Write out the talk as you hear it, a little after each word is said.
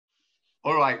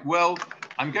All right, well,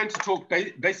 I'm going to talk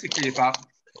basically about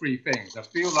three things. I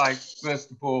feel like,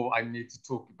 first of all, I need to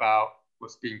talk about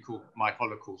what's being called my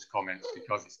Holocaust comments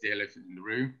because it's the elephant in the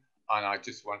room. And I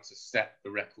just want to set the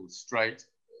record straight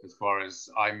as far as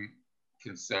I'm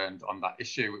concerned on that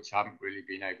issue, which I haven't really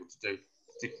been able to do,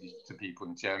 particularly to people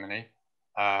in Germany.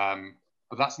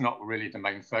 But that's not really the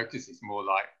main focus. It's more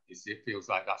like it feels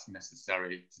like that's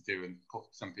necessary to do and put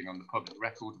something on the public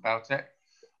record about it.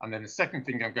 And then the second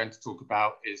thing I'm going to talk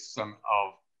about is some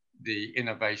of the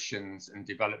innovations and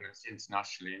developments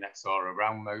internationally in XR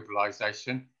around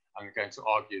mobilisation. I'm going to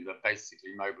argue that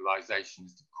basically mobilisation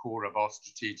is the core of our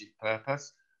strategic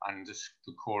purpose and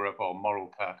the core of our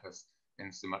moral purpose,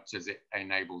 in so much as it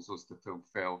enables us to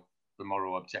fulfil the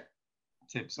moral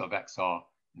objectives of XR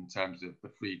in terms of the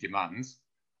three demands.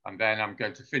 And then I'm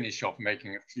going to finish off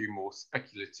making a few more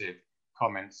speculative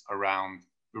comments around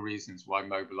the reasons why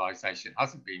mobilisation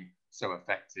hasn't been so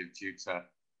effective due to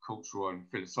cultural and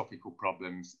philosophical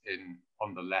problems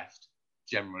on the left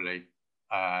generally,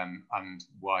 and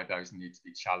why those need to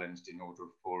be challenged in order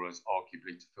for us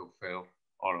arguably to fulfil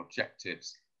our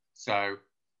objectives. So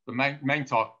the main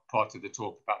part of the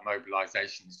talk about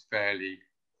mobilisation is fairly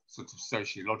sort of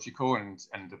sociological and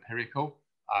empirical,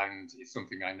 and it's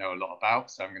something I know a lot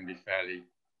about, so I'm going to be fairly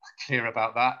clear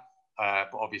about that.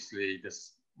 But obviously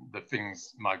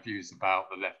my views about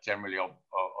the left generally are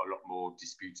a lot more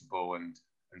disputable and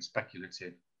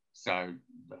speculative. So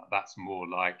that's more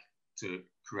like to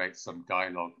create some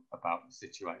dialogue about the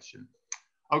situation.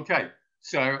 Okay,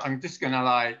 so I'm just going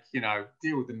to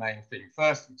deal with the main thing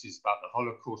first, which is about the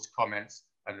Holocaust comments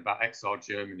and about XR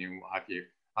Germany and what have you.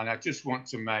 And I just want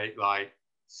to make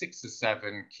 6 or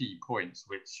 7 key points,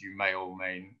 which you may or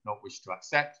may not wish to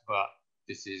accept, but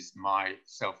this is my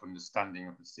self-understanding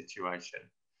of the situation.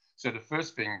 So the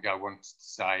first thing I want to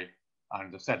say,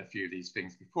 and I've said a few of these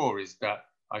things before, is that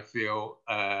I feel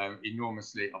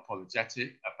enormously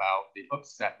apologetic about the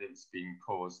upset that's been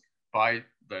caused by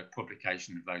the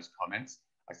publication of those comments.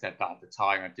 I said that at the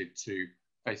time. I did 2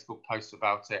 Facebook posts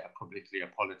about it. I publicly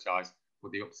apologized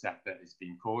for the upset that has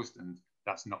been caused, and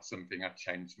that's not something I've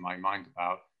changed my mind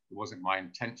about. It wasn't my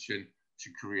intention to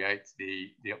create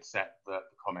the upset that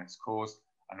the comments caused,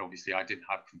 and obviously I didn't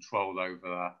have control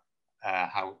over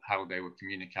how they were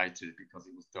communicated because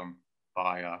it was done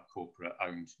by a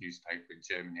corporate-owned newspaper in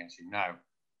Germany, as you know.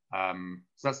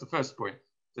 So that's the first point.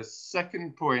 The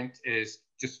second point is,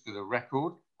 just for the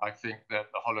record, I think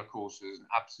that the Holocaust was an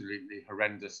absolutely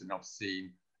horrendous and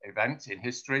obscene event in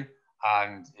history,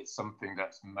 and it's something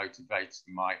that's motivated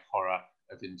my horror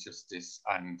of injustice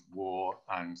and war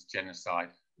and genocide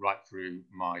right through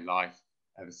my life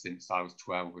ever since I was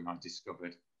 12 when I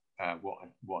discovered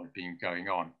what had been going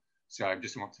on. So I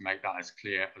just want to make that as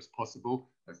clear as possible.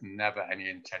 There's never any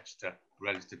intention to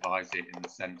relativize it in the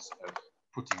sense of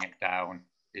putting it down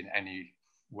in any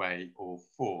way or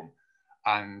form.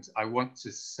 And I want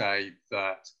to say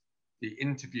that the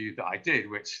interview that I did,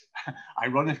 which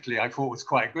ironically I thought was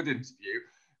quite a good interview,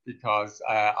 because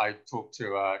I talked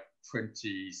to a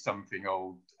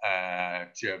 20-something-old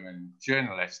German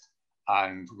journalist,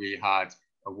 and we had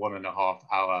a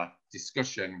 1.5-hour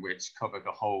discussion which covered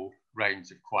a whole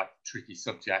range of quite tricky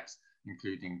subjects,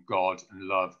 including God and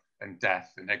love and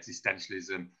death and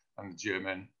existentialism and the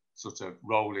German sort of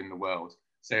role in the world.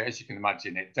 So as you can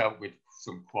imagine, it dealt with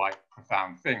some quite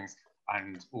profound things.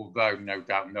 And although no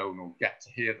doubt no one will get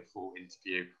to hear the full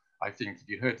interview, I think if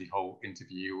you heard the whole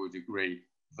interview, you would agree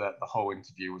that the whole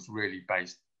interview was really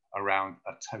based around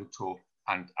a total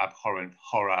and abhorrent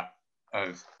horror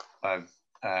of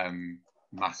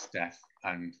mass death.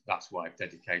 And that's what I've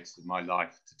dedicated my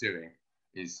life to doing,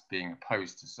 is being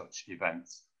opposed to such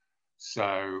events.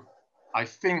 So I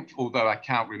think, although I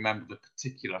can't remember the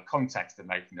particular context of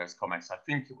making those comments, I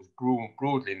think it was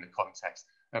broadly in the context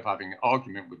of having an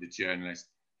argument with a journalist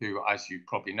who, as you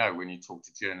probably know, when you talk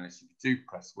to journalists, if you do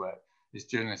press work, is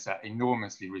journalists are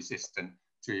enormously resistant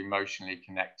to emotionally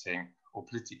connecting or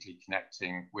politically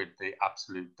connecting with the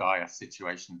absolute dire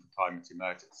situation of the climate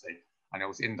emergency. And it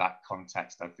was in that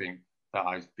context, I think, that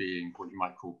I was being what you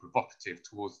might call provocative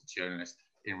towards the journalist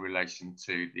in relation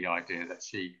to the idea that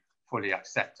she fully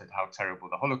accepted how terrible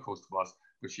the Holocaust was,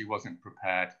 but she wasn't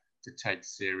prepared to take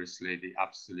seriously the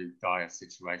absolute dire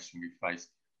situation we face,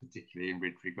 particularly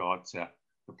with regard to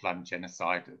the planned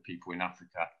genocide of people in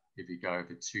Africa if we go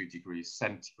over 2 degrees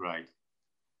centigrade.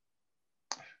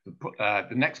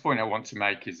 The next point I want to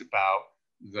make is about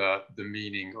the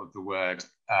meaning of the word,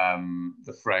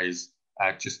 the phrase,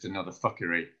 just another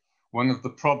fuckery. One of the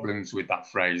problems with that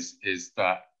phrase is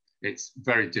that it's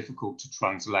very difficult to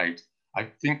translate. I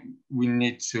think we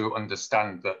need to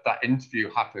understand that that interview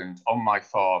happened on my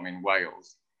farm in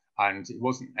Wales, and it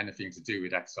wasn't anything to do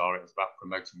with XR. It was about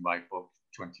promoting my book,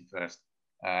 21st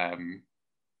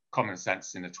Common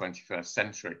Sense in the 21st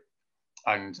Century.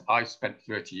 And I spent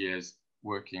 30 years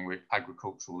working with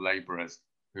agricultural labourers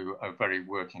who are very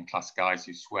working class guys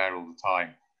who swear all the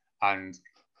time. And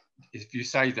if you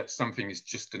say that something is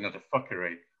just another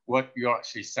fuckery, what you're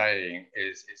actually saying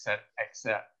is it's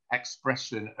an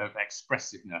expression of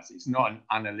expressiveness. It's not an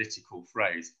analytical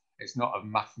phrase. It's not a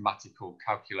mathematical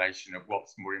calculation of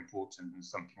what's more important than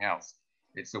something else.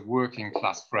 It's a working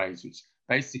class phrase, which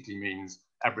basically means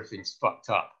everything's fucked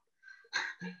up.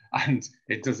 And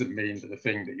it doesn't mean that the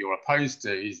thing that you're opposed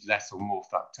to is less or more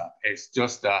fucked up. It's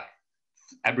just a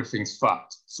everything's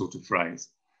fucked sort of phrase.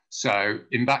 So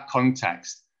in that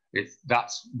context,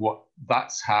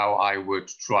 that's how I would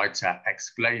try to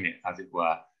explain it, as it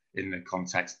were, in the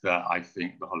context that I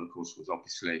think the Holocaust was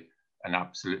obviously an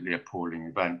absolutely appalling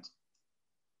event.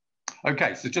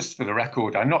 Okay, so just for the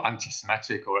record, I'm not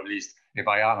anti-Semitic, or at least if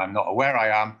I am, I'm not aware I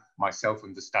am. My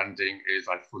self-understanding is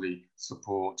I fully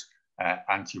support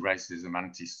anti-racism,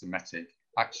 anti-Semitic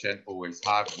action, always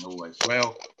have and always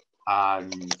will.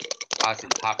 And as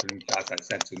it happened, as I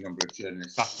said to a number of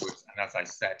journalists afterwards, and as I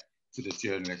said to the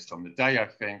journalist on the day, I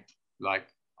think, like,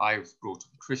 I was brought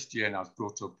up Christian, I was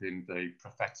brought up in the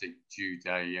prophetic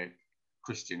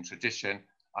Judeo-Christian tradition,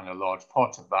 and a large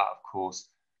part of that, of course,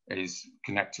 is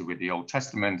connected with the Old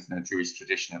Testament and the Jewish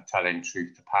tradition of telling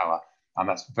truth to power. And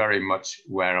that's very much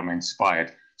where I'm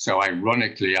inspired. So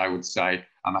ironically, I would say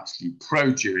I'm actually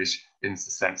pro-Jewish in the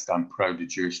sense that I'm pro the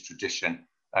Jewish tradition,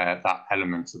 that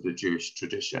element of the Jewish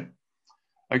tradition.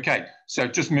 Okay, so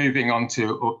just moving on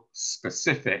to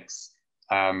specifics.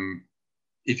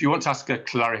 If you want to ask a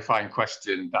clarifying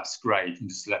question, that's great. You can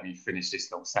just let me finish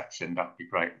this little section. That would be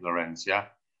great, Lorenz, yeah?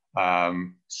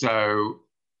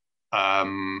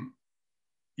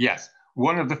 Yes,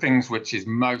 one of the things which is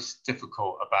most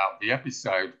difficult about the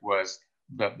episode was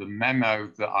that the memo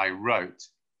that I wrote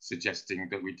suggesting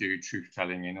that we do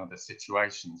truth-telling in other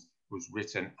situations was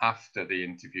written after the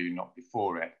interview, not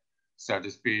before it. So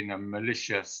there's been a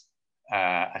malicious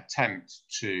attempt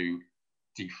to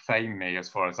defame me, as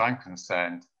far as I'm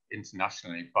concerned,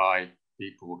 internationally by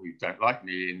people who don't like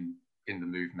me in the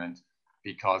movement,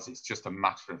 because it's just a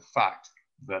matter of fact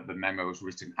that the memo was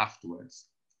written afterwards.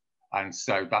 And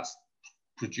so that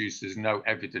produces no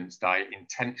evidence that I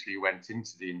intentionally went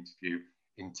into the interview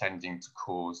intending to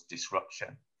cause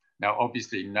disruption. Now,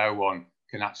 obviously, no one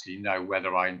can actually know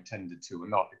whether I intended to or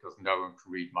not, because no one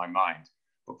can read my mind.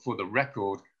 But for the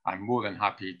record, I'm more than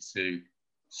happy to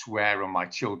swear on my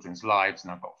children's lives,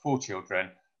 and I've got 4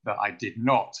 children, that I did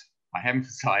not, I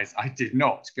emphasize, I did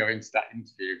not go into that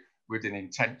interview with an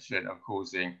intention of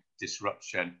causing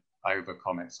disruption over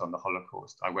comments on the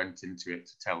Holocaust. I went into it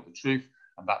to tell the truth,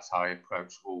 and that's how I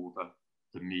approach all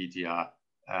the media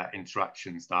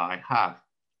interactions that I have.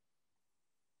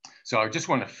 So I just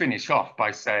want to finish off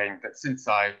by saying that since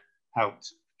I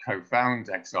helped co-found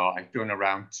XR, I've done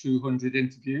around 200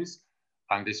 interviews,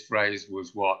 and this phrase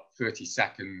was, what, 30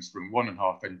 seconds from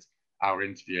 1.5 hour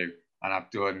interview, and I've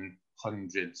done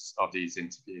hundreds of these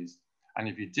interviews. And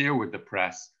if you deal with the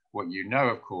press, what you know,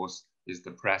 of course, is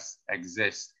the press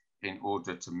exists in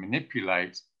order to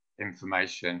manipulate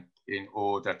information, in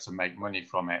order to make money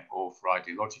from it, or for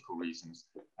ideological reasons.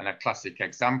 And a classic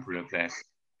example of this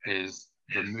is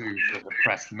the move that the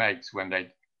press makes when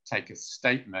they take a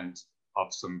statement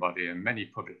of somebody, and many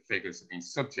public figures have been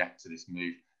subject to this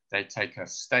move. They take a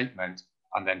statement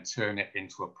and then turn it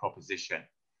into a proposition.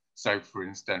 So, for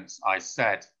instance, I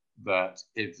said that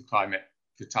if the climate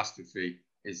catastrophe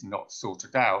is not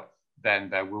sorted out, then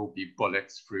there will be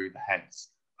bullets through the heads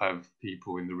of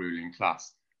people in the ruling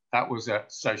class. That was a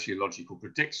sociological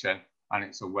prediction, and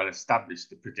it's a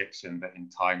well-established prediction that in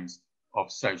times of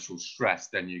social stress,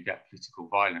 then you get political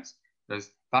violence.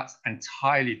 That's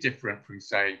entirely different from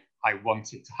saying, I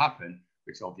want it to happen,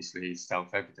 which obviously is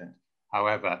self-evident.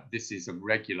 However, this is a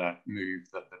regular move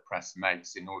that the press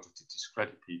makes in order to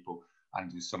discredit people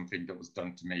and do something that was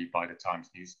done to me by the Times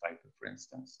newspaper, for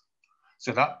instance.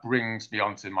 So that brings me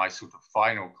on to my sort of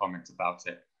final comment about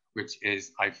it, which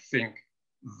is, I think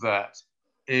that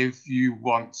if you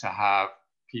want to have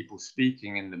people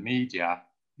speaking in the media,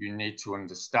 you need to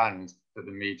understand that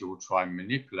the media will try and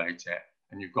manipulate it.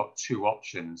 And you've got 2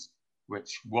 options,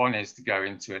 which one is to go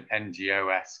into an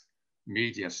NGO-esque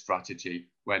media strategy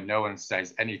where no one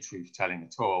says any truth telling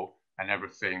at all and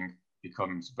everything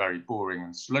becomes very boring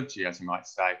and sludgy, as you might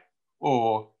say,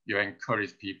 or you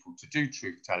encourage people to do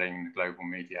truth telling in the global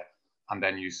media and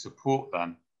then you support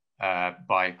them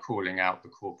by calling out the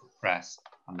corporate press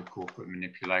and the corporate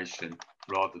manipulation,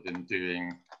 rather than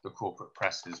doing the corporate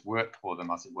press's work for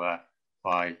them, as it were,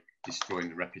 by destroying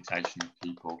the reputation of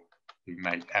people who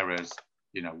make errors,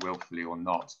 you know, willfully or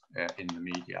not, in the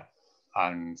media.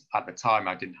 And at the time,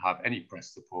 I didn't have any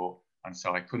press support, and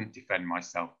so I couldn't defend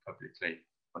myself publicly.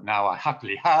 But now I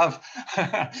happily have.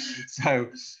 So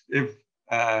if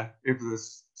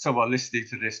there's someone listening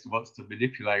to this who wants to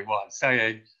manipulate what I'm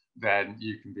saying, then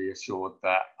you can be assured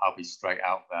that I'll be straight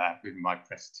out there with my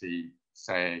press team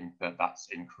saying that that's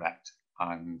incorrect,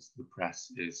 and the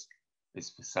press is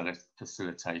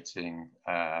facilitating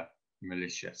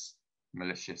malicious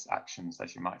actions,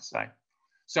 as you might say.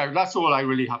 So that's all I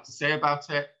really have to say about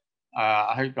it.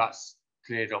 I hope that's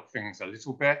cleared up things a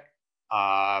little bit.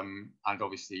 And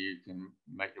obviously you can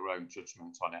make your own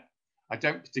judgment on it. I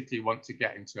don't particularly want to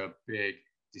get into a big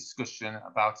discussion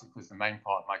about it, because the main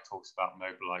part of my talk is about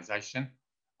mobilisation.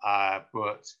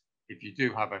 But if you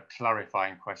do have a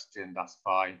clarifying question, that's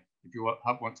fine. If you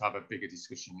want to have a bigger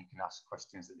discussion, you can ask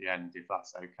questions at the end, if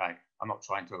that's okay. I'm not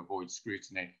trying to avoid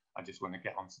scrutiny. I just want to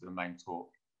get onto the main talk.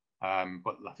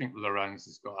 But I think Lorenz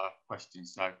has got a question.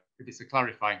 So if it's a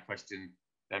clarifying question,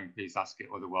 then please ask it.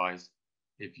 Otherwise,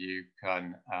 if you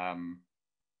can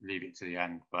leave it to the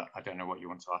end. But I don't know what you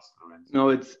want to ask, Lorenz. No,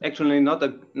 it's actually not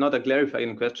a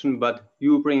clarifying question, but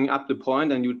you bringing up the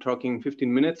point and you talking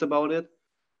 15 minutes about it.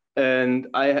 And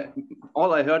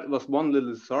all I heard was one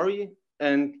little sorry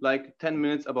and like 10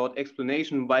 minutes about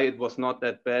explanation why it was not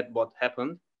that bad, what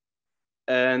happened.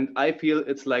 And I feel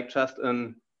it's like just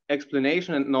an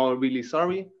explanation and no really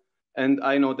sorry. And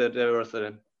I know that there was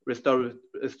a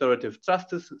restorative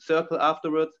justice circle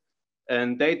afterwards.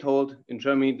 And they told in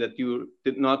Germany that you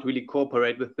did not really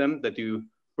cooperate with them, that you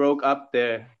broke up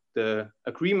the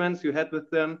agreements you had with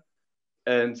them.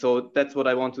 And so that's what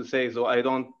I want to say. So I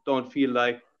don't feel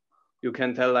like you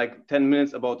can tell like 10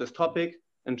 minutes about this topic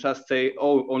and just say,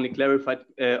 oh, only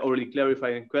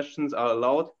clarifying questions are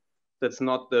allowed. That's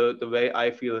not the way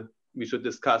I feel we should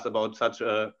discuss about such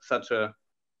a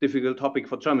difficult topic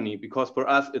for Germany, because for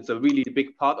us, it's a really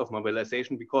big part of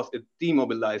mobilization, because it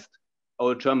demobilized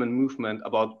our German movement.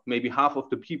 About maybe half of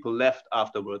the people left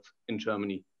afterwards in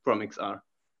Germany from XR.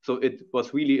 So it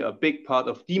was really a big part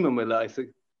of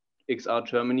demobilizing XR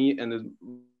Germany. And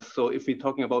so if we're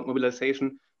talking about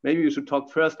mobilization, maybe we should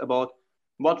talk first about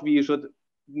what we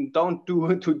don't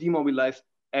do to demobilize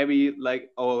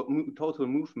our total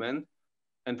movement.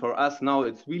 And for us now,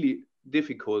 it's really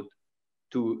difficult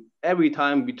to, every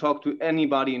time we talk to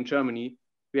anybody in Germany,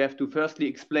 we have to firstly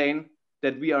explain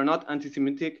that we are not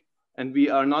anti-Semitic and we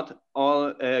are not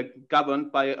all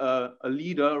governed by a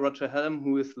leader, Roger Hallam,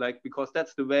 who is like, because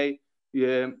that's the way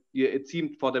it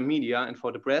seemed for the media and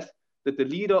for the press, that the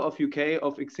leader of UK,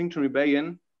 of Extinction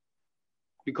Rebellion,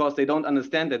 because they don't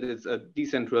understand that it's a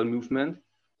decentral movement,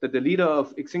 that the leader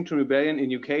of Extinction Rebellion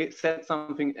in UK said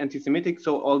something anti-Semitic,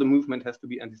 so all the movement has to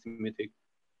be anti-Semitic.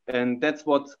 And that's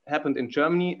what happened in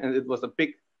Germany, and it was a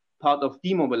big part of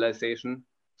demobilization.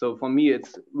 So for me,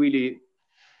 it's really,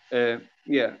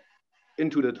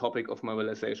 into the topic of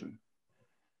mobilization.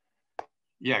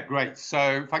 Yeah, great.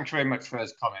 So thank you very much for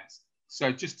those comments.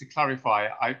 So just to clarify,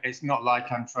 it's not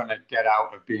like I'm trying to get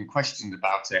out of being questioned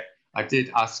about it. I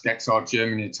did ask XR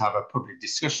Germany to have a public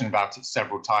discussion about it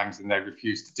several times, and they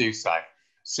refused to do so.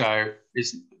 So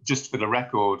it's just for the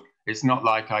record, it's not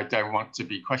like I don't want to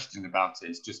be questioned about it.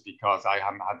 It's just because I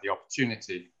haven't had the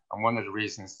opportunity. And one of the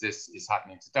reasons this is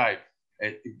happening today,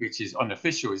 which is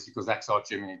unofficial, is because XR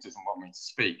Germany doesn't want me to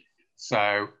speak.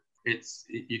 So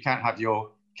you can't have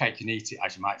your cake and eat it,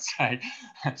 as you might say.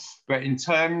 But in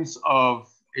terms of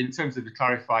the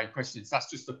clarifying questions, that's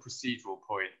just a procedural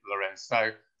point, Lorenz.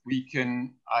 So we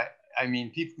can, I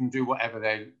mean, people can do whatever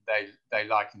they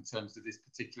like in terms of this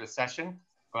particular session,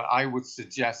 but I would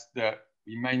suggest that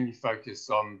we mainly focus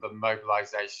on the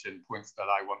mobilization points that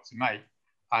I want to make.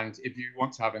 And if you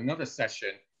want to have another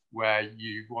session where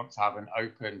you want to have an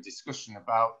open discussion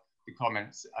about the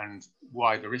comments and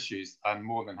wider issues, I'm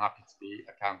more than happy to be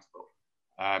accountable.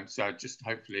 So just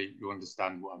hopefully you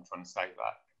understand what I'm trying to say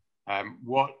there.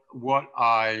 What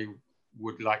I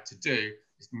would like to do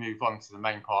is move on to the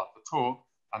main part of the talk.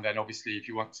 And then obviously, if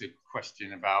you want to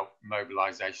question about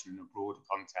mobilization in a broader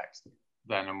context,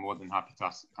 then I'm more than happy to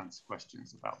answer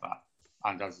questions about that.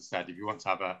 And as I said, if you want to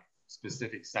have a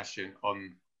specific session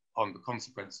on the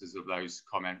consequences of those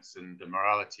comments and the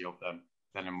morality of them,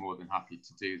 then I'm more than happy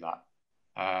to do that.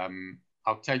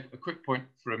 I'll take a quick point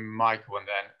from Michael and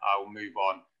then I'll move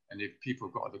on. And if people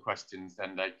have got other questions,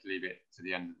 then they can leave it to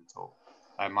the end of the talk.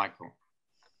 Michael.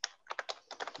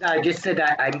 I just said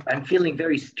I'm feeling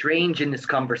very strange in this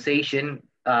conversation.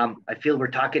 I feel we're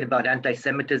talking about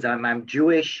anti-Semitism. I'm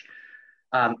Jewish.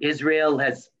 Israel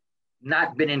has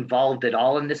not been involved at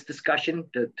all in this discussion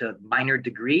to minor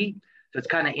degree. So it's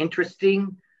kind of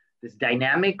interesting, this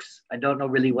dynamics. I don't know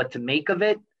really what to make of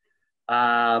it.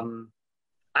 I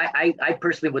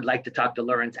personally would like to talk to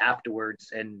Lawrence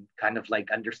afterwards and kind of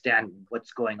like understand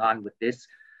what's going on with this.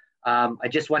 I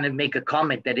just want to make a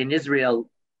comment that in Israel,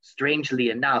 strangely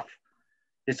enough,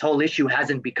 this whole issue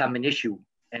hasn't become an issue.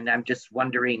 And I'm just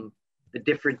wondering the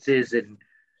differences and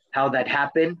how that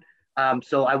happened.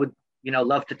 So I would,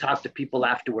 love to talk to people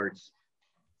afterwards.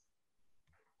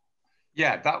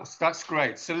 Yeah, that's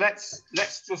great. So let's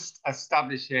just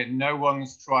establish here, no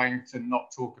one's trying to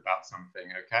not talk about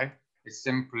something, okay? It's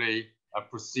simply a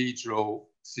procedural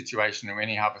situation, and we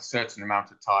only have a certain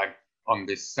amount of time on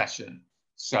this session.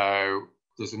 So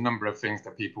there's a number of things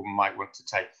that people might want to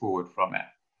take forward from it.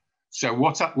 So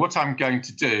what I'm going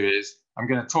to do is I'm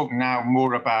going to talk now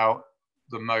more about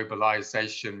the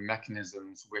mobilization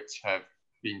mechanisms which have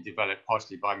been developed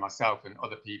partially by myself and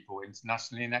other people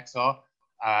internationally in XR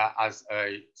as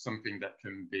something that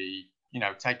can be,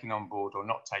 taken on board or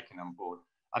not taken on board.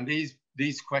 And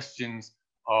these questions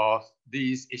are,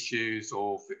 these issues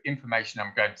or information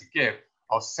I'm going to give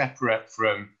are separate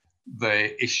from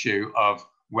the issue of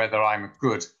whether I'm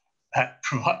good at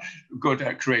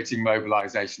creating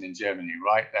mobilization in Germany,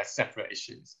 right? They're separate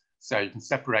issues. So you can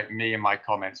separate me and my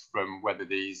comments from whether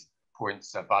these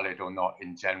points are valid or not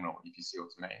in general, if you see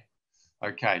what I mean.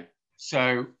 Okay,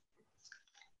 so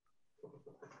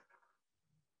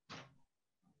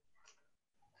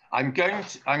I'm going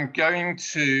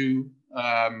to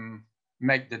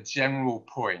make the general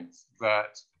point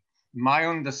that my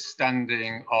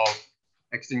understanding of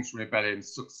Extinction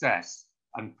Rebellion's success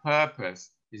and purpose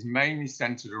is mainly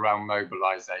centered around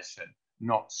mobilization,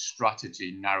 not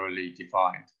strategy narrowly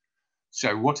defined.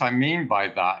 So what I mean by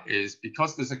that is,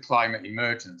 because there's a climate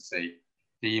emergency,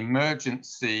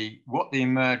 what the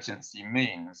emergency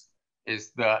means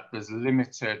is that there's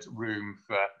limited room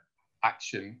for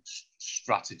action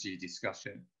strategy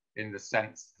discussion, in the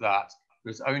sense that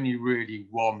there's only really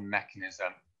one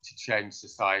mechanism to change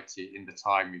society in the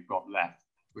time we've got left,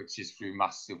 which is through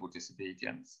mass civil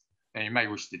disobedience. And you may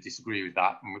wish to disagree with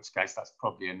that, in which case that's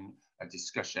probably a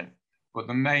discussion. But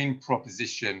the main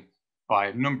proposition by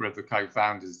a number of the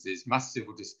co-founders is mass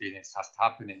civil disobedience has to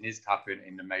happen. It needs to happen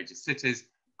in the major cities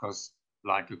because,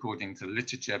 like, according to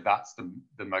literature, that's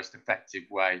the most effective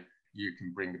way you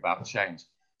can bring about change.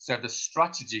 So the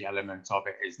strategy element of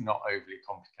it is not overly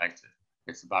complicated.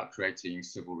 It's about creating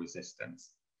civil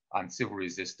resistance. And civil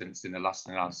resistance in the last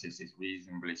analysis is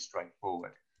reasonably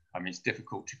straightforward. I mean, it's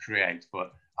difficult to create,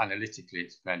 but analytically,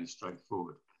 it's fairly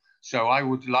straightforward. So I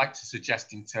would like to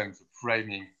suggest, in terms of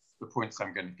framing the points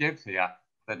I'm going to give here,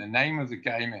 that the name of the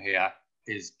game here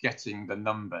is getting the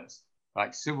numbers.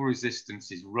 Like, civil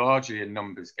resistance is largely a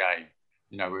numbers game.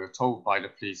 We were told by the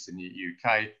police in the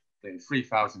UK that if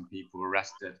 3,000 people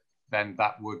arrested, then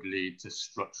that would lead to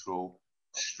structural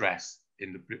stress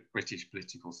in the British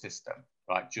political system,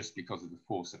 right? Just because of the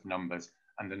force of numbers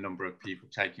and the number of people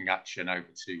taking action over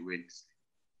 2 weeks.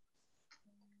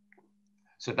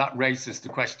 So that raises the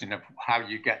question of how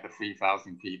you get the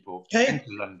 3,000 people into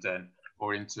London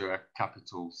or into a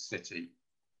capital city.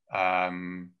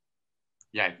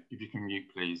 Yeah, if you can mute,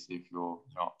 please, if you're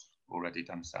not already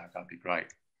done so, that'd be great.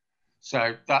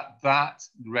 So that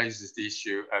raises the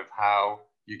issue of how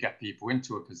you get people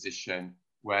into a position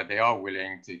where they are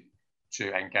willing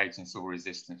to engage in civil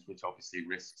resistance, which obviously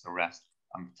risks arrest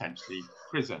and potentially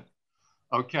prison.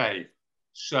 Okay,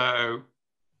 so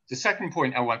the second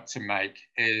point I want to make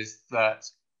is that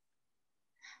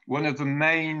one of the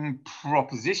main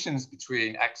propositions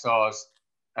between XR's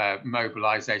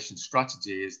mobilization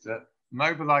strategy is that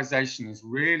mobilization is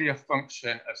really a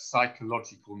function of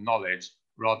psychological knowledge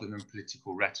rather than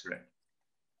political rhetoric.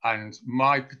 And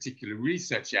my particular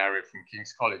research area from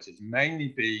King's College has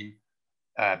mainly been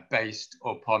based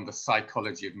upon the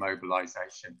psychology of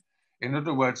mobilization. In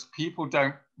other words, people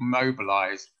don't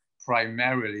mobilize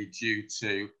primarily due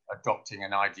to adopting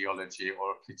an ideology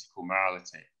or a political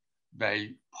morality.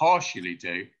 They partially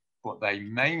do, but they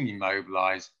mainly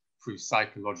mobilize through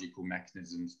psychological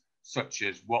mechanisms, such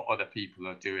as what other people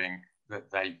are doing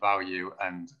that they value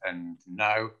and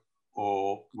know,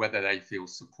 or whether they feel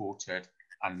supported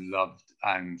and loved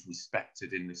and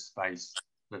respected in the space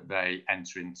that they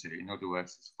enter into. In other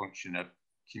words, it's a function of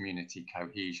community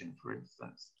cohesion, for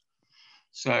instance.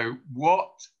 So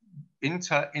what, in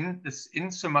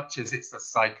so much as it's a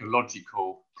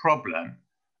psychological problem,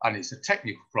 and it's a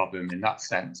technical problem in that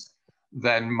sense,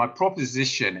 then my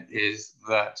proposition is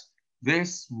that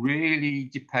This really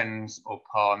depends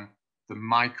upon the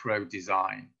micro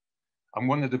design. And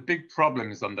one of the big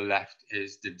problems on the left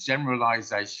is the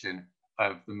generalization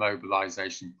of the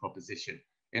mobilization proposition.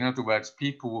 In other words,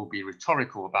 people will be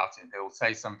rhetorical about it. They will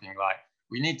say something like,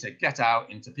 we need to get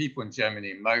out into people in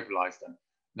Germany and mobilize them.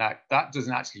 Now, that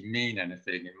doesn't actually mean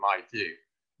anything in my view.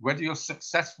 Whether you're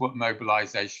successful at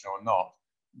mobilization or not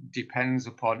depends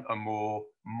upon a more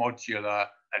modular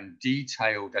and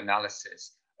detailed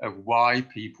analysis of why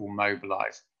people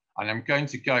mobilize. And I'm going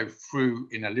to go through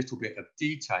in a little bit of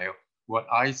detail what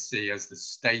I see as the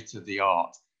state of the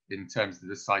art in terms of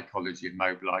the psychology of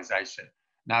mobilization.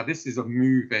 Now, this is a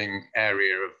moving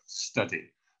area of study.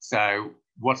 So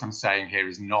what I'm saying here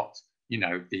is not,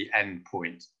 the end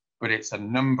point, but it's a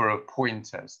number of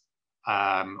pointers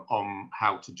on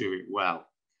how to do it well.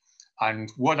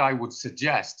 And what I would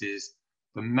suggest is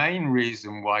the main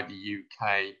reason why the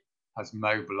UK has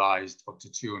mobilized up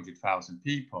to 200,000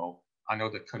 people and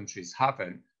other countries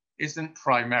haven't isn't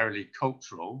primarily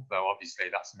cultural, though obviously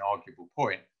that's an arguable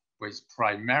point, but it's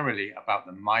primarily about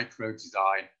the micro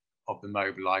design of the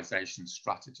mobilization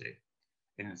strategy,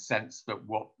 in the sense that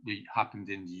what happened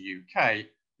in the UK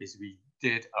is we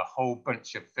did a whole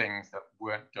bunch of things that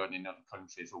weren't done in other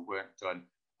countries or weren't done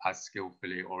as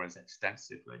skillfully or as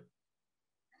extensively.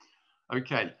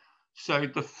 Okay, so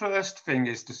the first thing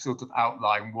is to sort of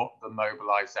outline what the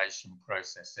mobilization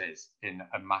process is in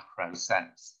a macro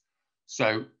sense.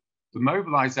 So the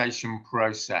mobilization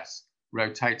process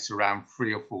rotates around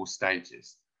 3 or 4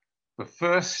 stages. The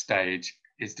first stage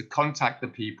is to contact the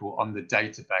people on the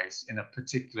database in a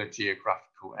particular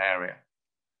geographical area.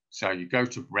 So you go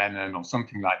to Bremen or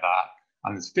something like that,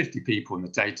 and there's 50 people in the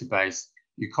database.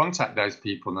 You contact those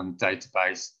people on the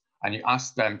database and you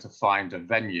ask them to find a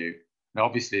venue. Now,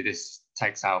 obviously, this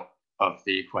takes out of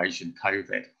the equation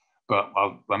COVID, but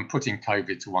I'm putting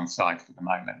COVID to one side for the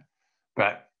moment.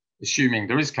 But assuming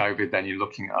there is COVID, then you're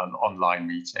looking at an online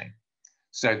meeting.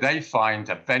 So they find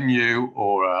a venue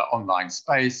or an online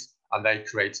space and they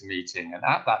create a meeting. And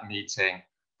at that meeting,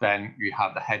 then you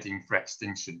have the heading for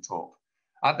extinction talk.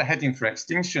 At the heading for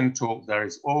extinction talk, there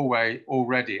is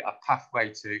already a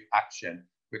pathway to action,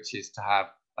 which is to have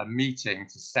a meeting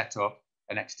to set up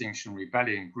an Extinction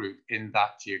Rebellion group in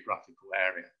that geographical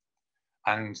area.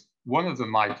 And one of the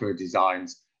micro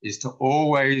designs is to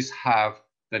always have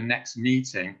the next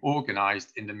meeting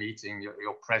organized in the meeting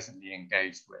you're presently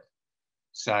engaged with.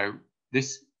 So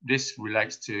this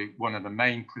relates to one of the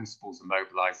main principles of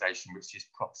mobilization, which is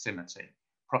proximity.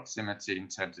 Proximity in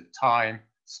terms of time,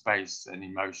 space, and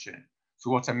emotion.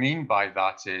 So what I mean by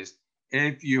that is,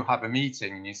 if you have a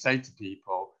meeting and you say to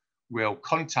people, we'll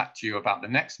contact you about the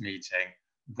next meeting,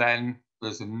 then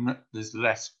there's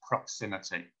less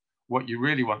proximity. What you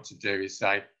really want to do is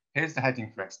say, here's the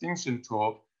heading for extinction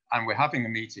talk, and we're having a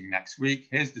meeting next week.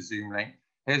 Here's the Zoom link,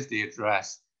 here's the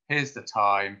address, here's the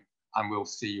time, and we'll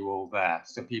see you all there.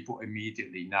 So people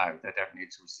immediately know. They don't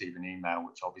need to receive an email,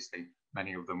 which obviously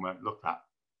many of them won't look at.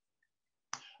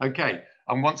 Okay,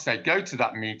 and once they go to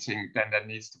that meeting, then there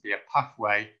needs to be a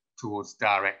pathway towards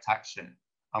direct action.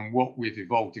 And what we've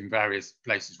evolved in various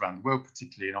places around the world,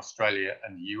 particularly in Australia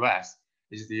and the US,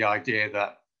 is the idea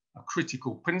that a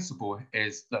critical principle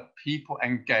is that people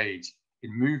engage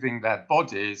in moving their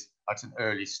bodies at an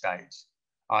early stage,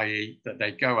 i.e. that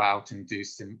they go out and do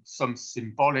some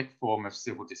symbolic form of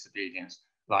civil disobedience,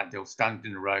 like they'll stand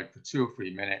in the road for 2 or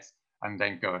 3 minutes and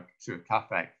then go to a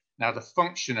cafe. Now, the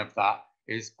function of that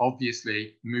is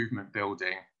obviously movement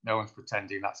building. No one's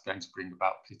pretending that's going to bring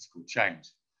about political change.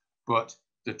 But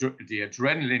the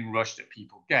adrenaline rush that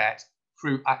people get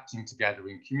through acting together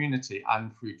in community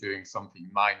and through doing something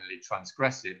minorly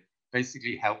transgressive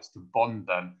basically helps to bond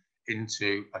them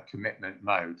into a commitment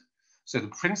mode. So the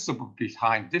principle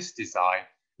behind this design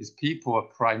is people are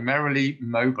primarily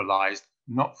mobilized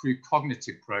not through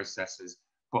cognitive processes,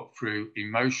 but through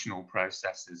emotional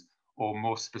processes, or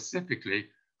more specifically,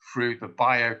 through the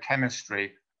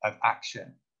biochemistry of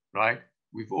action, right?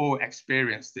 We've all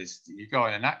experienced this. You go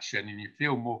on an action and you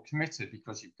feel more committed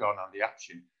because you've gone on the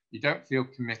action. You don't feel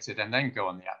committed and then go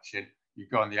on the action. You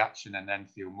go on the action and then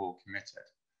feel more committed.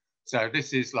 So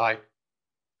this is like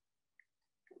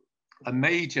a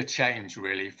major change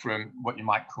really from what you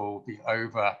might call the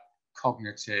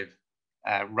over-cognitive,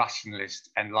 rationalist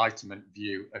Enlightenment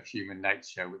view of human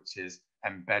nature, which is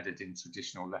embedded in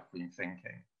traditional left-wing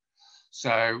thinking.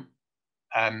 So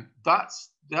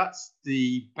that's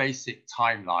the basic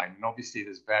timeline. And obviously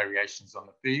there's variations on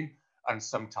the theme, and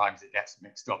sometimes it gets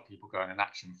mixed up. People go in an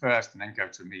action first and then go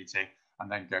to a meeting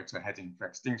and then go to a heading for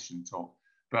extinction talk.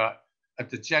 But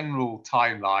the general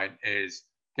timeline is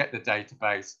get the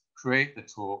database, create the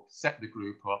talk, set the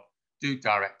group up, do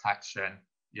direct action,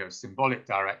 symbolic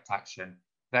direct action,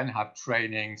 then have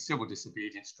training, civil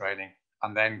disobedience training,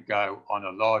 and then go on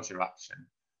a larger action.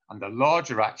 And the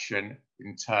larger action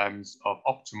in terms of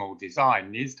optimal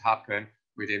design needs to happen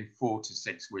within 4 to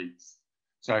 6 weeks.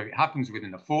 So if it happens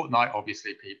within a fortnight,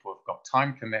 obviously people have got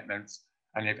time commitments.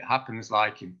 And if it happens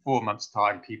like in 4 months'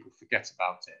 time, people forget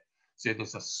about it. So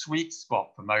there's a sweet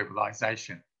spot for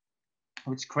mobilization,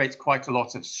 which creates quite a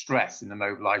lot of stress in the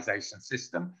mobilization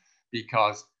system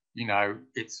because,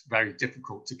 it's very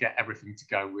difficult to get everything to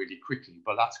go really quickly,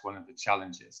 but that's one of the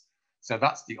challenges. So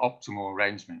that's the optimal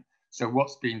arrangement. So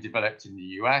what's been developed in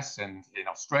the US and in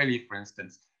Australia, for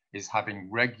instance, is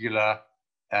having regular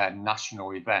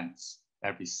national events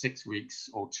every 6 weeks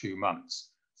or 2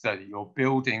 months, so that you're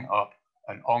building up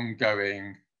an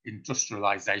ongoing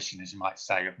industrialization, as you might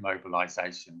say, of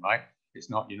mobilization, right? It's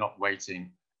not, you're not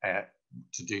waiting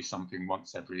to do something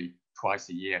twice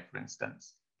a year, for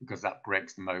instance, because that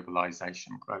breaks the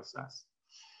mobilization process.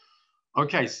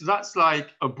 Okay, so that's like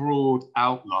a broad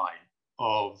outline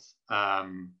of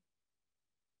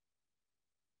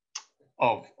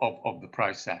the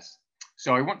process.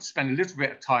 So I want to spend a little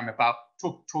bit of time about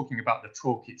talking about the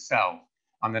talk itself,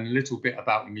 and then a little bit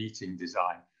about meeting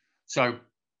design. So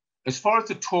as far as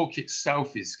the talk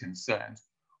itself is concerned,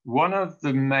 one of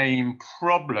the main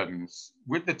problems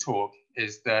with the talk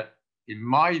is that, in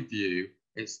my view,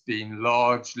 it's been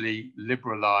largely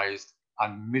liberalized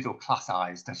and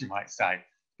middle-classized, as you might say,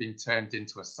 been turned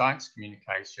into a science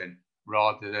communication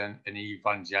rather than an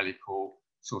evangelical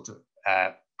sort of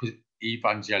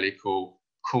evangelical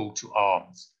call to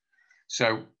arms.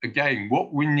 So again,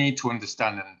 what we need to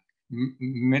understand, and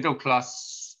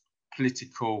middle-class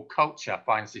political culture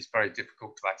finds this very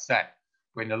difficult to accept,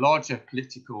 but in a larger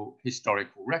political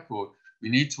historical record, we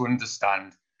need to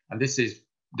understand, and this is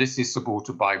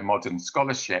supported by modern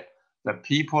scholarship, that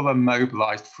people are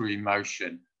mobilized through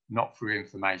emotion, not through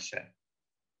information.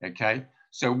 Okay,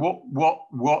 so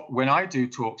when I do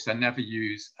talks, I never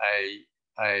use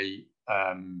a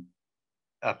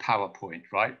PowerPoint,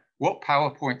 right? What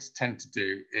PowerPoints tend to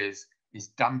do is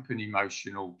dampen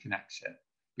emotional connection,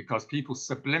 because people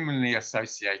subliminally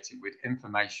associate it with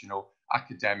informational,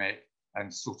 academic,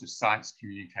 and sort of science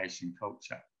communication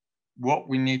culture. What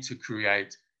we need to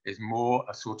create is more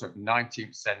a sort of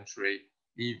 19th century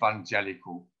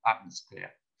evangelical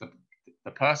atmosphere.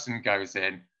 The person goes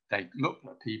in, they look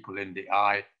at people in the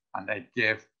eye, and they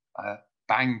give a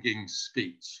banging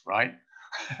speech, right?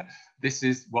 This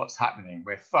is what's happening.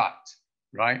 We're fucked,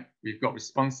 right? We've got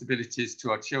responsibilities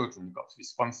to our children. We've got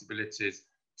responsibilities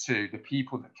to the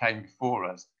people that came before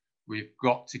us. We've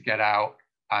got to get out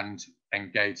and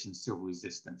engage in civil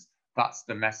resistance. That's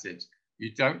the message.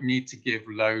 You don't need to give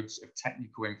loads of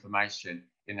technical information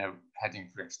in a Heading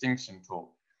for Extinction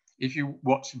talk. If you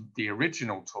watch the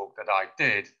original talk that I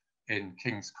did in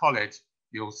King's College,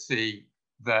 you'll see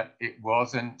that it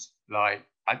wasn't like,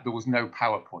 there was no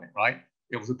PowerPoint, right?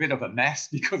 It was a bit of a mess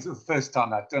because it was the first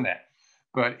time I'd done it,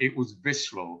 but it was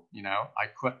visceral.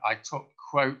 I took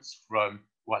quotes from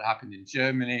what happened in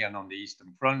Germany and on the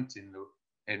Eastern Front in the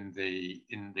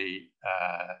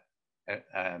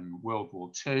World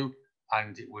War II,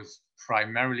 and it was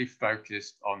primarily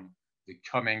focused on the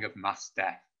coming of mass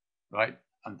death, right?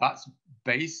 And that's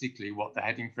basically what the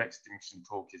Heading for Extinction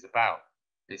talk is about.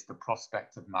 It's the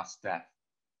prospect of mass death.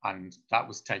 And that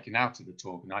was taken out of the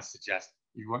talk. And I suggest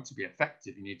if you want to be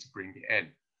effective, you need to bring it in.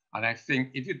 And I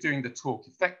think if you're doing the talk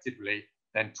effectively,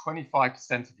 then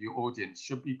 25% of your audience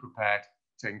should be prepared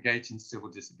to engage in civil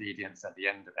disobedience at the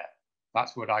end of it.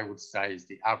 That's what I would say is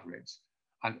the average.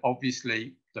 And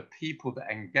obviously, the people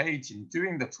that engage in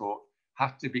doing the talk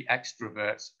have to be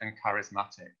extroverts and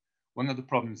charismatic. One of the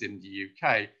problems in the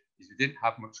UK is we didn't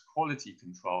have much quality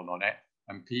control on it,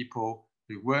 and people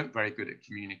who weren't very good at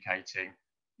communicating,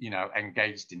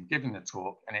 engaged in giving the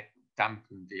talk, and it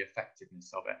dampened the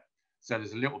effectiveness of it. So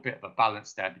there's a little bit of a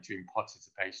balance there between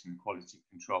participation and quality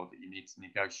control that you need to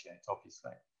negotiate,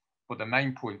 obviously. But the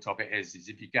main point of it is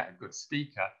if you get a good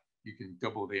speaker, you can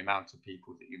double the amount of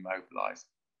people that you mobilize.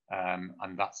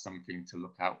 And that's something to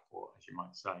look out for, as you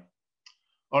might say.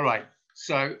 All right,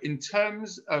 so in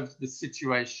terms of the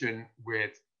situation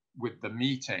with the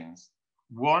meetings,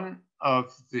 one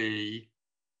of the,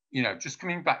 just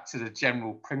coming back to the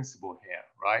general principle here,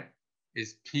 right,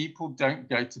 is people don't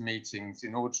go to meetings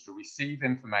in order to receive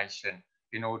information,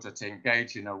 in order to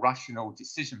engage in a rational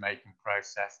decision-making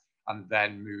process and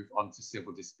then move on to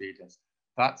civil disobedience.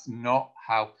 That's not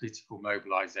how political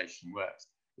mobilization works.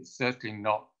 It's certainly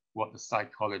not what the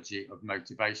psychology of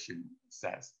motivation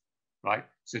says, right?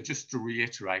 So just to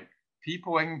reiterate,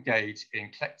 people engage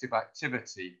in collective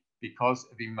activity because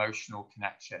of emotional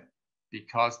connection,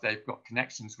 because they've got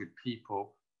connections with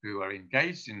people who are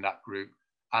engaged in that group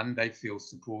and they feel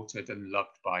supported and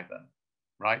loved by them,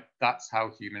 right? That's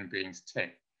how human beings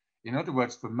tick. In other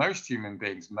words, for most human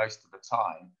beings, most of the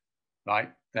time,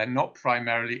 right, they're not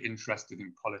primarily interested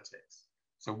in politics.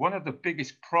 So one of the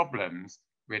biggest problems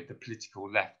with the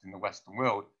political left in the Western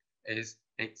world is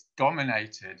it's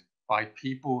dominated by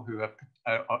people who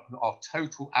are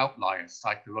total outliers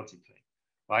psychologically,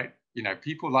 right? You know,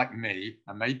 people like me,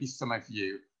 and maybe some of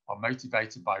you, are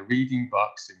motivated by reading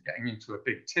books and getting into a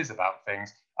big tiz about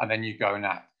things, and then you go and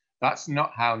act. That's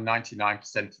not how 99%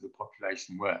 of the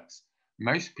population works.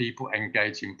 Most people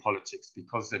engage in politics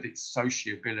because of its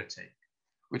sociability,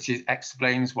 which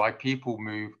explains why people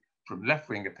move from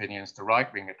left-wing opinions to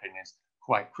right-wing opinions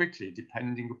quite quickly,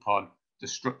 depending upon the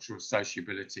structure of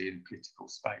sociability in political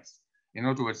space. In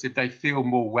other words, if they feel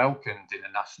more welcomed in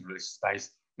a nationalist space,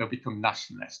 they'll become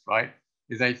nationalist, right?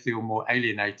 If they feel more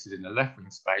alienated in a left-wing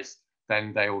space,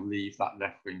 then they'll leave that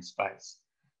left-wing space.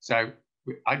 So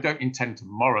I don't intend to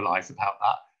moralize about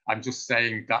that. I'm just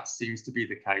saying that seems to be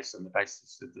the case on the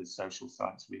basis of the social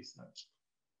science research.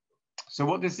 So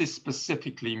what does this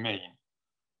specifically mean?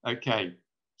 Okay,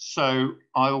 so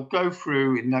I'll go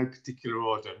through in no particular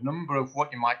order a number of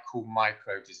what you might call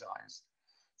micro designs.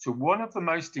 So one of the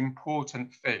most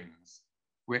important things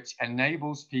which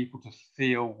enables people to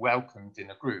feel welcomed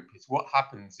in a group is what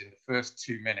happens in the first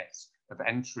 2 minutes of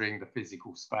entering the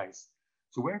physical space.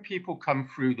 So when people come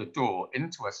through the door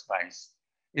into a space,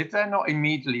 if they're not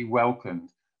immediately welcomed,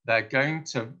 they're going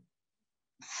to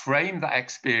frame that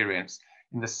experience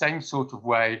in the same sort of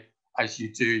way as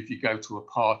you do if you go to a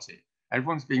party.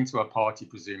 Everyone's been to a party,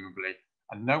 presumably,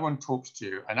 and no one talks to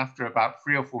you. And after about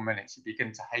 3 or 4 minutes, you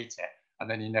begin to hate it. And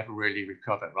then you never really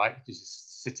recover, right? Because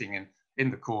you're sitting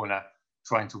in the corner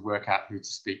trying to work out who to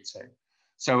speak to.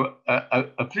 So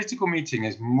a political meeting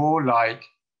is more like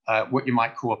what you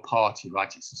might call a party,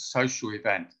 right? It's a social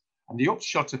event. And the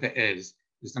upshot of it is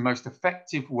the most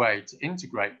effective way to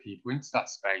integrate people into that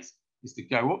space is to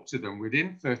go up to them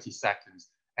within 30 seconds,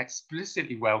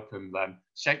 explicitly welcome them,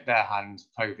 shake their hand,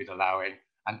 COVID allowing,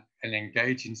 and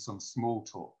engage in some small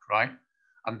talk, right?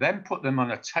 And then put them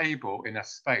on a table in a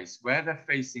space where they're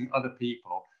facing other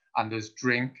people and there's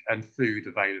drink and food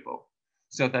available,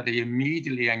 so that they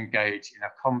immediately engage in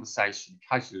a conversation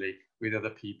casually with other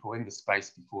people in the space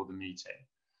before the meeting.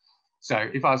 So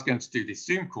if I was going to do this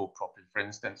Zoom call properly, for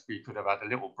instance, we could have had a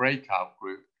little breakout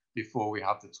group before we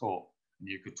have the talk, and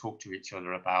you could talk to each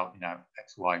other about, you know,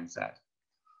 X, Y, and Z.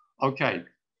 Okay,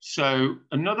 so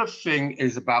another thing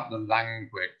is about the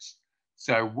language.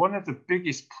 So one of the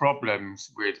biggest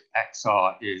problems with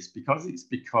XR is because it's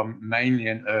become mainly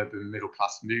an urban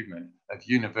middle-class movement of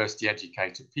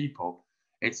university-educated people,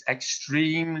 it's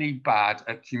extremely bad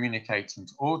at communicating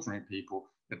to ordinary people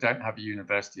that don't have a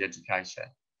university education.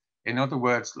 In other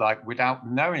words, like without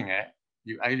knowing it,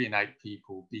 you alienate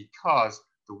people because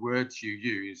the words you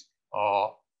use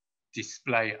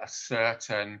display a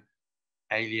certain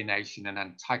alienation and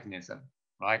antagonism,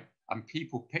 right? And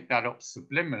people pick that up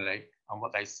subliminally, and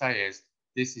what they say is,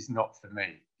 this is not for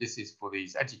me. This is for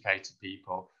these educated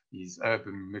people, these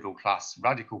urban middle class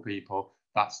radical people.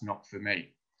 That's not for me.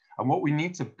 And what we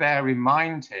need to bear in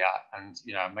mind here, and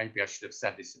you know, maybe I should have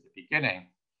said this at the beginning,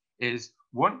 is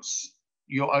once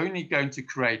you're only going to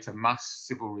create a mass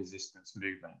civil resistance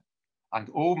movement, and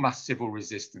all mass civil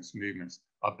resistance movements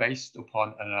are based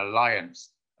upon an alliance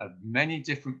of many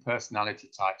different personality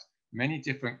types, many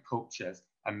different cultures,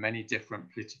 and many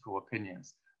different political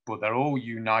opinions, but they're all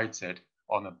united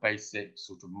on a basic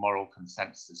sort of moral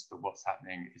consensus that what's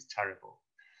happening is terrible.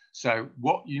 So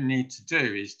what you need to do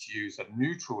is to use a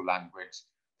neutral language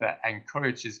that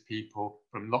encourages people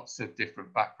from lots of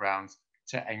different backgrounds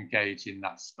to engage in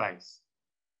that space.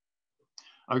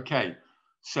 Okay,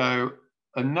 so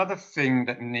another thing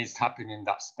that needs to happen in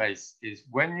that space is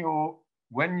when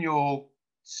you're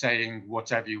saying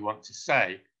whatever you want to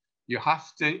say, you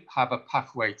have to have a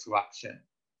pathway to action.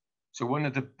 So one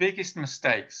of the biggest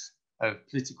mistakes of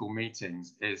political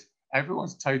meetings is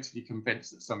everyone's totally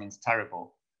convinced that something's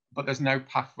terrible, but there's no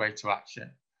pathway to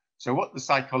action. So what the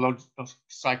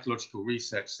psychological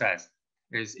research says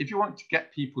is if you want to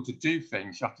get people to do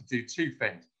things, you have to do two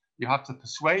things. You have to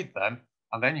persuade them,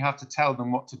 and then you have to tell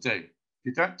them what to do. If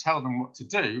you don't tell them what to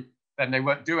do, then they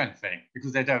won't do anything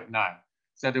because they don't know.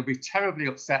 So they'll be terribly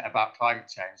upset about climate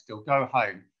change. They'll go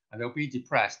home and they'll be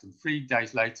depressed, and 3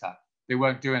 days later, they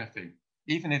won't do anything,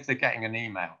 even if they're getting an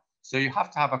email. So you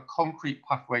have to have a concrete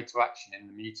pathway to action in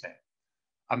the meeting.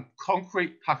 And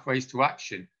concrete pathways to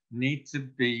action need to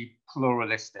be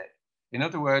pluralistic. In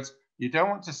other words, you don't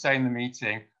want to say in the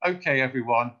meeting, okay,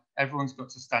 everyone's got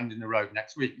to stand in the road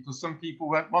next week, because some people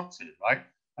won't want to, right?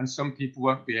 And some people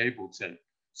won't be able to.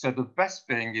 So the best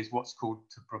thing is what's called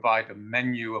to provide a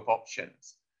menu of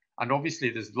options. And obviously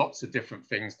there's lots of different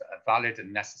things that are valid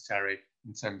and necessary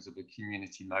in terms of a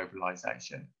community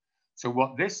mobilization. So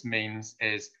what this means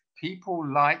is people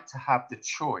like to have the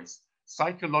choice.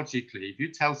 Psychologically, if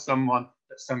you tell someone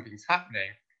that something's happening,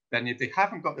 then if they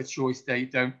haven't got the choice, they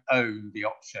don't own the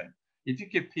option. If you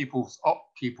give people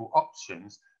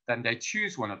options, then they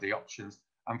choose one of the options,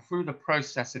 and through the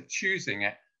process of choosing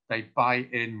it, they buy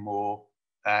in more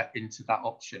into that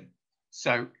option.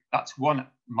 So that's one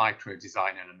micro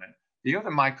design element. The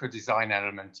other micro design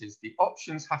element is the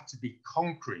options have to be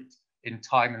concrete in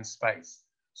time and space.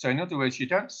 So in other words, you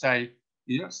don't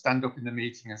stand up in the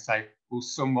meeting and say, will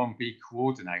someone be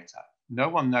coordinator? No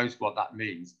one knows what that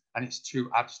means, and it's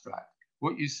too abstract.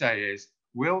 What you say is,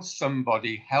 will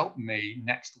somebody help me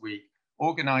next week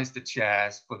organize the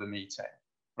chairs for the meeting,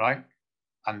 right?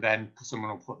 And then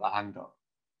someone will put their hand up.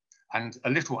 And a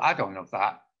little add-on of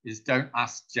that is don't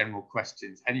ask general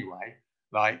questions anyway,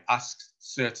 like ask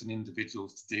certain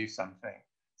individuals to do something.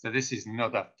 So this is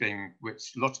another thing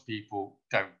which a lot of people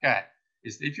don't get,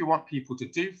 is that if you want people to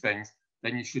do things,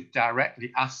 then you should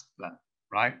directly ask them,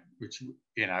 right? Which,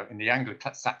 you know, in the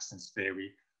Anglo-Saxon sphere,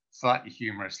 we slightly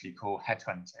humorously call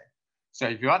headhunting. So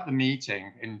if you're at the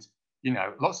meeting and, you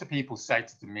know, lots of people say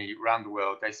to me around the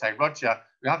world, they say, Roger,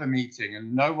 we have a meeting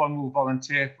and no one will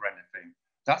volunteer for anything.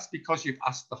 That's because you've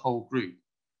asked the whole group.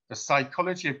 The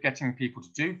psychology of getting people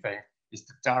to do things is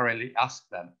to directly ask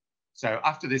them. So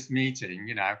after this meeting,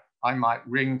 you know, I might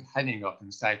ring Henning up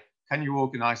and say, can you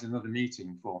organize another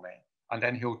meeting for me? And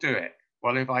then he'll do it.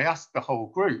 Well, if I ask the whole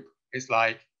group, it's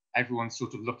like everyone's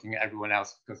sort of looking at everyone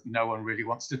else because no one really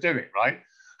wants to do it, right?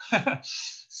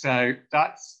 So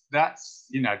that's,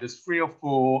 you know, there's 3 or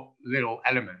 4 little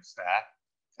elements there.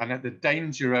 And at the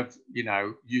danger of, you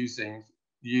know, using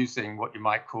what you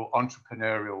might call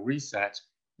entrepreneurial research,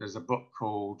 there's a book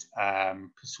called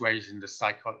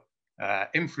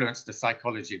Influence, the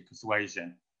Psychology of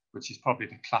Persuasion, which is probably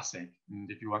the classic. And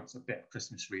if you want a bit of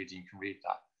Christmas reading, you can read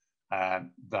that,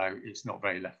 though it's not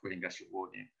very left-wing, I should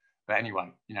warn you. But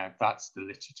anyway, you know, that's the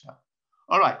literature.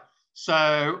 All right,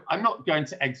 so I'm not going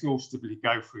to exhaustively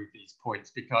go through these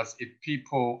points, because if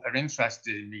people are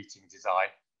interested in meeting design,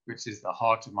 which is the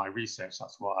heart of my research,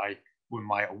 that's what I won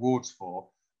my awards for,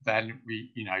 then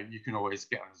you know, you can always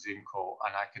get on a Zoom call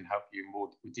and I can help you more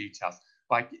with details.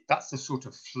 Like, that's the sort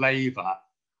of flavor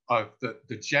of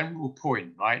the general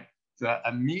point, right? That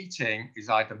a meeting is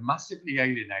either massively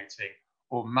alienating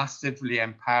or massively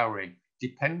empowering,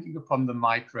 depending upon the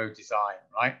micro design,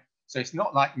 right? So it's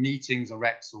not like meetings are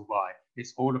X or Y,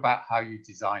 it's all about how you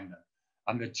design them.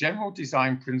 And the general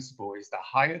design principle is the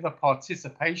higher the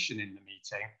participation in the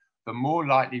meeting, the more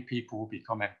likely people will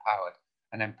become empowered.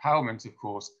 And empowerment, of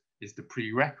course, is the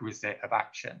prerequisite of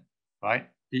action, right?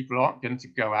 People aren't going to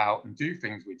go out and do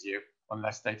things with you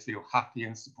unless they feel happy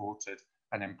and supported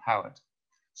and empowered.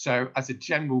 So as a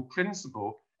general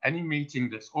principle, any meeting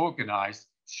that's organized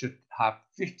should have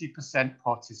 50%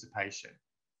 participation,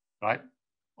 right?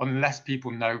 Unless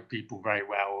people know people very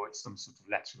well, or it's some sort of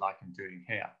lecture like I'm doing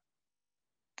here.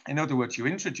 In other words, you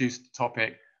introduce the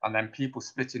topic and then people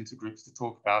split into groups to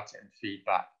talk about it and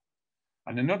feedback.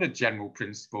 And another general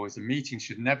principle is a meeting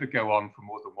should never go on for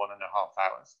more than 1.5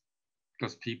 hours,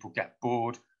 because people get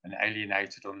bored and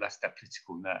alienated unless they're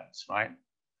political nerds, right?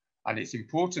 And it's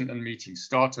important that meetings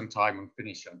start on time and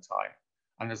finish on time.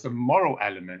 And there's a moral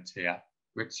element here,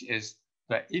 which is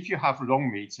that if you have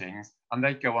long meetings and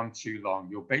they go on too long,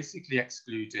 you're basically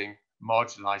excluding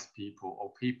marginalized people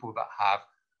or people that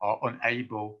are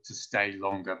unable to stay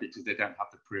longer because they don't have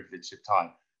the privilege of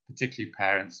time, particularly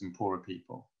parents and poorer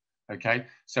people. Okay,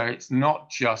 so it's not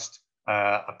just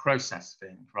a process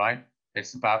thing, right?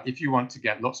 It's about, if you want to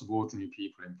get lots of ordinary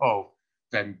people involved,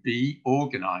 then be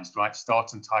organized, right?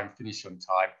 Start on time, finish on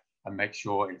time, and make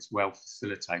sure it's well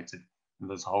facilitated. And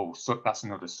there's a whole, that's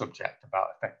another subject about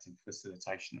effective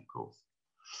facilitation, of course.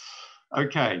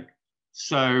 Okay,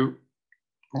 so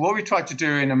what we tried to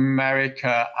do in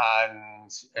America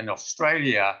and in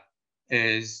Australia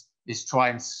is try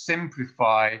and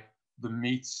simplify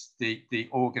the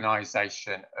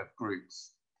organization of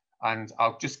groups. And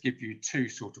I'll just give you 2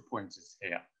 sort of pointers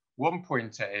here. One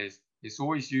pointer is it's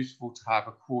always useful to have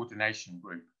a coordination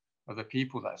group of the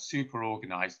people that are super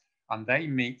organized, and they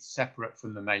meet separate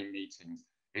from the main meetings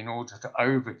in order to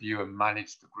overview and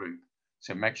manage the group.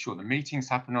 So make sure the meetings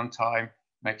happen on time,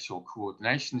 make sure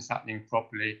coordination is happening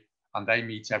properly, and they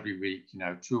meet every week, you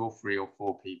know, 2 or 3 or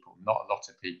 4 people, not a lot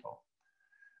of people.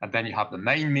 And then you have the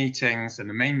main meetings, and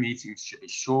the main meetings should be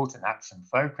short and action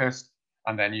focused.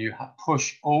 And then you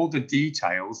push all the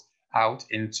details out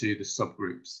into the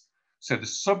subgroups. So the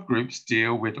subgroups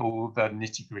deal with all the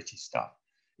nitty-gritty stuff.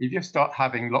 If you start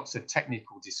having lots of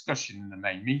technical discussion in the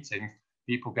main meetings,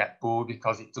 people get bored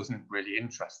because it doesn't really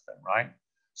interest them, right?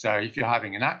 So if you're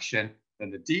having an action,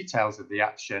 then the details of the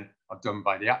action are done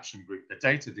by the action group. The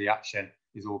data of the action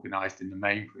is organized in the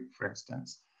main group, for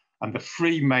instance. And the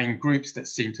three main groups that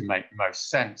seem to make most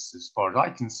sense, as far as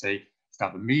I can see, is to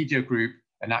have a media group,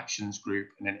 an actions group,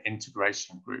 and an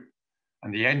integration group.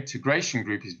 And the integration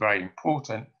group is very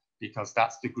important because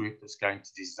that's the group that's going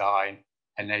to design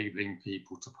enabling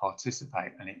people to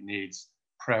participate, and it needs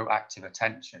proactive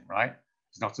attention, right?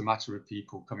 It's not a matter of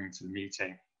people coming to the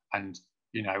meeting and,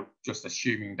 you know, just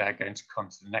assuming they're going to come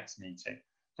to the next meeting.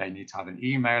 They need to have an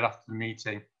email after the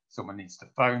meeting, someone needs to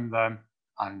phone them,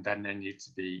 and then they need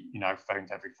to be, you know, phoned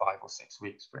every 5 or 6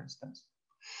 weeks, for instance.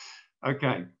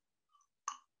 Okay.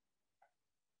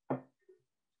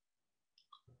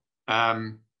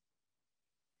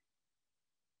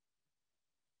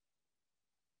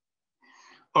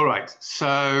 All right,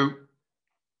 so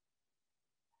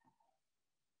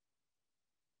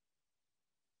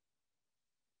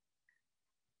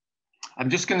I'm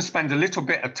just going to spend a little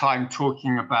bit of time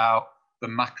talking about the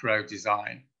macro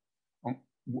design.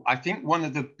 I think one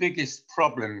of the biggest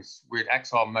problems with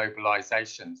XR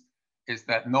mobilizations is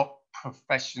that not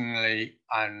professionally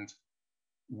and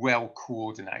well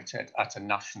coordinated at a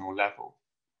national level.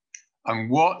 And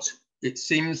what it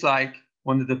seems like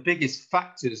one of the biggest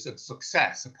factors of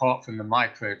success, apart from the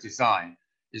micro design,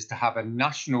 is to have a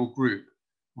national group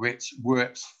which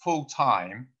works full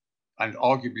time and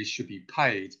arguably should be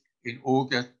paid in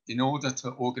order to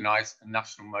organize a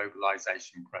national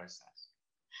mobilization process.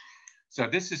 So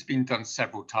this has been done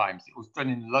several times. It was done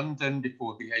in London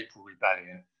before the April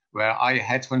Rebellion, where I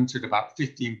headhunted about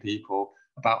 15 people.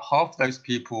 About half those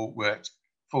people worked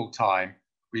full time.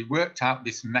 We worked out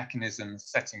this mechanism of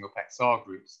setting up XR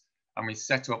groups, and we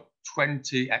set up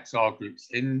 20 XR groups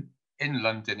in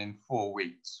London in 4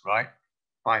 weeks, right?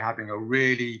 By having a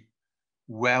really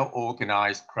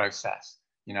well-organized process,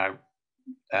 you know,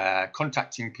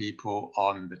 contacting people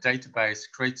on the database,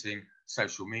 creating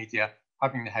social media,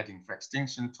 having the heading for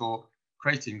extinction talk,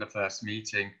 creating the first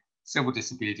meeting, civil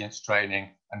disobedience training,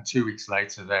 and 2 weeks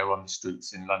later, they were on the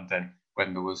streets in London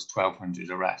when there was 1,200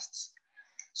 arrests.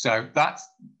 So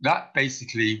that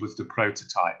basically was the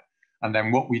prototype. And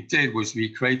then what we did was we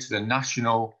created a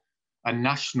national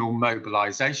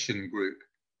mobilization group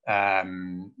a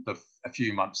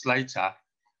few months later.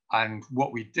 And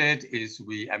what we did is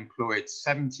we employed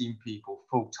 17 people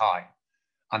full time,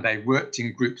 and they worked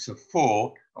in groups of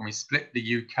 4, and we split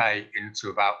the UK into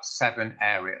about 7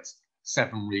 areas,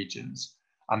 7 regions.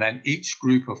 And then each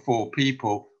group of 4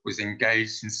 people was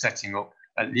engaged in setting up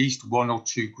at least 1 or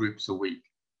 2 groups a week.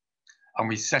 And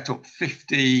we set up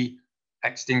 50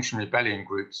 Extinction Rebellion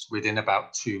groups within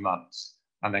about 2 months,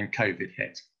 and then COVID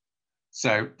hit.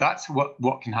 So that's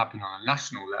what can happen on a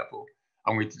national level.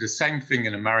 And we did the same thing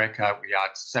in America. We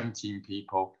had 17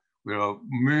 people. We were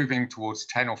moving towards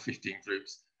 10 or 15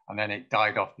 groups, and then it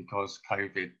died off because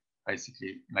COVID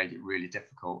basically made it really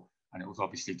difficult. And it was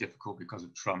obviously difficult because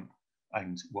of Trump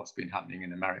and what's been happening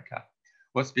in America.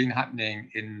 What's been happening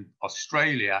in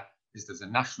Australia is there's a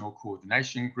national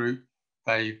coordination group.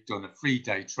 They've done a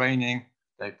 3-day training.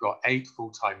 They've got 8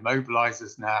 full-time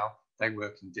mobilizers now. They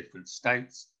work in different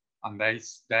states, and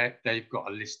they've got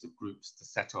a list of groups to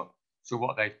set up. So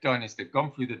what they've done is they've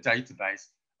gone through the database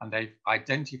and they've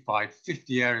identified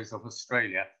 50 areas of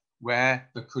Australia where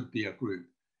there could be a group.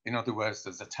 In other words,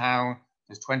 there's a town,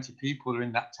 there's 20 people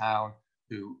in that town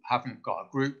who haven't got a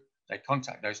group. They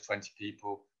contact those 20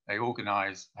 people, they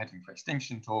organize Heading for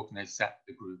Extinction talk, and they set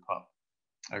the group up.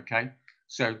 Okay,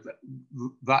 so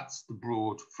that's the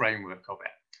broad framework of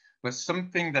it. But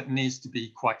something that needs to be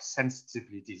quite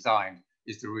sensitively designed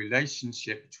is the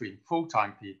relationship between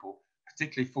full-time people,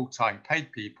 particularly full-time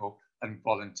paid people, and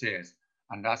volunteers.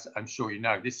 And as I'm sure you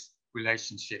know, this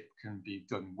relationship can be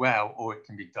done well or it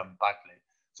can be done badly.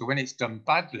 So when it's done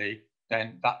badly,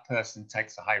 then that person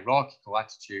takes a hierarchical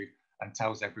attitude and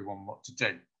tells everyone what to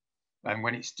do. And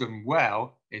when it's done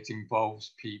well, it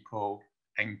involves people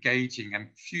engaging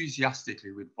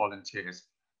enthusiastically with volunteers.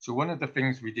 So one of the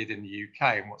things we did in the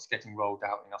UK and what's getting rolled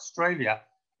out in Australia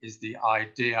is the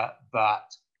idea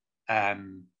that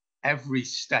every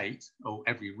state or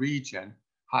every region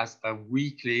has a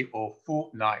weekly or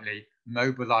fortnightly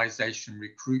mobilization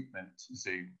recruitment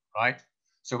Zoom, right?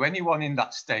 So anyone in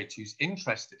that state who's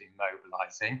interested in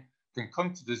mobilizing can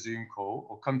come to the Zoom call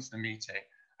or come to the meeting,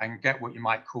 and get what you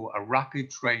might call a rapid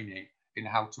training in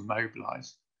how to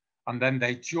mobilize. And then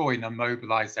they join a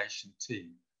mobilization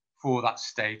team for that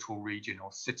state or region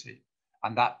or city.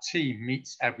 And that team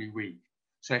meets every week.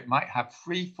 So it might have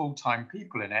 3 full-time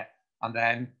people in it. And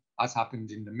then, as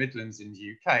happened in the Midlands in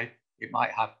the UK, it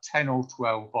might have 10 or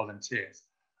 12 volunteers.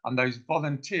 And those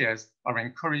volunteers are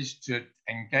encouraged to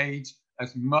engage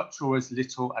as much or as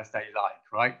little as they like,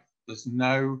 right? There's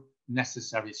no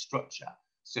necessary structure.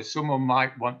 So someone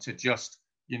might want to just,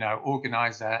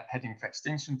 organize a heading for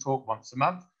extinction talk once a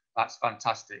month. That's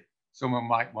fantastic. Someone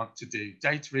might want to do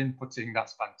data inputting.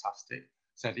 That's fantastic.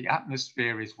 So the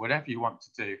atmosphere is whatever you want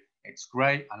to do. It's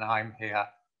great. And I'm here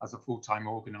as a full-time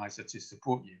organizer to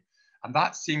support you. And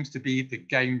that seems to be the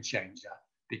game changer,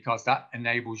 because that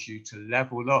enables you to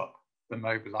level up the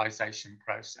mobilization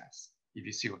process, if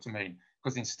you see what I mean.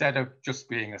 Because instead of just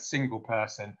being a single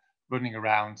person running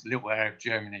around a little area of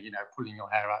Germany, pulling your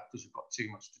hair out because you've got too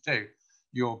much to do,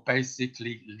 you're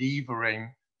basically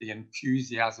levering the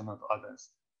enthusiasm of others.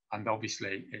 And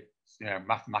obviously, it's,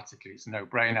 mathematically, it's a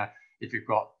no-brainer. If you've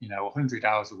got, 100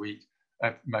 hours a week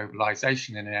of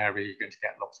mobilization in an area, you're going to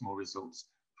get lots more results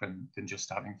than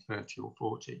just having 30 or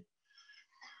 40.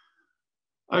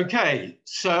 Okay,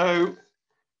 so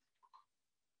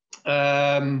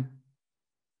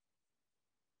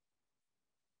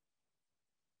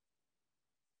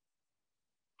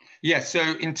yeah, so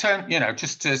in terms,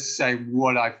 just to say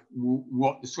what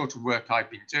the sort of work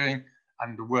I've been doing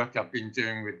and the work I've been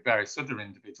doing with various other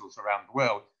individuals around the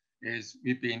world is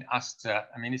we've been asked to,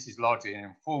 this is largely an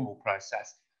informal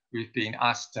process, we've been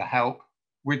asked to help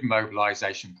with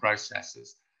mobilization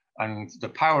processes. And the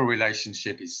power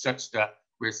relationship is such that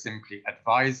we're simply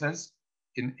advisors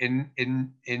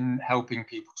in helping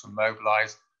people to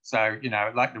mobilize. So,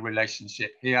 like the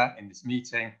relationship here in this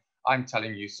meeting, I'm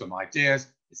telling you some ideas.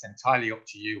 It's entirely up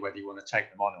to you whether you want to take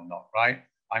them on or not, right?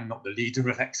 I'm not the leader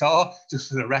of XR, just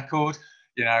for the record.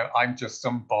 I'm just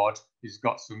some bod who's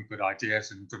got some good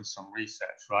ideas and done some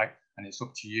research, right? And it's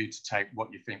up to you to take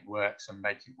what you think works and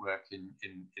make it work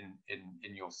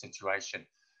in your situation.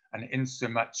 And in so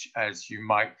much as you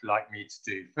might like me to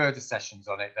do further sessions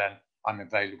on it, then I'm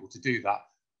available to do that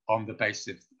on the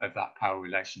basis of that power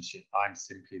relationship. I'm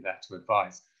simply there to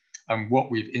advise. And what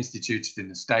we've instituted in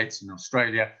the States and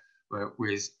Australia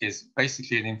is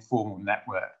basically an informal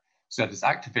network. So there's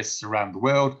activists around the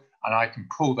world, and I can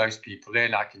pull those people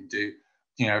in. I can do,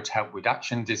 to help with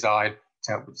action design,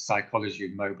 to help with psychology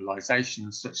of mobilization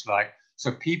and such like.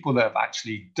 So people that have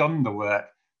actually done the work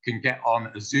can get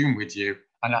on a Zoom with you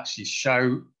and actually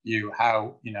show you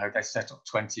how, they set up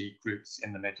 20 groups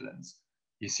in the Midlands.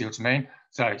 You see what I mean?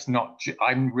 So it's not,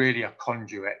 I'm really a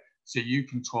conduit. So you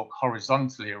can talk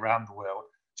horizontally around the world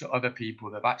to other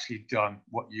people that have actually done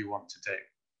what you want to do,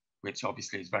 which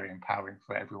obviously is very empowering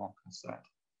for everyone concerned.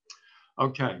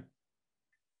 Okay.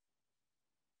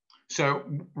 So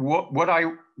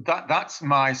that's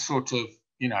my sort of,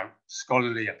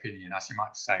 scholarly opinion, as you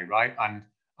might say, right? And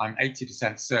I'm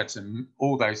 80% certain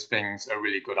all those things are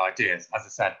really good ideas. As I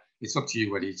said, it's up to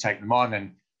you whether you take them on,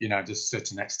 and, to a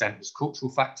certain extent, there's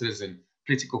cultural factors and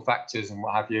political factors and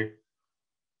what have you.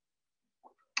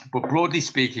 But broadly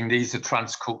speaking, these are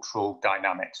transcultural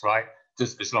dynamics, right?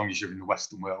 Just as long as you're in the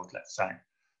Western world, let's say.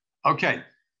 Okay,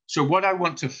 so what I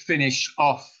want to finish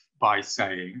off by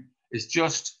saying is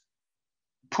just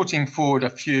putting forward a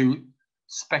few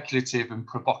speculative and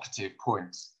provocative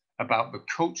points about the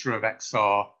culture of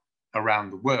XR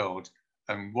around the world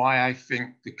and why I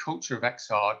think the culture of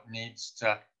XR needs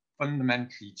to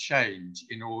fundamentally change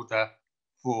in order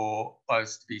for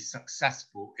us to be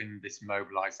successful in this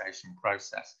mobilization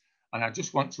process. And I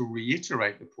just want to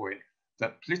reiterate the point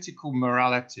that political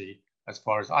morality, as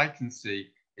far as I can see,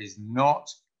 is not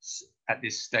at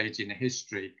this stage in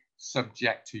history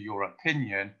subject to your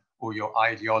opinion or your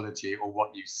ideology or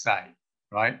what you say,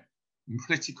 right? And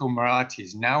political morality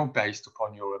is now based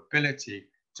upon your ability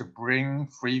to bring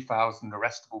 3,000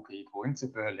 arrestable people into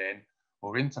Berlin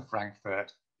or into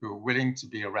Frankfurt who are willing to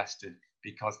be arrested,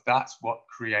 because that's what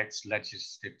creates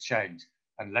legislative change.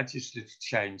 And legislative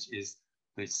change is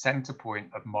the center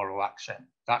point of moral action.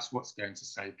 That's what's going to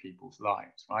save people's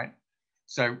lives, right?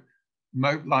 So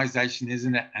mobilization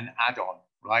isn't an add-on,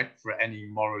 right, for any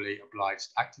morally obliged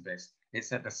activist.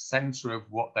 It's at the center of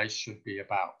what they should be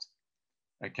about,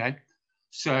 okay?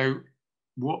 So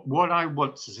what I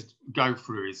want to go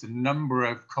through is a number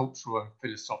of cultural and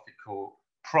philosophical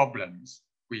problems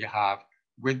we have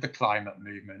with the climate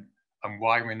movement and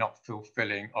why we're not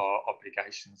fulfilling our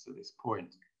obligations at this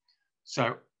point.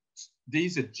 So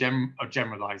these are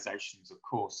generalizations, of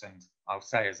course, and I'll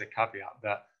say as a caveat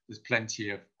that there's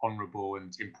plenty of honourable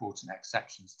and important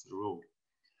exceptions to the rule.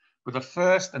 But the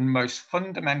first and most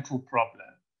fundamental problem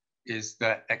is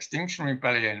that Extinction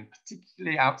Rebellion,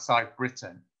 particularly outside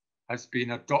Britain, has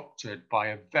been adopted by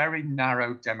a very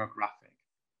narrow demographic.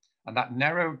 And that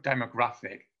narrow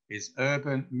demographic is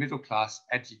urban, middle class,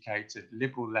 educated,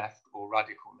 liberal left or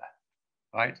radical left,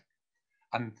 right?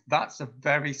 And that's a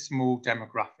very small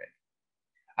demographic.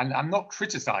 And I'm not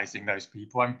criticizing those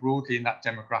people, I'm broadly in that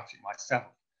demographic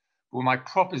myself. But my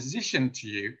proposition to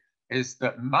you is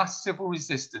that mass civil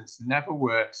resistance never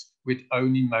works with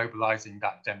only mobilizing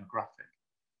that demographic.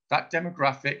 That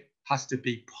demographic has to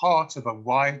be part of a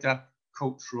wider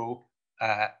cultural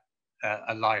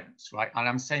alliance, right? And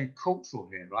I'm saying cultural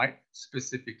here, right?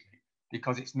 Specifically,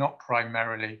 because it's not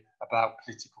primarily about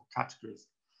political categories.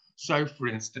 So for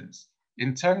instance,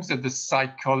 in terms of the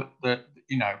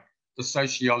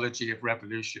sociology of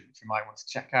revolution, which you might want to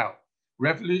check out,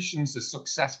 revolutions are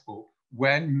successful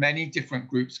when many different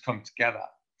groups come together.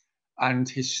 And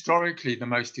historically, the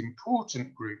most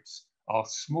important groups are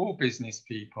small business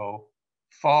people,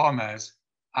 farmers,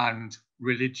 and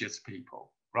religious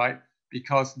people, right?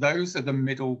 Because those are the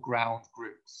middle ground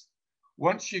groups.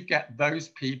 Once you get those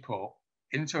people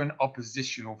into an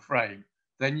oppositional frame,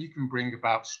 then you can bring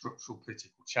about structural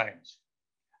political change.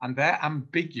 And they're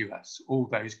ambiguous, all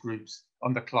those groups,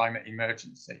 on the climate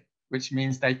emergency, which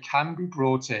means they can be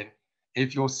brought in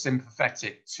if you're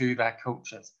sympathetic to their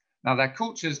cultures. Now, their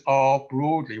cultures are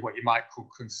broadly what you might call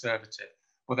conservative,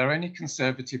 but they're only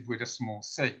conservative with a small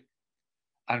c.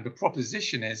 And the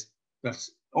proposition is that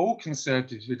all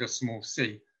conservatives with a small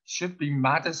c should be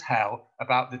mad as hell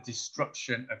about the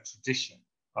destruction of tradition,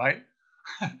 right?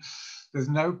 There's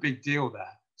no big deal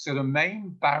there. So the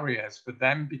main barriers for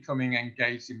them becoming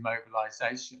engaged in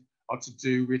mobilization are to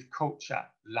do with culture,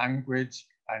 language,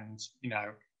 and,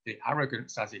 the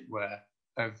arrogance, as it were,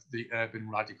 of the urban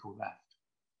radical left.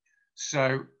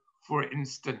 So, for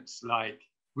instance, like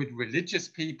with religious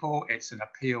people, it's an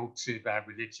appeal to their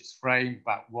religious frame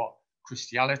about what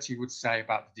Christianity would say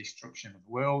about the destruction of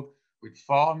the world. With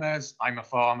farmers, I'm a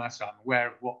farmer, so I'm aware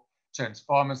of what turns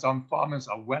farmers on. Farmers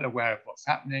are well aware of what's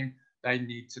happening. They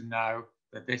need to know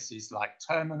that this is like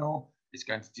terminal, it's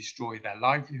going to destroy their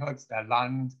livelihoods, their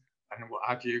land, and what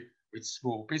have you. With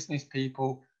small business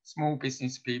people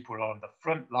are on the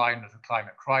front line of the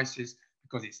climate crisis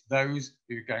because it's those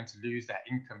who are going to lose their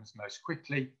incomes most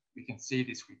quickly. We can see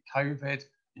this with COVID.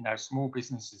 Small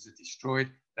businesses are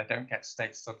destroyed. They don't get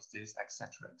state subsidies,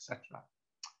 etc., etc.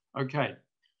 Okay,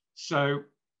 so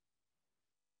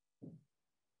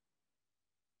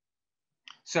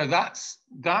that's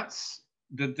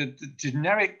the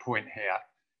generic point here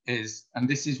is, and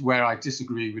this is where I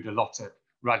disagree with a lot of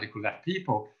radical left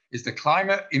people, is the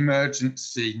climate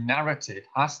emergency narrative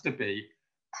has to be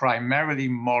primarily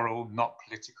moral, not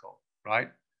political, right?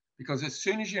 Because as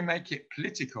soon as you make it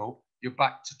political, you're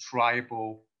back to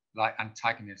tribal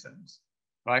antagonisms,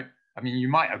 right? I mean, you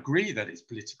might agree that it's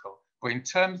political, but in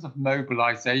terms of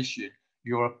mobilization,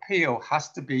 your appeal has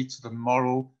to be to the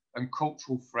moral and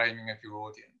cultural framing of your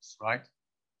audience, right?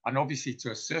 And obviously,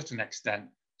 to a certain extent,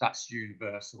 that's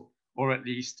universal, or at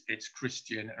least it's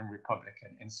Christian and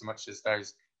Republican, in so much as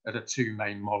those are the two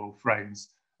main moral frames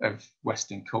of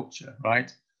Western culture,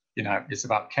 right? It's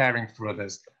about caring for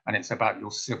others, and it's about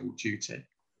your civil duty.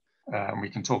 And we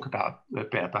can talk a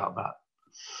bit about that.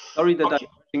 Sorry that I'm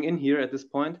coming in here at this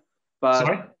point,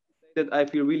 but that I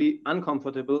feel really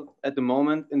uncomfortable at the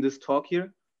moment in this talk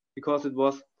here, because it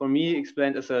was, for me,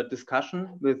 explained as a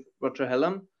discussion with Roger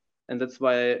Hallam, and that's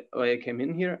why I came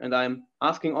in here. And I'm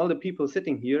asking all the people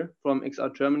sitting here from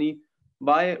XR Germany,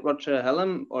 why Roger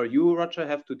Hallam or you, Roger,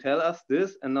 have to tell us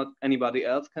this and not anybody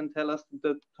else can tell us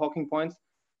the talking points,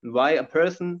 and why a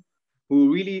person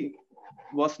who really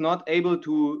was not able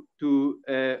to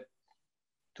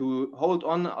hold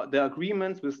on the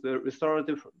agreements with the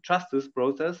restorative justice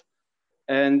process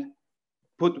and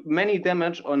put many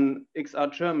damage on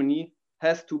XR Germany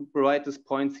has to provide these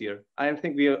points here. I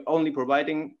think we are only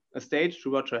providing a stage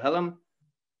to Roger Hallam,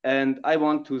 and I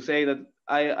want to say that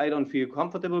I don't feel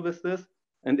comfortable with this.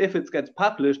 And if it gets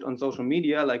published on social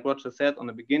media, like Roger said on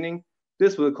the beginning,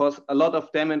 this will cause a lot of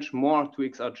damage more to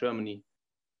XR Germany.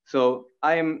 So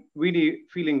I am really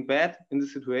feeling bad in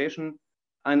this situation,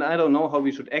 and I don't know how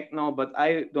we should act now, but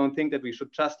I don't think that we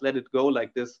should just let it go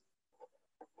like this.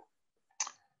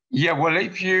 Yeah, well,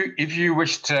 if you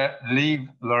wish to leave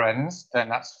Lorenz, then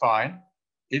that's fine.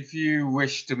 If you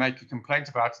wish to make a complaint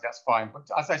about it, that's fine. But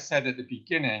as I said at the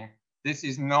beginning, this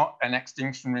is not an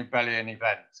Extinction Rebellion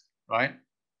event, right?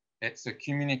 It's a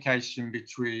communication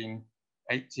between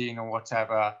 18 or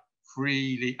whatever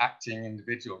freely acting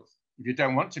individuals. If you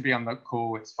don't want to be on the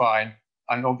call, it's fine.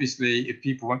 And obviously, if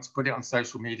people want to put it on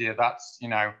social media, that's, you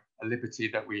know, a liberty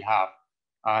that we have.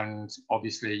 And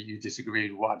obviously, you disagree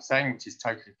with what I'm saying, which is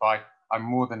totally fine. I'm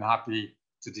more than happy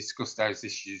to discuss those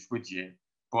issues with you.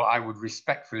 But I would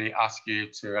respectfully ask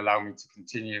you to allow me to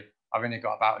continue. I've only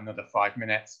got about another 5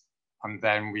 minutes, and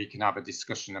then we can have a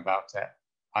discussion about it,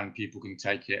 and people can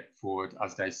take it forward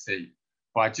as they see.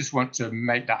 But I just want to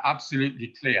make that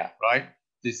absolutely clear, right?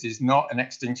 This is not an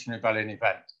Extinction Rebellion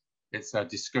event. It's a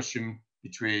discussion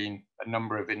between a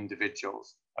number of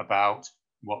individuals about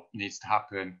what needs to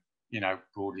happen, you know,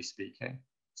 broadly speaking.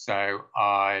 So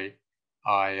I'll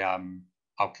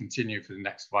continue for the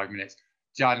next 5 minutes.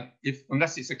 Jan,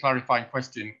 unless it's a clarifying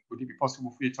question, would it be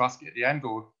possible for you to ask it at the end,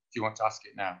 or do you want to ask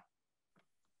it now?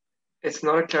 It's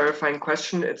not a clarifying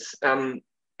question. It's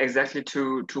exactly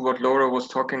to what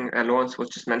Lawrence was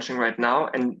just mentioning right now,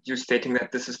 and you stating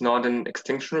that this is not an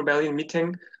Extinction Rebellion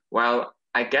meeting. While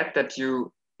I get that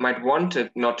you might want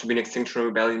it not to be an Extinction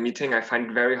Rebellion meeting, I find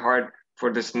it very hard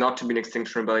for this not to be an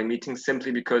Extinction Rebellion meeting,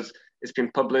 simply because it's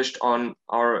been published on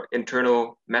our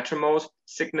internal Mattermost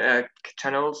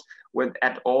channels with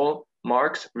at all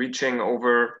marks reaching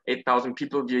over 8,000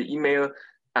 people via email,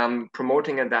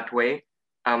 promoting it that way.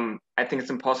 I think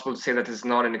it's impossible to say that it's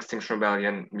not an Extinction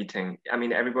Rebellion meeting. I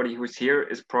mean, everybody who's here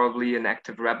is probably an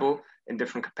active rebel in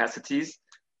different capacities.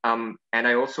 And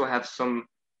I also have some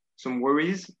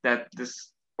worries that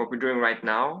what we're doing right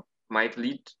now might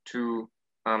lead to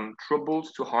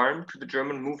troubles, to harm to the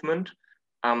German movement.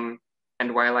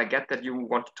 And while I get that you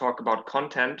want to talk about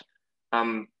content,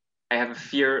 I have a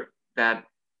fear that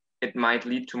it might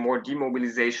lead to more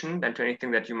demobilization than to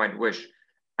anything that you might wish.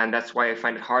 And that's why I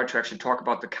find it hard to actually talk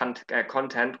about the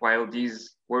content while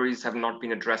these worries have not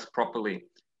been addressed properly.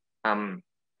 And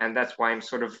that's why I'm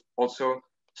sort of also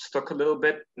stuck a little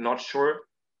bit, not sure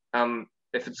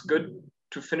if it's good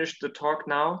to finish the talk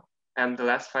now and the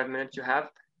last 5 minutes you have,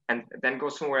 and then go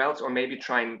somewhere else, or maybe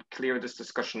try and clear this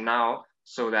discussion now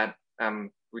so that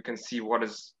we can see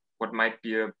what might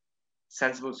be a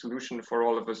sensible solution for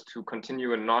all of us to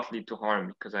continue and not lead to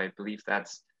harm, because I believe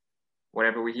that's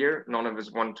whatever we hear, none of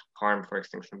us want harm for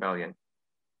Extinction Rebellion.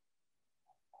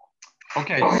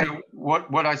 Okay, so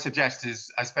what I suggest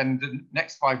is I spend the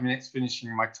next 5 minutes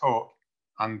finishing my talk,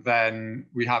 and then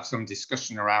we have some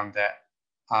discussion around it,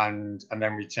 and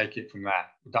then we take it from there.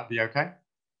 Would that be okay?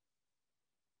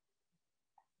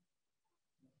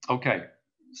 Okay,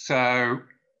 so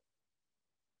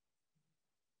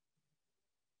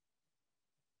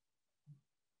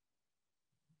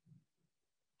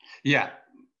yeah,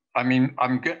 I mean,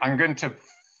 I'm going to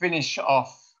finish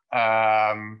off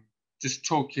just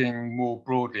talking more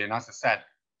broadly. And as I said,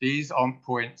 these aren't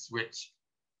points which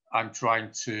I'm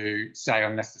trying to say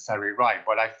are necessarily right,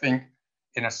 but I think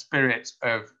in a spirit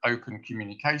of open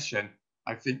communication,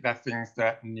 I think they're things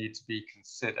that need to be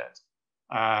considered.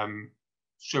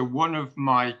 So one of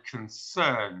my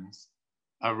concerns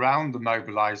around the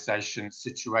mobilization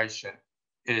situation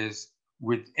is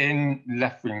within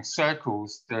left-wing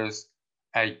circles, there's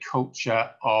a culture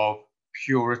of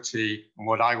purity and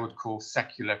what I would call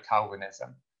secular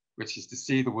Calvinism, which is to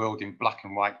see the world in black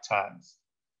and white terms.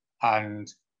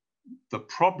 And the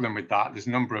problem with that, there's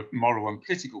a number of moral and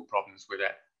political problems with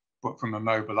it, but from a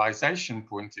mobilization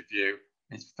point of view,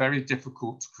 it's very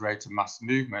difficult to create a mass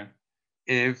movement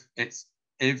if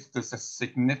there's a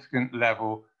significant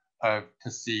level of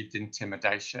perceived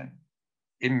intimidation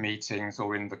in meetings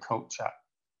or in the culture.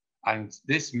 And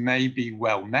this may be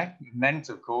well meant,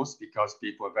 of course, because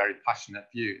people have very passionate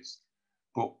views.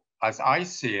 But as I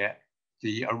see it,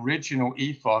 the original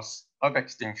ethos of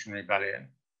Extinction Rebellion,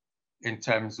 in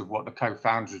terms of what the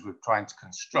co-founders were trying to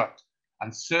construct,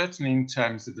 and certainly in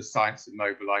terms of the science of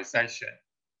mobilization,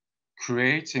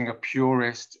 creating a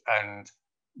purist and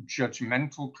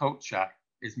judgmental culture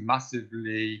is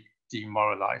massively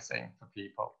demoralizing for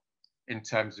people in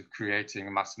terms of creating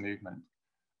a mass movement.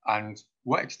 And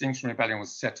what Extinction Rebellion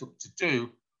was set up to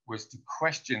do was to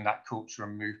question that culture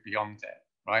and move beyond it,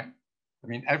 right? I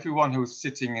mean, everyone who was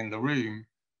sitting in the room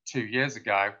 2 years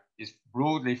ago is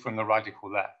broadly from the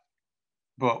radical left.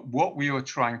 But what we were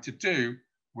trying to do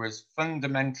was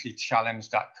fundamentally challenge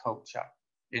that culture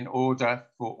in order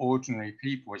for ordinary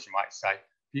people, as you might say,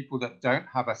 people that don't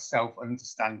have a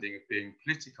self-understanding of being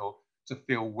political, to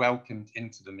feel welcomed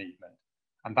into the movement.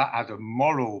 And that had a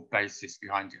moral basis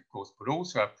behind it, of course, but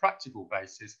also a practical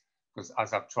basis, because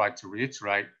as I've tried to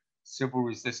reiterate, civil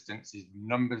resistance is a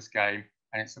numbers game,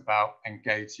 and it's about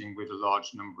engaging with a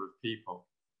large number of people.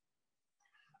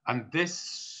 And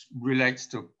this relates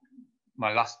to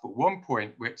my last but one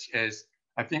point, which is,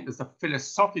 I think there's a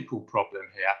philosophical problem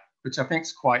here, which I think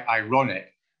is quite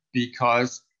ironic,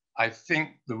 because I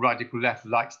think the radical left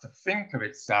likes to think of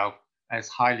itself as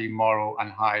highly moral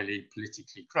and highly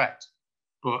politically correct.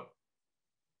 But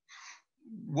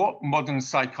what modern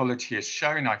psychology has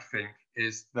shown, I think,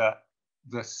 is that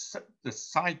the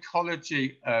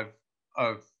psychology of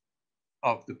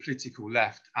the political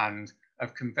left and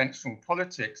of conventional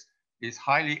politics is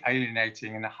highly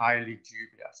alienating and highly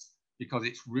dubious, because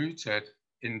it's rooted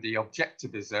in the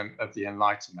objectivism of the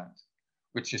Enlightenment,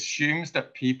 which assumes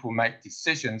that people make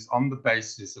decisions on the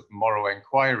basis of moral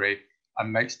inquiry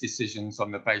and makes decisions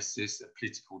on the basis of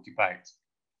political debate.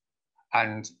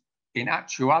 And in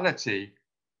actuality,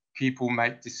 people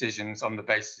make decisions on the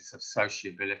basis of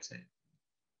sociability.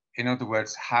 In other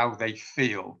words, how they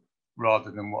feel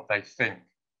rather than what they think.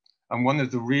 And one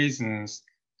of the reasons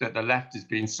that the left has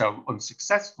been so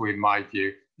unsuccessful, in my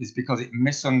view, is because it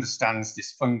misunderstands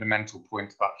this fundamental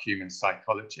point about human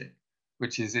psychology,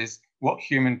 which is what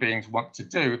human beings want to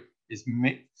do is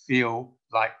feel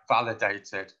like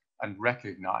validated and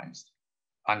recognized.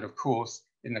 And of course,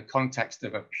 in the context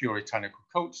of a puritanical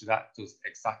culture, that does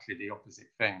exactly the opposite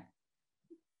thing.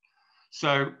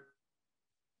 So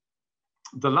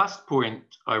the last point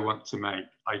I want to make,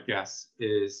 I guess,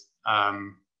 is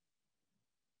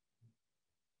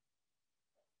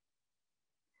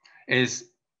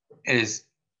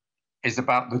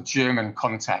about the German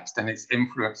context and its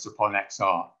influence upon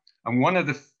XR. And one of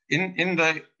the in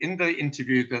the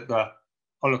interview that the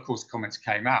Holocaust comments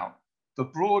came out, the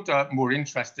broader, more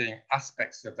interesting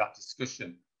aspects of that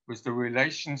discussion was the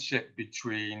relationship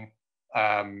between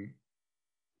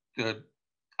the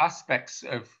aspects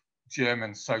of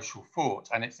German social thought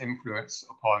and its influence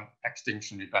upon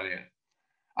Extinction Rebellion.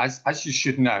 As you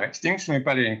should know, Extinction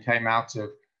Rebellion came out of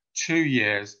 2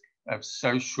 years of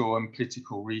social and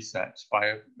political research by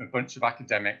a bunch of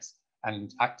academics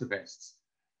and activists.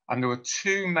 And there were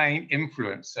 2 main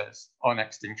influences on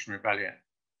Extinction Rebellion.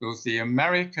 There was the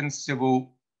American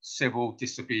civil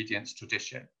disobedience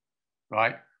tradition,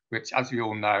 right? Which, as we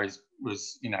all know,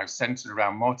 was centered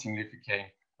around Martin Luther King.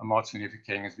 And Martin Luther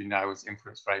King, as we know, was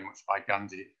influenced very much by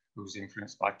Gandhi, who was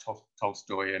influenced by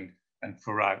Tolstoy and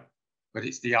Thoreau. But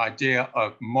it's the idea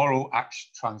of moral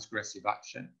action, transgressive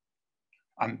action.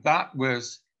 And that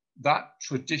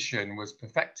tradition was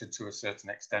perfected to a certain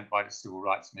extent by the civil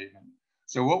rights movement.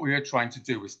 So what we were trying to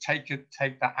do was take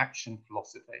that action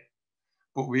philosophy,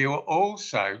 but we were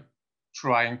also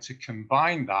trying to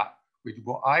combine that with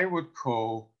what I would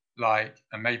call, like,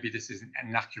 and maybe this isn't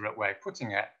an accurate way of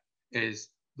putting it, is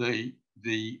the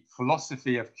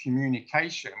philosophy of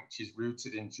communication, which is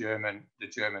rooted in the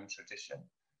German tradition,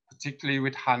 particularly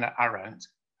with Hannah Arendt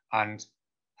and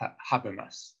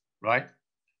Habermas, right?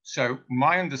 So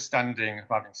my understanding of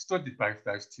having studied both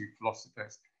those 2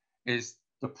 philosophers is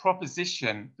the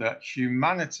proposition that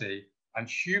humanity and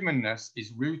humanness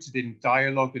is rooted in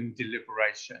dialogue and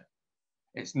deliberation.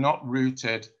 It's not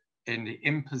rooted in the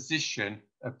imposition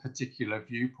of particular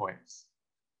viewpoints.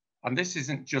 And this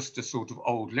isn't just a sort of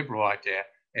old liberal idea.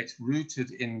 It's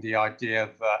rooted in the idea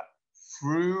that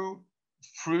through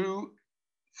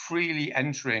freely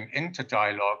entering into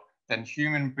dialogue, then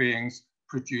human beings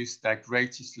produce their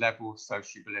greatest level of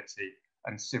sociability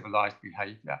and civilized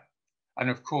behavior. And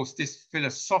of course, this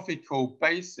philosophical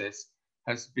basis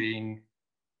has been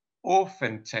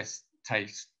often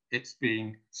it's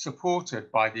been supported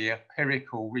by the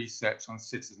empirical research on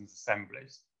citizens'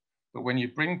 assemblies. But when you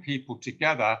bring people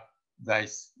together,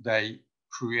 they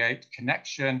create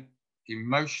connection,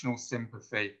 emotional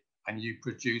sympathy, and you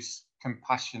produce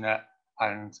compassionate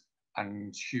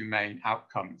and humane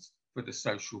outcomes for the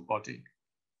social body.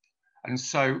 And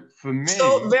so for me...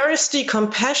 So where is the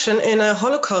compassion in a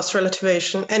Holocaust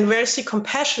relativation? And where is the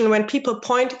compassion when people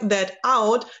point that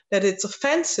out, that it's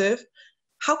offensive?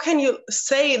 How can you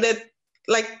say that,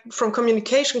 like, from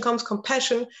communication comes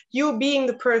compassion, you being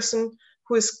the person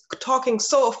who is talking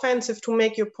so offensive to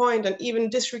make your point and even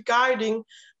disregarding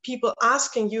people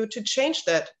asking you to change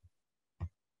that?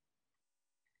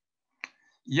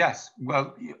 Yes,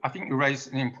 well, I think you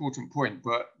raised an important point,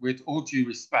 but with all due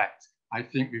respect, I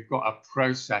think we've got a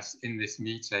process in this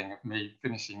meeting of me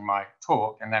finishing my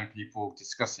talk and then people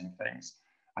discussing things.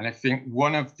 And I think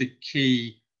one of the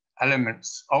key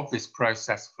elements of this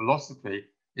process philosophy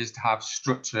is to have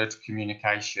structured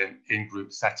communication in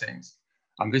group settings.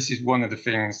 And this is one of the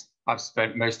things I've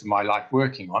spent most of my life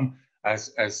working on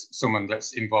as someone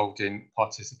that's involved in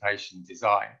participation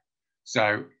design.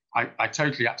 So I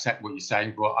totally accept what you're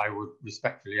saying, but I would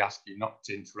respectfully ask you not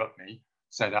to interrupt me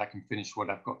so that I can finish what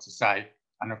I've got to say.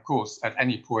 And of course, at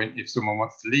any point, if someone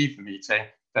wants to leave the meeting,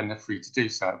 then they're free to do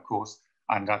so, of course.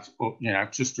 And that's, you know,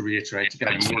 just to reiterate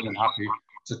again, I'm more than happy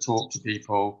to talk to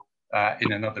people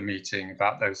in another meeting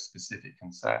about those specific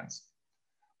concerns.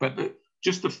 But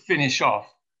just to finish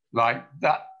off, like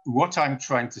that, what I'm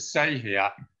trying to say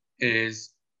here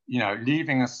is, you know,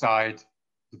 leaving aside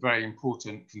the very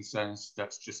important concerns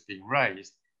that's just been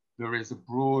raised, there is a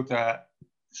broader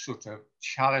sort of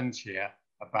challenge here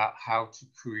about how to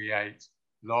create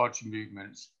large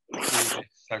movements through the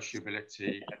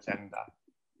sociability agenda.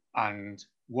 And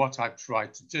what I've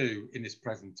tried to do in this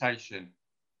presentation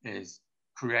is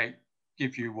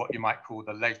give you what you might call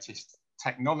the latest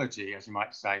technology, as you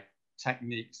might say,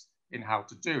 techniques in how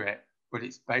to do it, but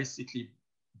it's basically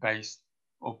based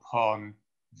upon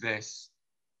this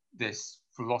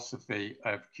philosophy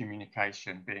of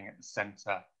communication being at the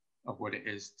center of what it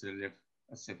is to live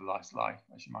a civilized life,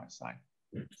 as you might say.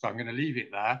 So I'm going to leave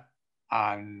it there,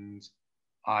 and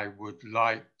I would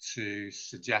like to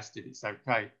suggest, if it's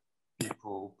okay,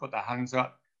 people put their hands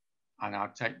up and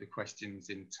I'll take the questions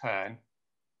in turn.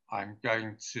 I'm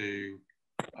going to,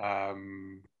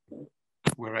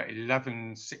 we're at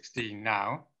 11:16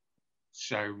 now,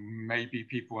 so maybe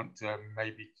people want to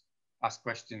ask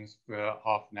questions for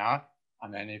half an hour,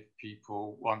 and then if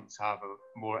people want to have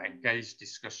a more engaged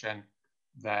discussion,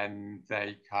 then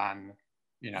they can,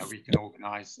 you know, we can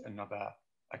organise another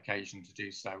occasion to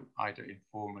do so, either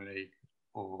informally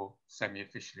or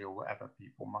semi-officially or whatever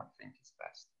people might think is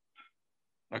best.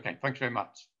 Okay, thank you very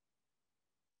much.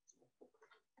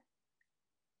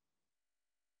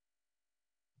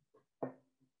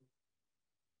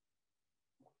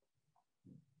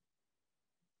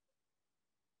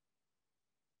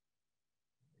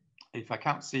 If I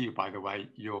can't see you, by the way,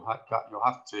 you'll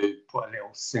have to put a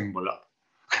little symbol up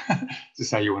to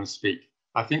say you want to speak.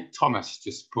 I think Thomas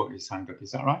just put his hand up.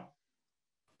 Is that right?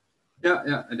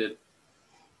 Yeah, I did.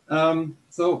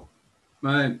 So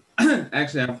I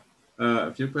actually have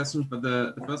a few questions, but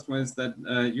the first one is that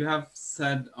you have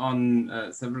said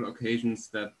on several occasions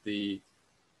that the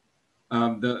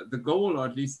goal, or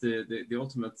at least the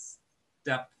ultimate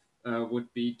step,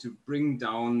 would be to bring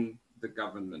down the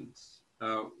government.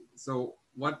 So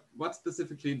what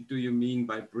specifically do you mean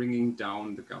by bringing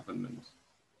down the government?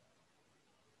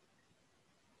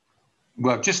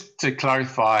 Well, just to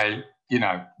clarify, you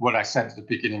know, what I said at the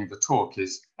beginning of the talk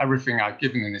is everything I've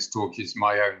given in this talk is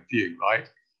my own view, right?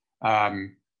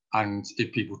 And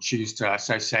if people choose to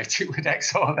associate it with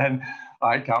XR, then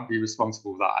I can't be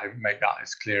responsible for that. I make that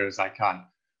as clear as I can.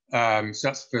 So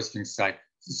that's the first thing to say.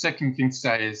 The second thing to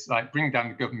say is, like, bring down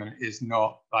the government is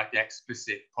not like the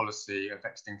explicit policy of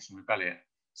Extinction Rebellion.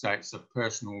 So it's a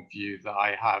personal view that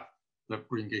I have, that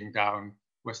bringing down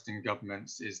Western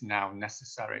governments is now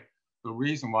necessary. The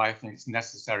reason why I think it's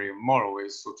necessary and moral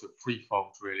is sort of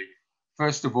threefold, really.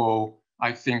 First of all,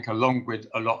 I think along with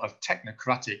a lot of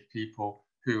technocratic people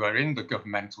who are in the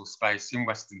governmental space in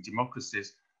Western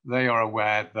democracies, they are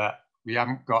aware that we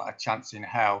haven't got a chance in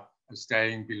hell of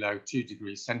staying below 2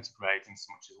 degrees centigrade, and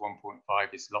so much as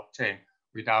 1.5 is locked in,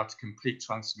 without a complete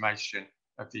transformation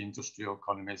of the industrial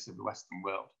economies of the Western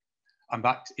world. And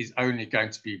that is only going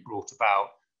to be brought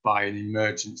about by an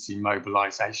emergency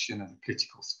mobilization of the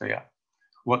political sphere.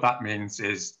 What that means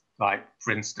is, like,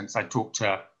 for instance, I talked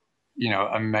to, you know,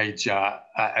 a major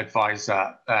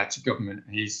advisor to government,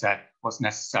 and he said what's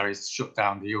necessary is to shut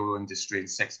down the oil industry in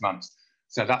 6 months.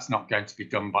 So that's not going to be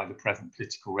done by the present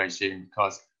political regime,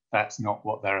 because that's not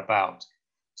what they're about.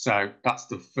 So that's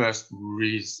the first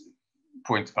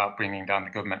point about bringing down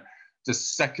the government. The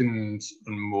second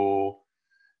and more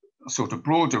sort of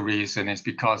broader reason is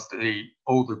because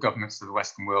all the governments of the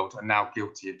Western world are now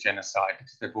guilty of genocide,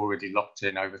 because they've already locked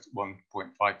in over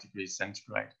 1.5 degrees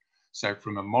centigrade. So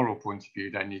from a moral point of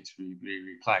view, they need to be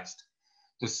replaced.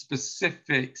 The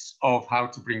specifics of how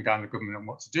to bring down the government and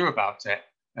what to do about it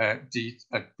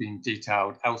have been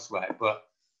detailed elsewhere, but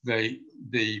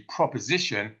the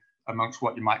proposition amongst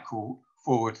what you might call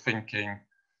forward-thinking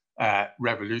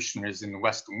revolutionaries in the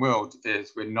Western world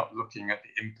is we're not looking at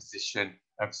the imposition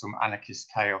of some anarchist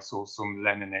chaos or some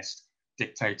Leninist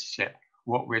dictatorship.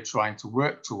 What we're trying to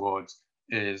work towards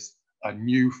is a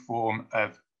new form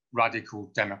of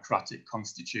radical democratic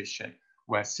constitution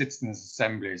where citizens'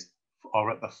 assemblies are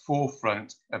at the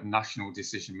forefront of national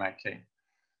decision making.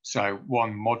 So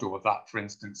one model of that, for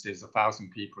instance, is 1,000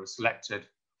 people are selected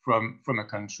from a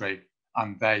country,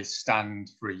 and they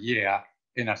stand for a year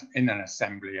in an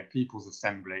assembly, a people's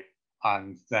assembly,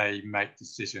 and they make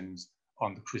decisions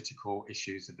on the critical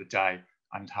issues of the day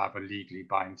and have a legally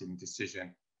binding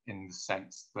decision, in the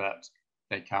sense that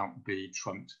they can't be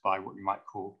trumped by what you might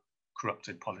call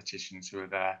corrupted politicians who are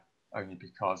there only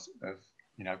because of,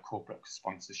 you know, corporate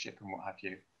sponsorship and what have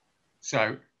you.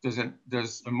 So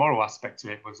there's a moral aspect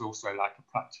to it, but there's also like a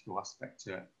practical aspect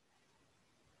to it.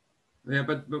 Yeah,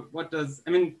 but what does, I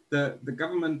mean, the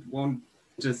government won't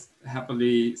just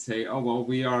happily say, oh, well,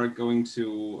 we are going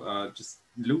to just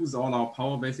lose all our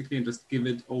power basically and just give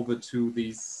it over to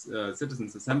these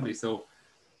citizens' assembly. So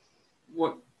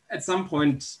what, at some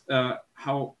point,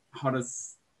 how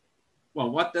does, well,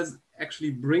 what does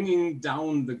actually bringing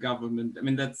down the government, I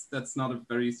mean, that's not a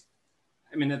very,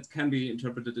 I mean, that can be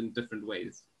interpreted in different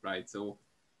ways, right? So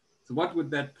what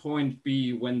would that point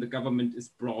be when the government is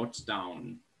brought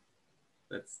down?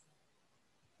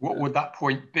 What would that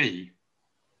point be?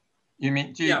 You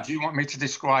mean, do you want me to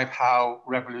describe how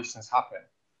revolutions happen?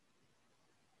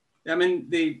 Yeah, I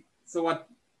mean, so what,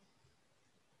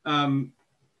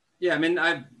 yeah, I mean,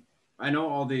 I know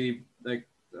all the, like,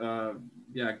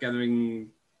 gathering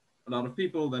a lot of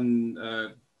people, then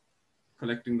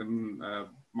collecting them,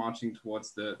 marching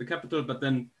towards the capital, but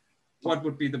then what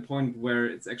would be the point where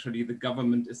it's actually the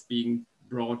government is being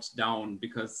brought down?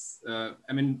 Because,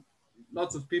 I mean,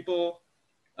 lots of people,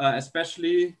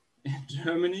 especially in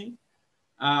Germany,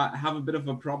 have a bit of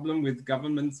a problem with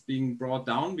governments being brought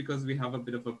down because we have a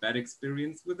bit of a bad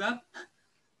experience with that.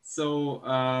 So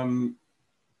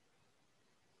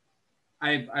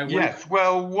yes,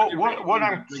 well, what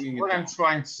I'm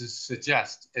trying to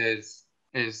suggest is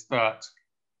that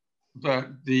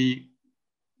the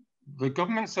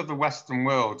governments of the Western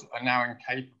world are now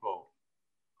incapable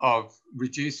of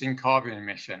reducing carbon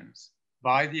emissions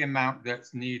by the amount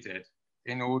that's needed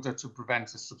in order to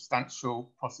prevent a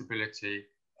substantial possibility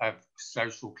of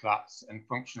social collapse and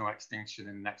functional extinction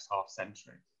in the next half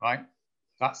century, right?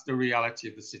 That's the reality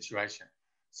of the situation.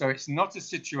 So it's not a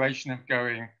situation of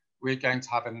going, we're going to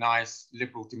have a nice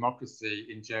liberal democracy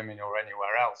in Germany or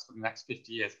anywhere else for the next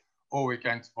 50 years, or we're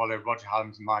going to follow Roger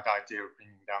Hallam's mad idea of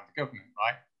bringing down the government,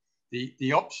 right?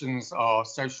 The options are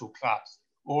social collapse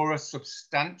or a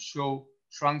substantial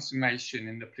transformation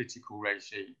in the political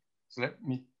regime. So let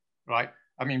me, right?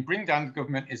 I mean, bring down the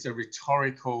government is a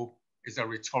rhetorical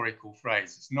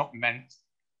phrase. It's not meant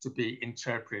to be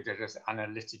interpreted as an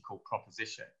analytical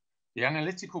proposition. The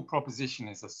analytical proposition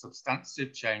is a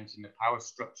substantive change in the power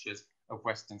structures of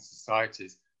Western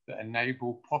societies that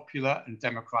enable popular and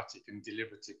democratic and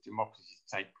deliberative democracy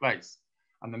to take place.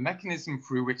 And the mechanism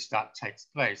through which that takes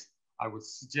place, I would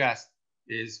suggest,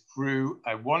 is through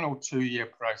a 1 or 2 year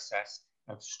process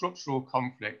of structural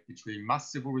conflict between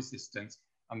mass civil resistance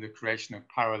and the creation of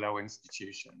parallel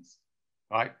institutions,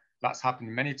 right? That's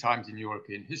happened many times in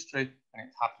European history, and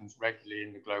it happens regularly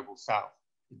in the global South.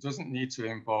 It doesn't need to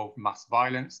involve mass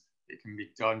violence. It can be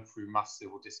done through mass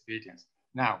civil disobedience.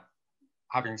 Now,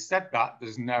 having said that,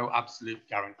 there's no absolute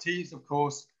guarantees, of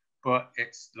course, but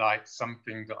it's like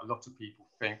something that a lot of people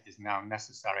think is now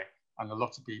necessary. And a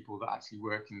lot of people that actually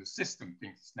work in the system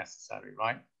think it's necessary,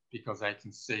 right? Because they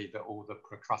can see that all the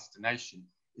procrastination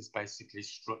is basically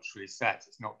structurally set.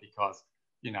 It's not because,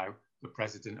 you know, the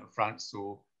president of France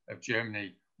or of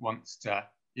Germany wants to,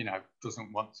 you know,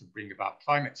 doesn't want to bring about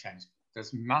climate change.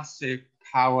 There's massive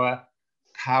power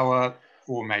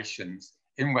formations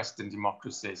in Western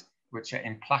democracies which are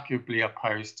implacably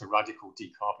opposed to radical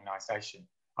decarbonisation,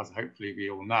 as hopefully we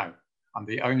all know. And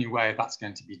the only way that's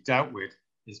going to be dealt with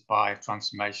is by a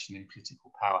transformation in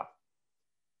political power.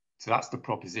 So that's the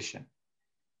proposition.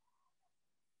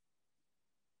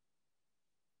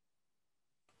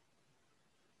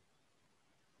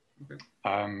 Okay.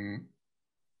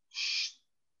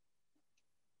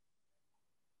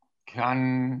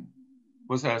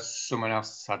 Was there someone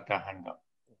else who had their hand up?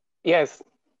 Yes,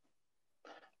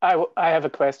 I have a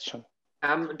question.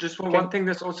 Just one thing,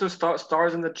 there's also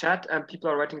stars in the chat, and people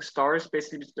are writing stars,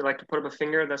 basically they like to put up a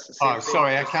finger. That's the same thing.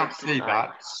 Sorry, I can't see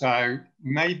that. So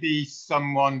maybe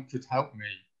someone could help me.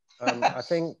 I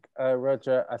think,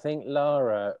 Roger, I think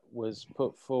Lara was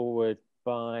put forward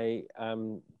by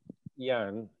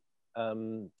Jan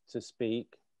to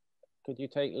speak. Could you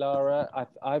take Lara?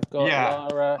 I've got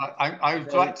Lara. I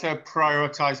would like to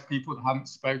prioritise people that haven't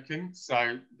spoken,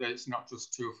 so that it's not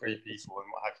just 2 or 3 people and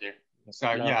what have you. So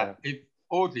Lara. Yeah, if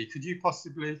Audley, could you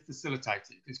possibly facilitate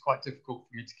it? It's quite difficult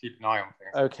for me to keep an eye on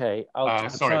things. Okay, I'll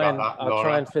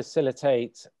try and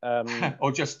facilitate.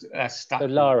 Or just so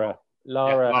Lara,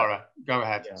 go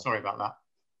ahead. Yeah. Sorry about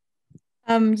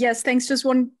that. Yes, thanks. Just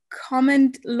one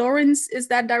comment, Lawrence. Is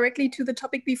that directly to the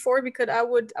topic before? Because I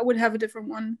would have a different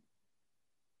one.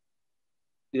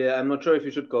 Yeah, I'm not sure if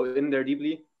you should go in there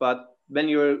deeply, but when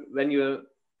you're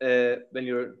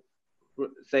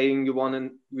saying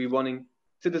we wanting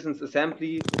citizens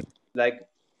assembly, like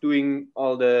doing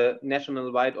all the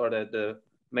national-wide or the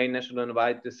main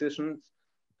national-wide decisions,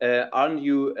 aren't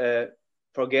you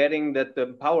forgetting that the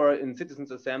power in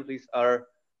citizens' assemblies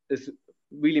is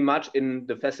really much in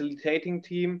the facilitating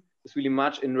team, is really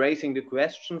much in raising the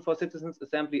question for citizens'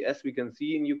 assembly, as we can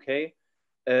see in UK.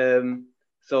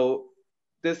 So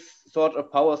this sort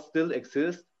of power still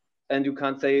exists, and you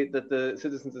can't say that the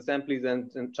citizens' assemblies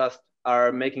and just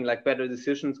are making like better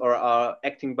decisions or are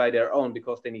acting by their own,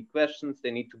 because they need questions,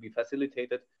 they need to be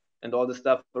facilitated, and all the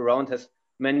stuff around has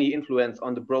many influence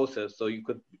on the process. So you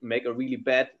could make a really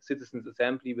bad citizens'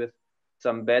 assembly with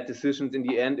some bad decisions in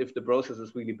the end if the process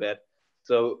is really bad.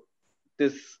 So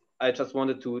this, I just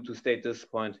wanted to state this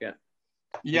point here.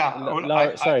 Yeah.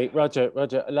 Laura, sorry, Roger,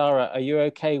 Lara, are you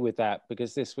okay with that?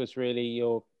 Because this was really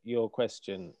your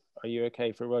question. Are you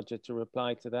okay for Roger to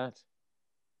reply to that?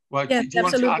 Well, yeah, do you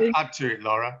absolutely. want to add to it,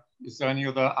 Laura? Is there any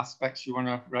other aspects you want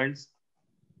to raise?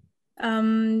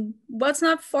 Well, it's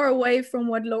not far away from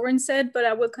what Lauren said, but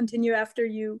I will continue after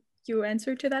you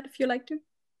answer to that if you like to.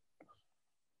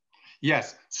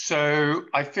 Yes, so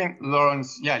I think,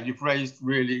 Lawrence, yeah, you've raised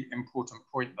really important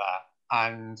point there.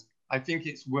 And I think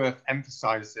it's worth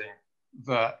emphasizing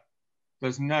that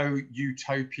there's no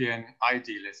utopian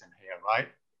idealism here, right?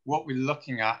 What we're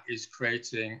looking at is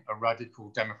creating a radical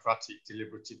democratic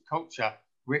deliberative culture,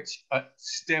 which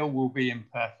still will be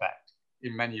imperfect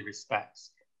in many respects,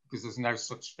 because there's no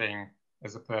such thing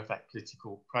as a perfect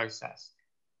political process.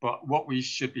 But what we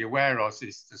should be aware of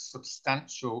is the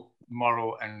substantial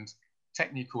moral and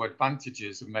technical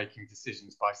advantages of making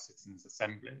decisions by citizens'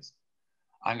 assemblies.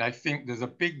 And I think there's a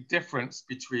big difference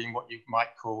between what you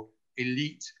might call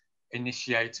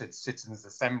elite-initiated citizens'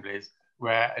 assemblies,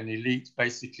 where an elite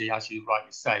basically, as you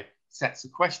rightly say, sets a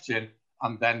question,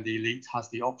 and then the elite has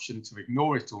the option to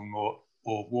ignore it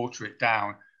or water it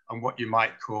down, and what you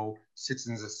might call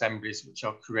citizens' assemblies, which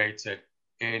are created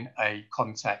in a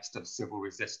context of civil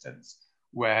resistance,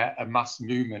 where a mass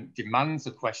movement demands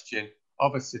a question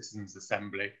of a citizens'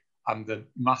 assembly, and the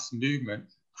mass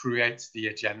movement creates the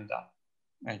agenda.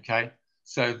 Okay,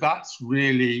 so that's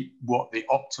really what the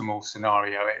optimal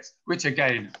scenario is, which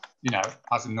again, you know,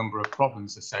 has a number of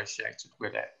problems associated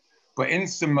with it. But in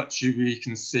so much we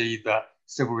can see that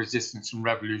civil resistance and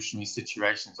revolutionary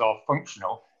situations are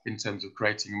functional in terms of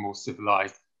creating a more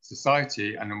civilized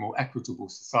society and a more equitable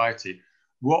society.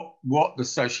 What the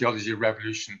sociology of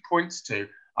revolution points to,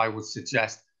 I would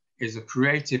suggest, is a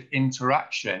creative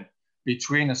interaction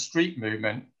between a street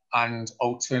movement and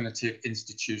alternative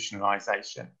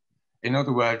institutionalization. In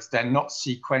other words, they're not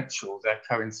sequential, they're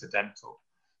coincidental.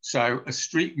 So a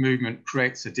street movement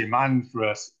creates a demand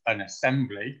for an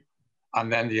assembly,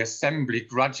 and then the assembly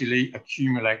gradually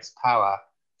accumulates power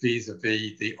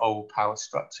vis-a-vis the old power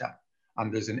structure.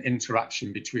 And there's an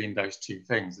interaction between those two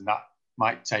things, and that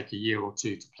might take a year or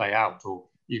two to play out, or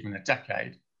even a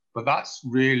decade. But that's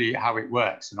really how it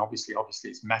works. And obviously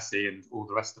it's messy and all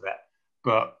the rest of it.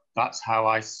 But that's how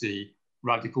I see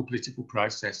radical political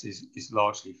process is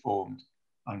largely formed.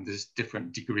 And there's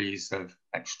different degrees of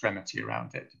extremity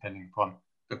around it, depending upon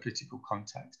the political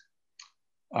context.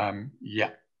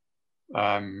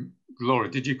 Laura,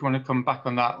 did you want to come back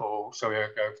on that, or shall we go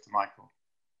over to Michael?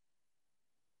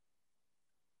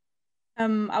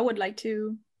 I would like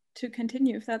to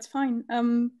continue, if that's fine.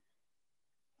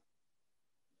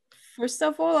 First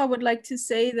of all, I would like to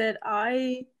say that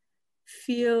I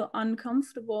feel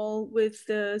uncomfortable with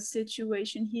the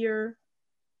situation here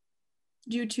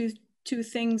due to two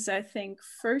things, I think.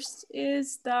 First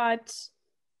is that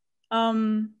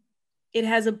it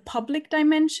has a public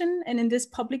dimension, and in this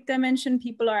public dimension,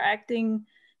 people are acting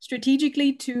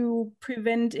strategically to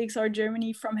prevent XR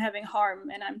Germany from having harm,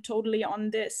 and I'm totally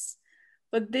on this.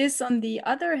 But this, on the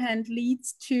other hand,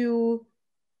 leads to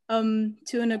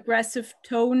an aggressive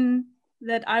tone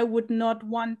that I would not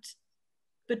want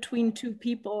between two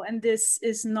people, and this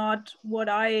is not what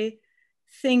I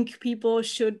think people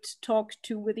should talk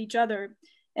to with each other.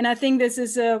 And I think this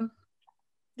is a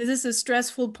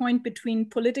stressful point between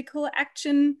political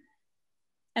action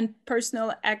and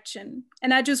personal action.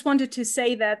 And I just wanted to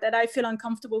say that I feel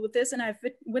uncomfortable with this, and I've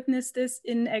witnessed this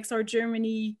in XR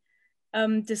Germany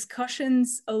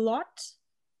discussions a lot.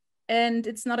 And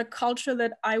it's not a culture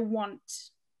that I want.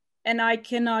 And I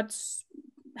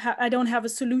don't have a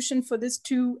solution for these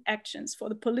two actions, for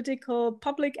the political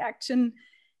public action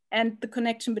and the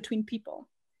connection between people.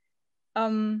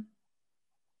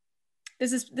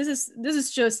 This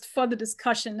is just for the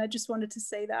discussion. I just wanted to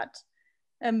say that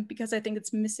because I think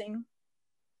it's missing.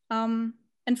 And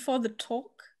for the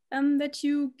talk that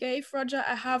you gave, Roger,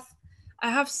 I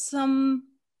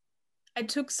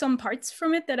took some parts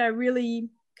from it that I really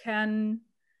can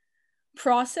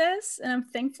process, and I'm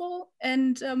thankful.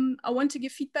 And I want to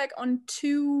give feedback on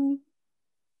two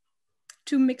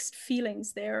two mixed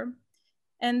feelings there.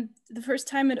 And the first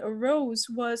time it arose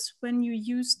was when you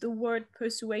used the word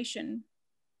persuasion,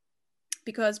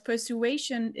 because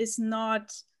persuasion is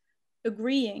not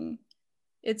agreeing.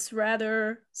 It's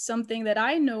rather something that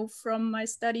I know from my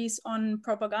studies on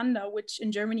propaganda, which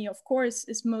in Germany, of course,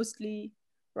 is mostly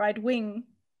right-wing.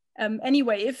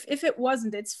 Anyway, if it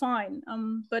wasn't, it's fine.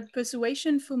 But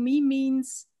persuasion for me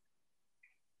means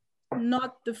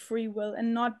not the free will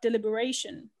and not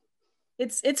deliberation.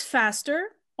 It's faster,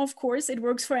 of course, it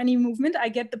works for any movement. I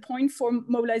get the point for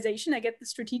mobilization, I get the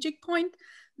strategic point,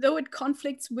 though it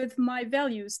conflicts with my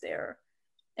values there.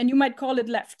 And you might call it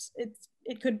left,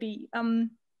 it could be.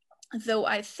 Though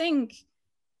I think,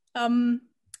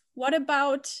 what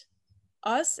about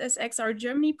us as XR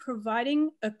Germany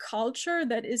providing a culture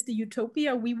that is the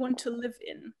utopia we want to live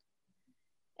in?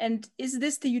 And is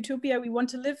this the utopia we want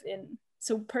to live in?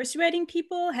 So persuading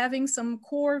people, having some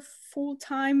core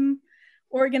full-time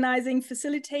organizing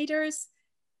facilitators,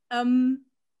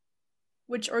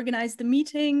 which organize the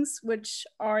meetings, which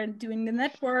are doing the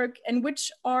network, and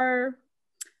which are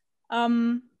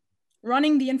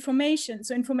running the information.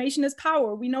 So information is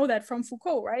power. We know that from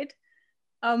Foucault, right?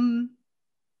 And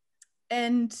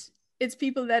it's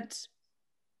people that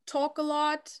talk a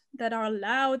lot, that are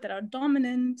loud, that are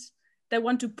dominant, that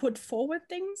want to put forward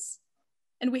things.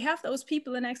 And we have those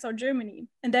people in XR Germany,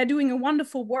 and they're doing a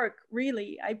wonderful work,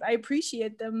 really. I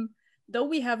appreciate them, though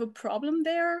we have a problem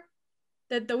there,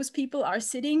 that those people are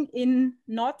sitting in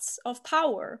knots of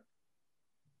power.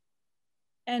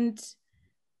 And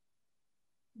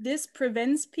this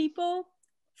prevents people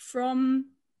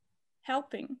from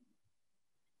helping.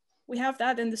 We have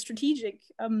that in the strategic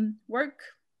work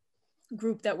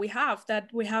group that we have,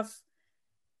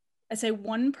 I say,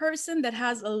 one person that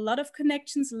has a lot of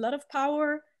connections, a lot of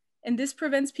power, and this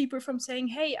prevents people from saying,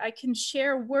 hey, I can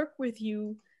share work with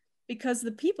you, because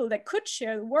the people that could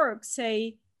share the work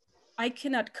say, I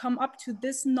cannot come up to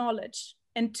this knowledge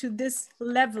and to this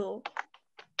level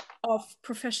of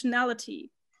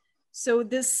professionality. So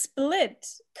this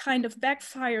split kind of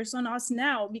backfires on us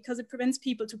now because it prevents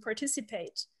people to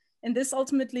participate. And this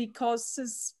ultimately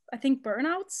causes, I think,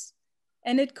 burnouts.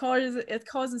 And it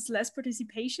causes less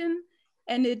participation,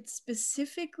 and it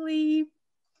specifically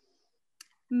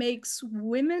makes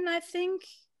women, I think,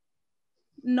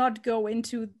 not go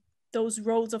into those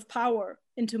roles of power,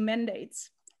 into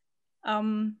mandates.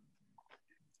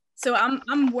 So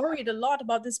I'm worried a lot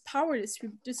about this power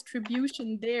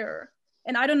distribution there,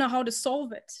 and I don't know how to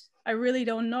solve it. I really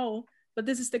don't know, but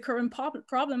this is the current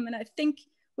problem, and I think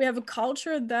we have a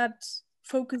culture that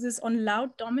focuses on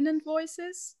loud, dominant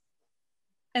voices,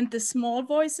 and the small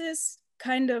voices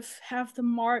kind of have the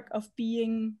mark of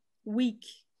being weak.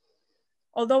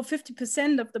 Although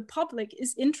 50% of the public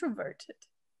is introverted,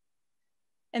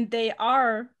 and they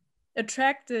are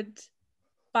attracted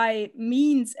by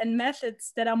means and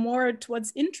methods that are more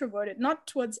towards introverted, not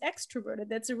towards extroverted.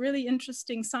 That's a really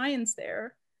interesting science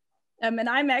there. And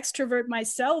I'm extrovert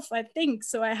myself, I think,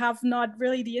 so I have not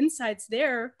really the insights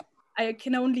there. I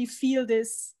can only feel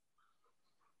this,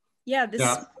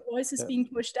 voice is being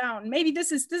pushed down. Maybe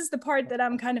this is the part that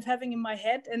I'm kind of having in my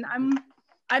head, and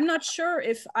I'm not sure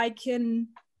if I can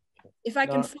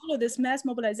follow this mass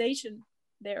mobilization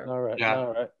there.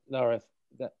 Laura,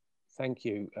 thank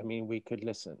you. I mean, we could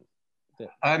listen.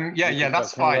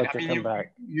 That's fine. I mean,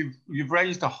 you've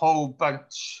raised a whole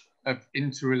bunch of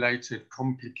interrelated,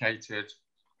 complicated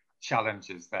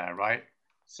challenges there, right?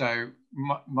 So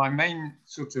my main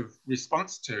sort of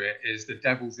response to it is the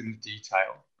devil's in the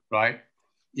detail, right?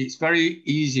 It's very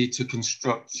easy to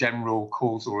construct general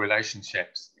causal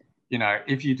relationships. You know,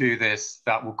 if you do this,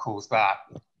 that will cause that,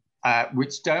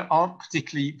 which aren't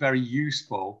particularly very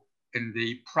useful in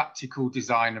the practical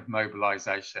design of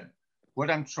mobilization. One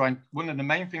of the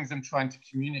main things I'm trying to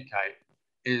communicate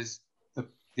is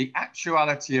the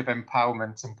actuality of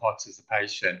empowerment and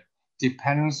participation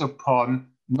depends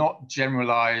upon not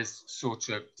generalized sort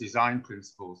of design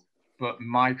principles, but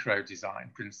micro design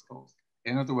principles.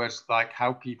 In other words, like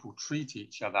how people treat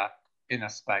each other in a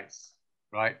space,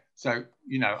 right? So,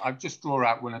 you know, I've just drawn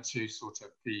out one or two sort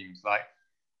of themes, like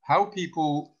how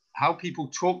people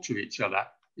talk to each other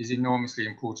is enormously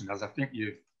important, as I think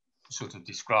you've sort of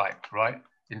described, right?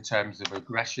 In terms of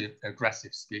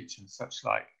aggressive speech and such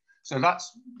like. So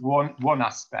that's one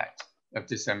aspect of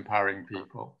disempowering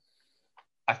people.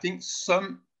 I think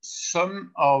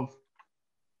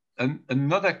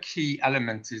another key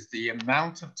element is the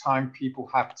amount of time people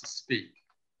have to speak.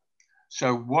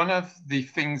 So one of the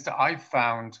things that I've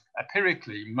found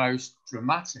empirically most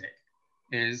dramatic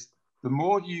is the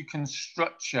more you can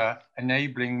structure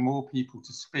enabling more people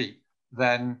to speak,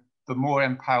 then the more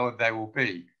empowered they will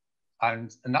be.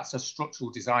 And that's a structural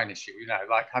design issue, you know,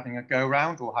 like having a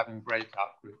go-round or having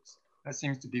breakout groups. That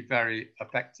seems to be very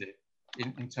effective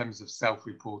in terms of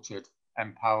self-reported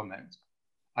empowerment.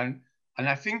 And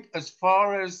I think as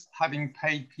far as having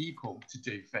paid people to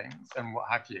do things and what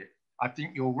have you, I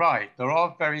think you're right. There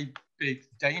are very big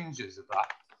dangers of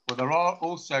that, but there are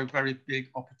also very big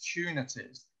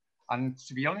opportunities. And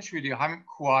to be honest with you, I haven't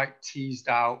quite teased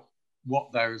out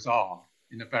what those are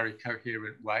in a very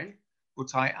coherent way.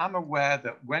 But I am aware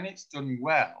that when it's done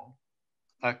well,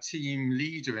 a team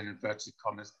leader, in inverted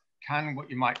commas, can what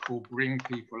you might call bring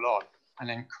people on and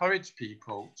encourage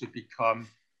people to become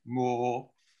more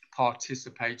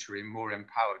participatory and more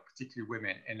empowered, particularly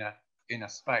women in a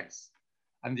space.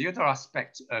 And the other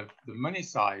aspect of the money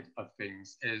side of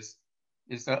things is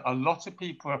that a lot of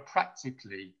people are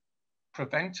practically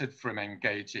prevented from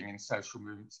engaging in social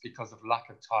movements because of lack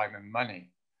of time and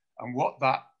money. And what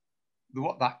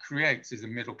that creates is a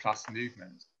middle class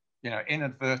movement, you know,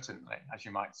 inadvertently, as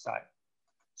you might say.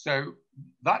 So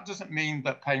that doesn't mean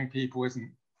that paying people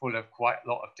isn't full of quite a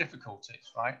lot of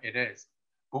difficulties, right? It is.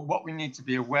 But what we need to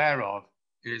be aware of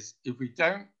is if we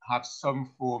don't have some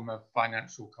form of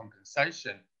financial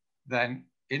compensation, then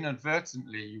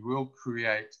inadvertently you will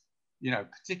create, you know,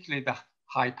 particularly the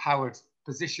high-powered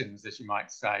positions, as you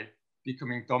might say,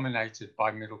 becoming dominated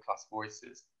by middle-class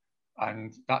voices.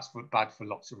 And that's bad for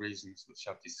lots of reasons, which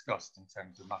I've discussed in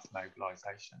terms of mass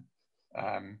mobilisation.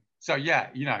 So yeah,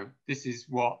 you know, this is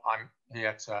what I'm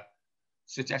here to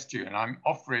suggest to you, and I'm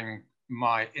offering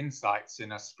my insights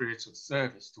in a spirit of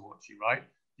service towards you, right?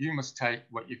 You must take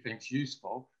what you think's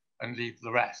useful and leave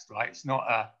the rest, right? It's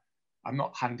not I'm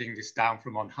not handing this down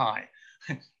from on high.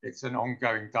 It's an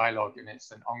ongoing dialogue and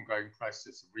it's an ongoing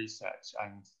process of research,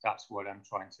 and that's what I'm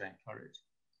trying to encourage.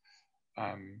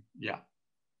 Yeah.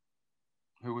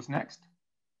 Who was next?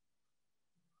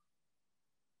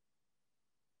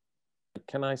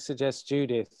 Can I suggest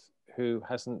Judith, who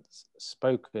hasn't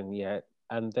spoken yet,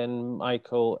 and then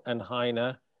Michael and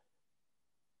Heine?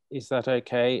 Is that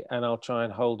okay? And I'll try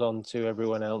and hold on to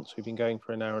everyone else. We've been going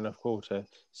for an hour and a quarter.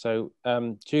 So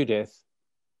Judith.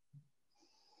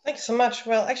 Thank you so much.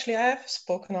 Well, actually, I have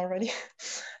spoken already.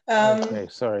 Okay,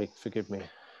 sorry, forgive me.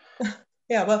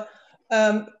 Yeah, well,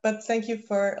 but thank you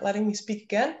for letting me speak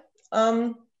again.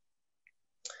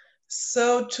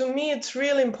 So to me, it's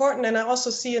really important, and I also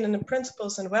see it in the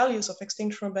principles and values of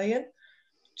Extinction Rebellion,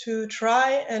 to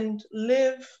try and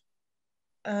live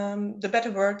the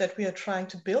better world that we are trying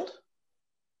to build,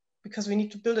 because we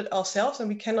need to build it ourselves, and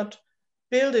we cannot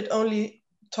build it only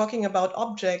talking about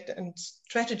object and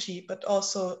strategy, but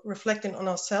also reflecting on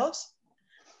ourselves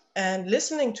and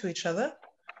listening to each other.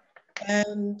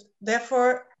 And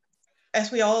therefore, as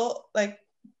we all like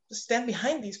stand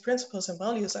behind these principles and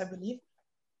values, I believe,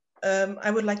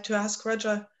 I would like to ask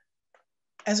Roger,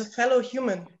 as a fellow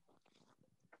human,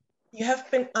 you have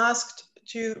been asked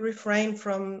to refrain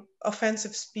from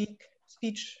offensive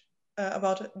speech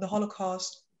about the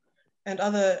Holocaust and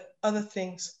other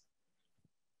things.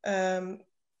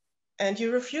 And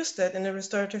you refused that in the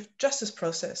restorative justice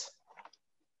process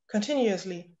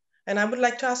continuously. And I would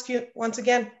like to ask you once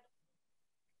again,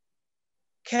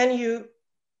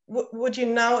 would you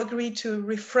now agree to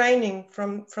refraining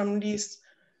from these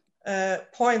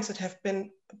points that have been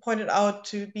pointed out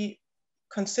to be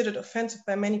considered offensive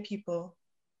by many people?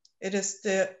 It is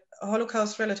the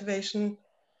Holocaust relativation,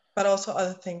 but also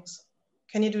other things.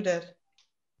 Can you do that?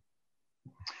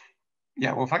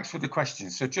 Yeah, well, thanks for the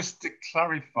question. So just to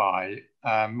clarify,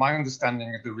 my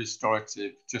understanding of the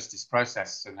restorative justice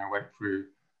process, and I went through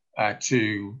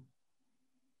 2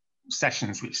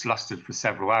 sessions which lasted for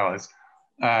several hours.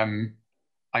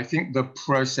 I think the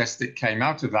process that came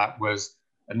out of that was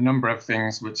a number of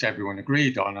things which everyone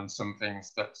agreed on and some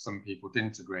things that some people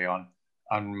didn't agree on.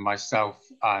 And myself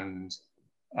and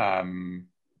Tim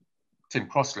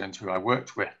Crossland, who I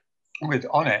worked with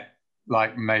on it,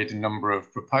 like made a number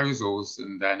of proposals,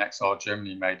 and then XR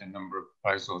Germany made a number of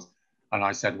proposals. And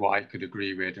I said what I could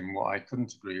agree with and what I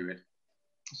couldn't agree with.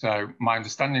 So my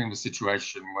understanding of the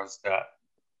situation was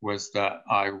that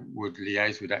I would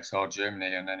liaise with XR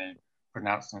Germany and any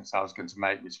pronouncements I was going to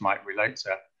make, which might relate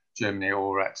to Germany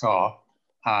or XR.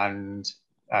 And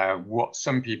what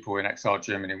some people in XR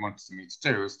Germany wanted me to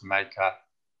do was to make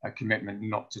a commitment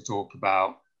not to talk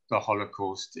about the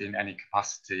Holocaust in any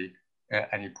capacity at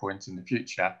any point in the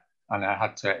future. And I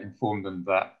had to inform them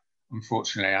that,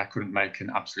 unfortunately, I couldn't make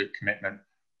an absolute commitment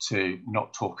to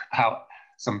not talk about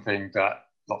something that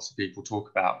lots of people talk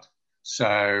about.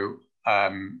 So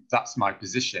that's my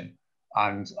position.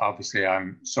 And obviously,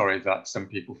 I'm sorry that some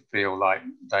people feel like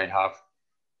they have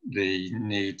the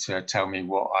need to tell me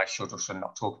what I should or should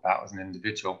not talk about as an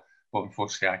individual. But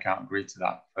unfortunately, I can't agree to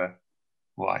that for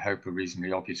what I hope are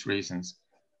reasonably obvious reasons.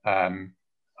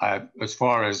 As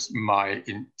far as my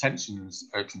intentions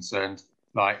are concerned,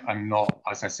 like I'm not,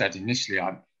 as I said initially,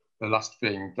 the last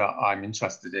thing that I'm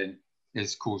interested in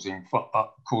is causing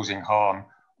harm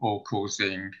or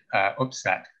causing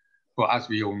upset. But as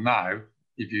we all know,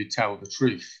 if you tell the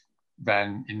truth,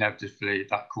 then inevitably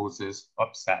that causes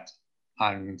upset.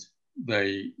 And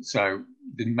so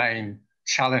the main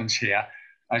challenge here,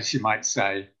 as you might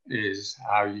say, is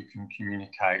how you can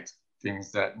communicate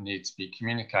things that need to be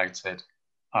communicated,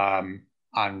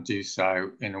 and do so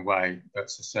in a way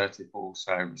that's assertive, but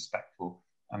also respectful.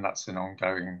 And that's an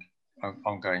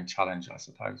ongoing challenge, I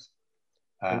suppose,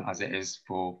 as it is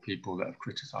for people that have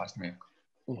criticised me.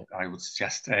 I would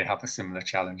suggest they have a similar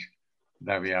challenge.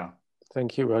 There we are.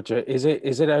 Thank you, Roger. Is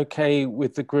it okay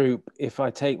with the group if I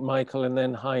take Michael and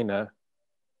then Heine?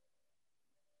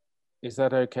 Is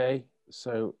that okay?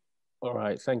 So, all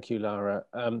right. Thank you, Lara.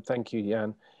 Thank you,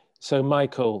 Jan. So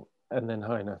Michael and then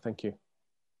Heine. Thank you.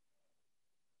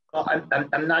 Well,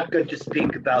 I'm not going to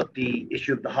speak about the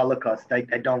issue of the Holocaust. I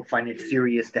don't find it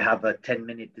serious to have a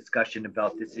 10-minute discussion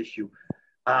about this issue.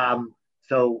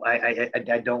 So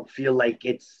I don't feel like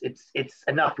it's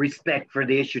enough respect for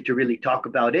the issue to really talk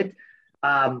about it.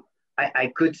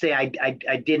 I could say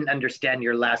I didn't understand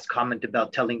your last comment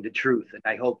about telling the truth, and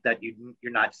I hope that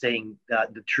you're not saying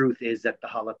that the truth is that the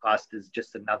Holocaust is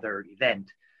just another event.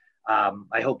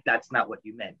 I hope that's not what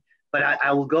you meant. But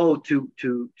I will go to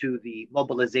the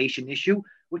mobilization issue,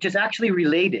 which is actually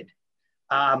related,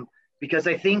 because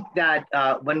I think that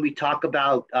when we talk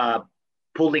about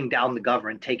pulling down the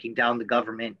government, taking down the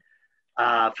government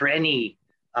for any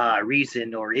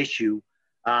reason or issue,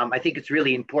 I think it's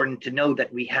really important to know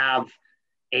that we have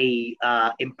a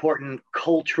important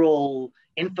cultural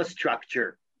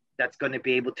infrastructure that's going to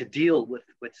be able to deal with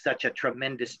such a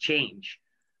tremendous change.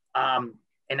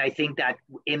 And I think that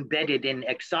embedded in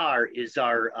XR is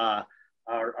our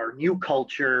new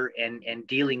culture and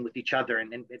dealing with each other.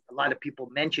 And a lot of people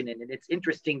mention it. And it's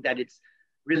interesting that it's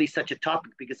really such a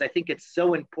topic, because I think it's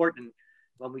so important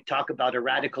when we talk about a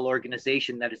radical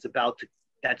organization that is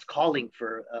that's calling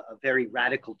for a very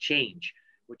radical change,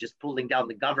 which is pulling down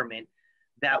the government,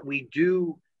 that we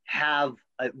do have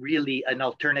really an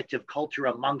alternative culture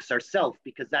amongst ourselves,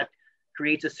 because that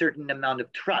creates a certain amount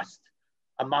of trust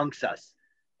amongst us.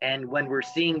 And when we're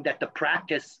seeing that the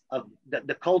practice of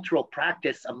the cultural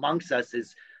practice amongst us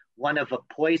is one of a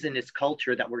poisonous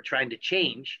culture that we're trying to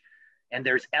change, and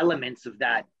there's elements of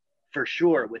that for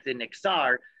sure within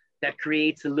XR, that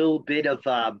creates a little bit of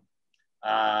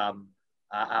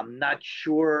I'm not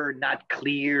sure, not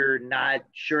clear, not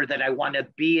sure that I want to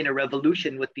be in a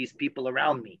revolution with these people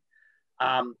around me.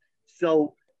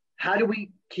 So how do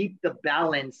we keep the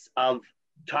balance of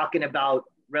talking about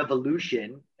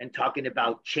revolution and talking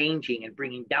about changing and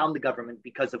bringing down the government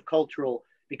because of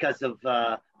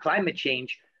climate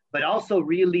change, but also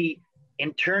really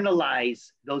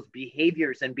internalize those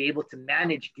behaviors and be able to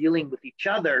manage dealing with each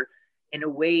other in a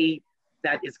way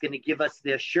that is going to give us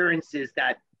the assurances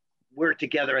that we're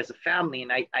together as a family.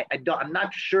 And I'm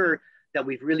not sure that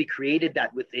we've really created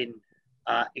that within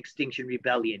Extinction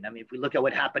Rebellion. I mean, if we look at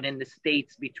what happened in the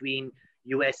States between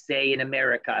USA and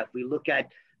America, if we look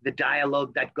at the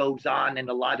dialogue that goes on in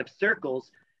a lot of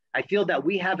circles, I feel that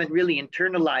we haven't really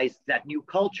internalized that new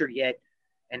culture yet.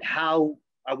 And how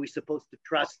are we supposed to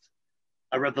trust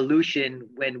a revolution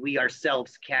when we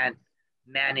ourselves can't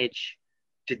manage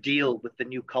to deal with the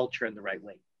new culture in the right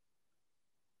way?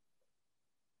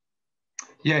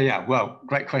 Yeah. Well,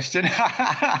 great question. If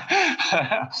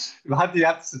I had the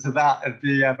answer to that, I'd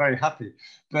be very happy.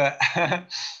 But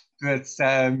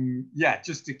yeah,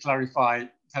 just to clarify,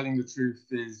 telling the truth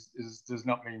does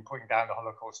not mean putting down the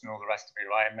Holocaust and all the rest of it,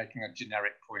 right? I'm making a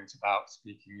generic point about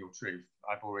speaking your truth.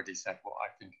 I've already said what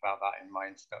I think about that in my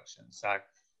introduction. So,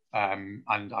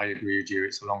 and I agree with you,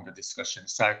 it's a longer discussion.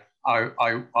 So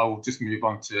I will just move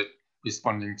on to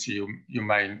responding to your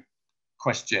main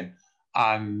question.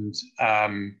 And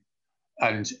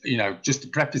you know, just to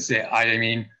preface it, I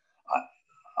mean,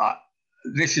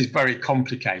 this is very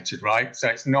complicated, right? So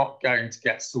it's not going to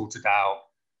get sorted out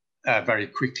very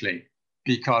quickly,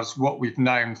 because what we've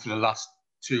known for the last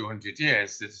 200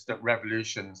 years is that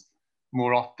revolutions,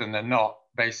 more often than not,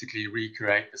 basically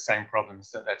recreate the same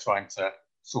problems that they're trying to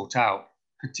sort out,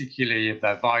 particularly if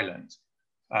they're violent.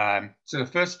 So the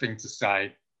first thing to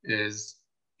say is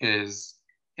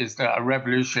that a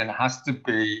revolution has to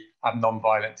have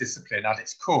non-violent discipline at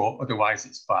its core, otherwise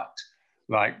it's fucked.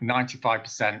 Like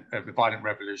 95% of the violent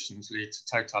revolutions lead to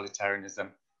totalitarianism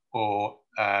or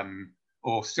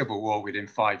civil war within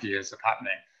 5 years of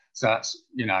happening. So that's,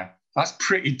 you know, that's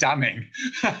pretty damning,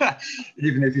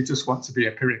 even if you just want to be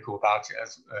empirical about it,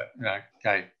 as you know,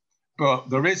 okay. But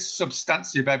there is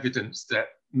substantive evidence that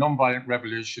nonviolent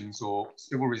revolutions or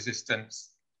civil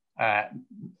resistance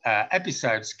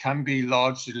episodes can be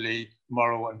largely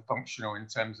moral and functional in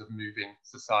terms of moving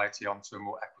society onto a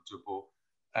more equitable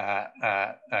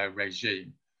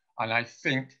regime. And I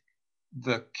think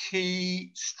the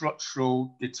key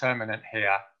structural determinant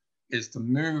here is to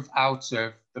move out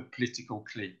of the political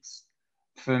cliques.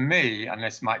 For me, and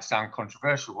this might sound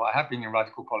controversial, but I have been in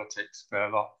radical politics for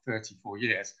 34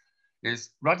 years,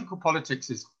 is radical politics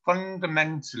is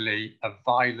fundamentally a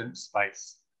violent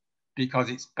space because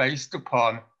it's based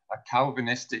upon a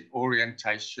Calvinistic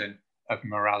orientation of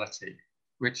morality,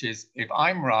 which is if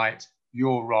I'm right,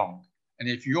 you're wrong. And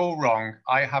if you're wrong,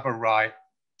 I have a right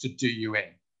to do you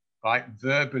in, right?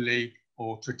 Verbally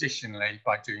or traditionally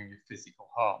by doing you physical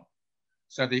harm.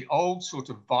 So the old sort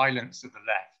of violence of the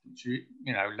left, which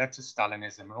you know, led to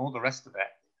Stalinism and all the rest of it,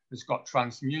 has got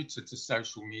transmuted to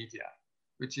social media,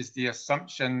 which is the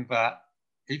assumption that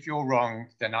if you're wrong,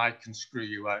 then I can screw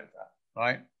you over,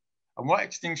 right? And what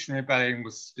Extinction Rebellion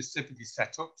was specifically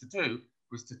set up to do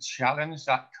was to challenge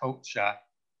that culture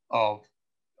of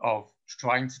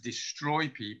trying to destroy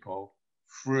people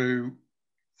through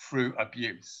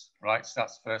abuse, right? So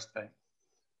that's the first thing.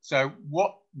 So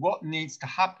what needs to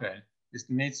happen is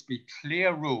there needs to be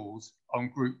clear rules on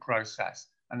group process.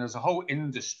 And there's a whole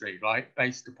industry, right,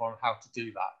 based upon how to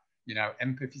do that. You know,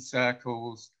 empathy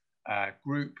circles,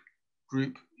 group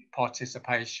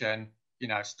participation, you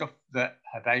know, stuff that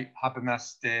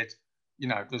Habermas did, you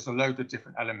know, there's a load of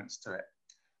different elements to it.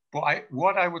 But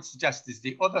what I would suggest is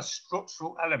the other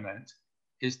structural element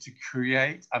is to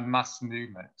create a mass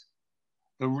movement.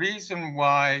 The reason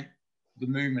why the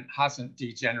movement hasn't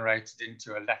degenerated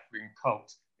into a left-wing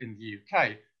cult in the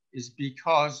UK is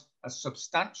because a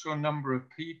substantial number of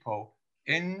people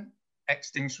in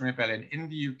Extinction Rebellion in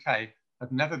the UK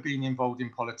have never been involved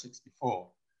in politics before.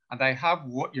 And they have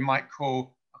what you might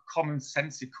call a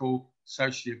commonsensical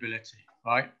sociability,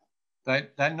 right?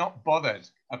 They're not bothered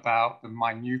about the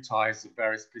minutiae of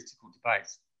various political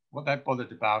debates. What they're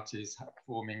bothered about is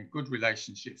forming good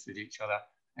relationships with each other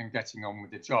and getting on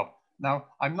with the job. Now,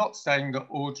 I'm not saying that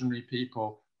ordinary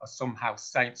people are somehow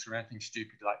saints or anything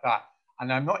stupid like that.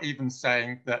 And I'm not even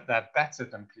saying that they're better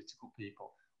than political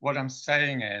people. What I'm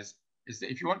saying is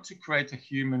that if you want to create a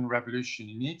human revolution,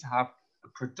 you need to have a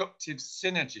productive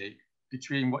synergy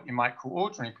between what you might call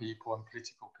ordinary people and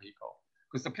political people.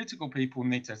 Because the political people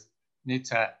need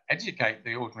to educate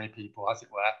the ordinary people, as it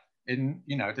were, in,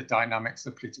 you know, the dynamics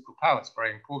of political power. It's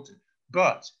very important.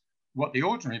 But what the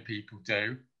ordinary people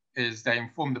do is they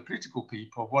inform the political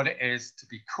people what it is to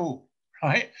be cool,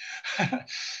 right?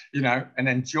 You know, and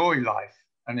enjoy life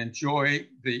and enjoy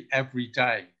the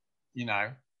everyday, you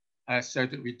know, so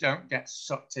that we don't get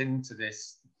sucked into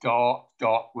this dark,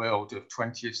 dark world of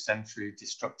 20th century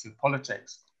destructive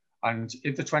politics. And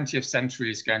if the 20th century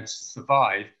is going to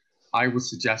survive, I would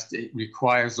suggest it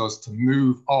requires us to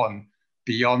move on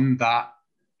beyond that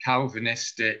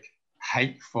Calvinistic,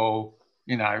 hateful,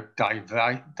 you know,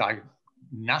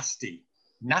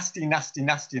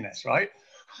 nastiness, right?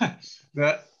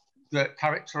 that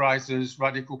characterizes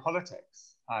radical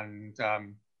politics. And,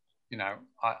 you know,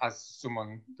 as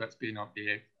someone that's been on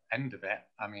the end of it,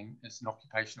 I mean, it's an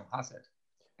occupational hazard.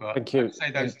 But Thank you. I'd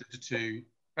say those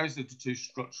are the two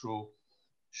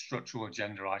structural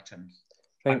agenda items.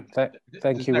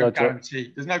 Thank you, Roger.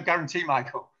 There's no guarantee,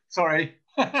 Michael. Sorry.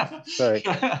 Sorry.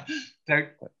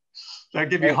 Don't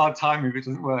give me a hard time if it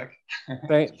doesn't work.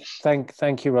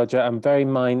 Thank you, Roger.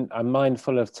 I'm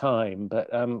mindful of time, but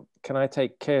can I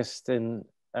take Kirsten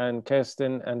and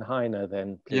Heiner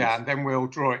then, please? Yeah, and then we'll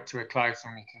draw it to a close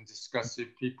and we can discuss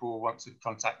if people want to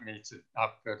contact me to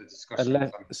have further discussion.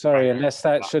 Unless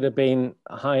that should have been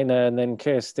Heiner and then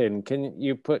Kirsten. Can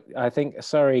you put,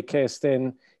 sorry,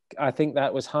 Kirsten, I think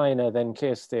that was Heiner, then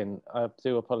Kirsten. I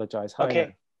do apologize. Heiner.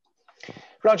 Okay.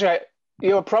 Roger,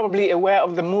 you're probably aware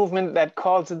of the movement that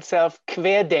calls itself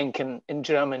Querdenken in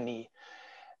Germany.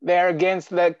 They're against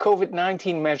the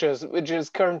COVID-19 measures, which is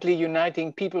currently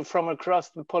uniting people from across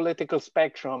the political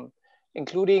spectrum,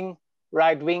 including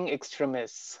right-wing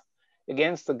extremists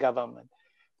against the government.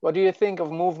 What do you think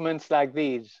of movements like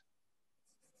these?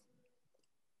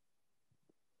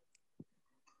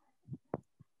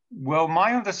 Well,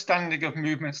 my understanding of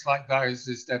movements like those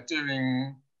is they're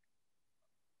doing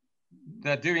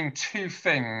two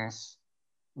things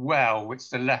well, which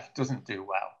the left doesn't do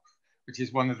well, which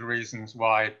is one of the reasons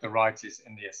why the right is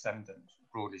in the ascendant,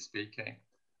 broadly speaking.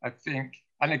 I think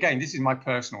and again, this is my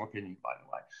personal opinion, by the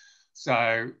way.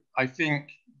 So I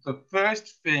think the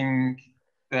first thing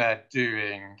they're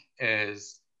doing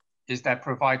is they're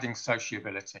providing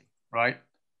sociability, right?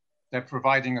 They're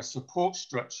providing a support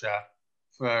structure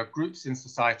for groups in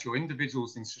society or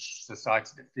individuals in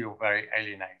society that feel very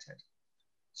alienated.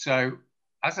 So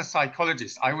as a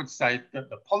psychologist, I would say that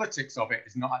the politics of it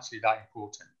is not actually that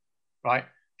important, right?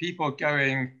 People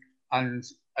going and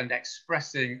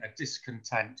expressing a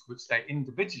discontent which they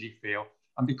individually feel,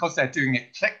 and because they're doing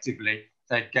it collectively,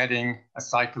 they're getting a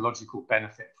psychological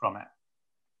benefit from it.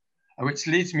 Which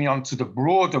leads me on to the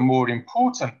broader, more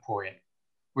important point,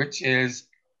 which is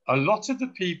a lot of the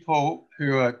people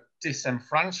who are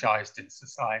disenfranchised in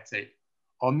society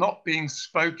are not being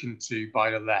spoken to by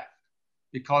the left,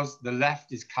 because the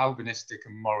left is Calvinistic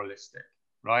and moralistic,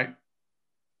 right?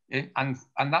 And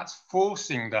that's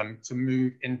forcing them to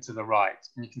move into the right.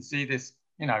 And you can see this,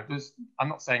 you know, I'm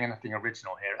not saying anything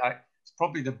original here. It's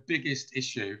probably the biggest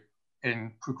issue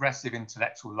in progressive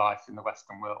intellectual life in the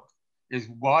Western world, is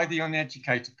why the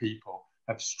uneducated people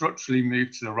have structurally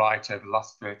moved to the right over the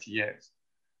last 30 years.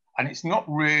 And it's not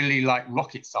really like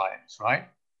rocket science, right?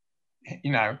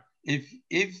 You know,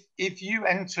 if you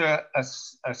enter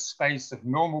a space of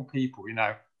normal people, you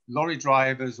know, lorry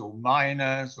drivers or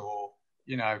miners or,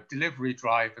 you know, delivery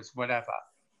drivers, whatever,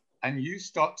 and you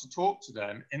start to talk to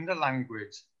them in the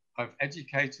language of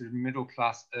educated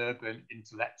middle-class urban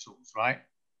intellectuals, right?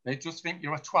 They just think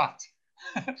you're a twat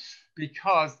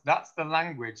because that's the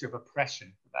language of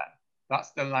oppression for them.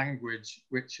 That's the language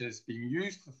which has been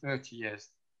used for 30 years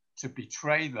to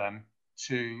betray them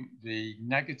to the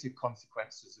negative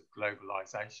consequences of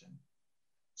globalization.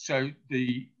 So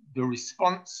the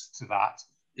response to that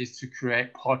is to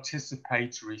create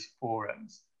participatory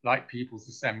forums like people's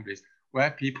assemblies,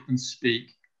 where people can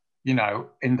speak, you know,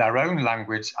 in their own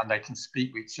language, and they can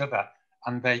speak with each other,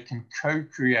 and they can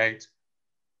co-create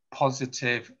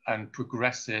positive and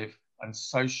progressive and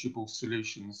sociable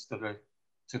solutions to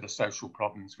the social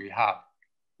problems we have.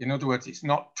 In other words, it's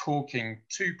not talking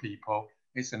to people,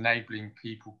 it's enabling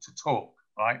people to talk,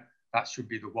 right? That should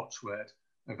be the watchword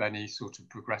of any sort of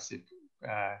progressive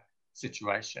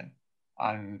situation.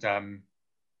 And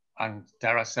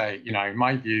dare I say, you know, in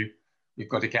my view, we've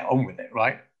got to get on with it,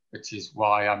 right? Which is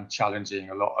why I'm challenging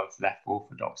a lot of left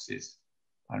orthodoxies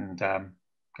and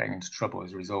getting into trouble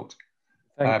as a result.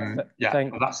 Well,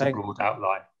 that's a broad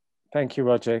outline. Thank you,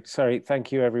 Roger. Sorry,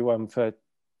 thank you everyone for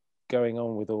going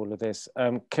on with all of this.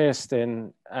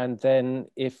 Kirsten, and then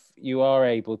if you are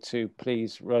able to,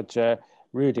 please, Roger,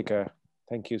 Rudiger.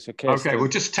 Thank you. So Kirsten. Okay, we'll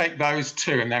just take those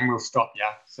two and then we'll stop,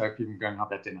 yeah? So people can go and have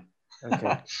their dinner.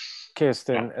 Okay,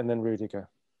 Kirsten and then Rudiger.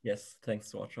 Yes,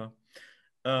 thanks, Roger.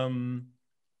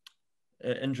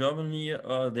 In Germany,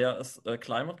 there is a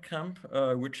climate camp,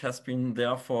 which has been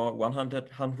there for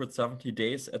 170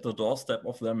 days at the doorstep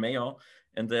of their mayor,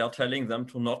 and they are telling them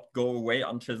to not go away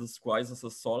until this crisis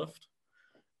is solved.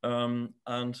 I'm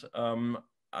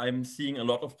seeing a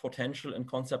lot of potential in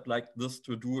concept like this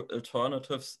to do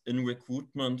alternatives in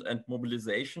recruitment and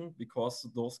mobilization, because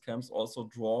those camps also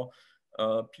draw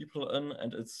people in,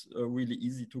 and it's really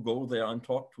easy to go there and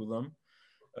talk to them.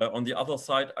 On the other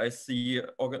side, I see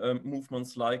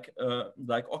movements like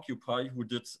Occupy, who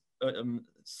did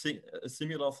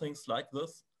similar things like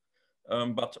this,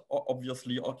 but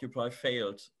obviously Occupy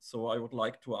failed. So I would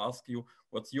like to ask you,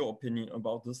 what's your opinion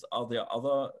about this? Are there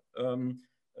other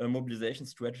mobilization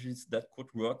strategies that could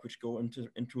work, which go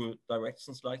into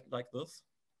directions like this?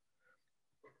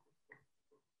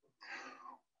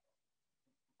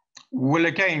 Well,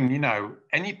 again, you know,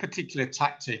 any particular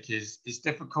tactic is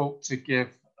difficult to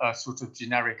give a sort of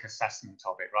generic assessment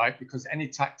of it, right? Because any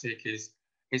tactic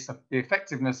the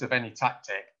effectiveness of any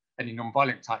tactic, any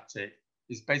nonviolent tactic,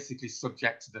 is basically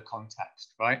subject to the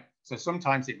context, right? So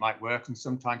sometimes it might work and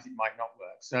sometimes it might not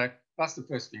work. So that's the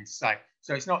first thing to say.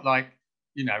 So it's not like,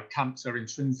 you know, camps are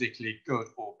intrinsically good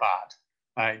or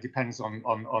bad. It depends on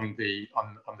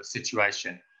the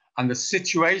situation, and the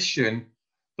situation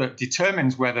that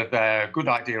determines whether they're a good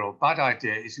idea or bad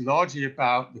idea is largely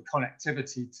about the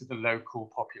connectivity to the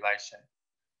local population.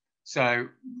 So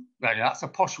that's a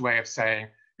posh way of saying,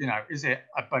 you know, is it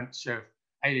a bunch of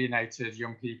alienated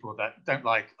young people that don't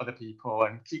like other people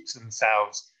and keep to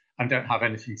themselves and don't have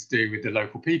anything to do with the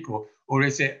local people? Or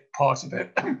is it part of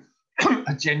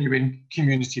a genuine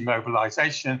community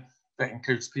mobilization that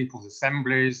includes people's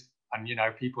assemblies and, you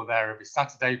know, people there every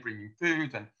Saturday bringing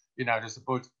food, and, you know, there's a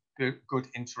good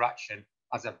interaction,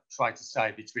 as I've tried to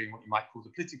say, between what you might call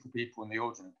the political people and the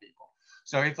ordinary people.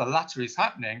 So if the latter is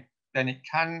happening, then it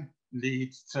can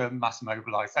lead to mass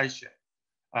mobilization,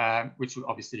 which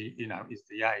obviously, you know, is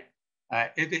the aim.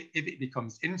 If it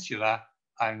becomes insular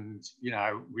and, you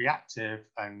know, reactive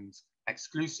and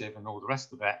exclusive and all the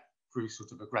rest of it through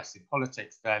sort of aggressive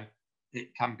politics, then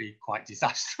it can be quite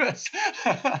disastrous.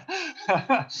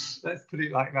 Let's put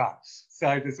it like that.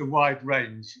 So there's a wide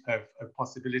range of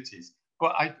possibilities.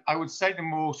 But I would say the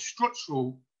more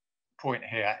structural point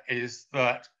here is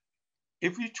that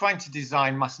if you're trying to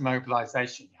design mass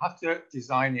mobilization, you have to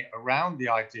design it around the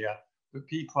idea that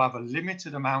people have a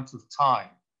limited amount of time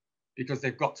because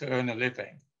they've got to earn a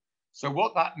living. So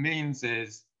what that means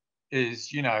is,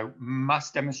 you know,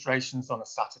 mass demonstrations on a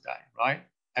Saturday, right?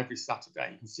 Every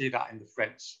Saturday. You can see that in the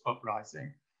French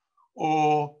uprising.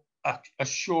 Or a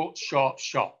short, sharp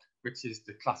shock, which is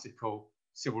the classical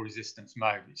civil resistance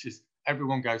mode, which is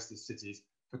everyone goes to the cities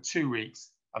for 2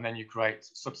 weeks and then you create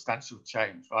substantial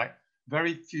change, right?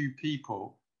 Very few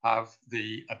people have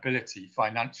the ability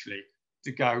financially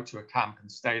to go to a camp and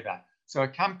stay there. So a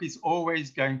camp is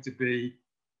always going to be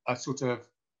a sort of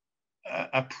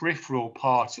a peripheral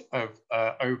part of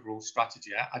overall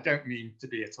strategy. I don't mean to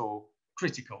be at all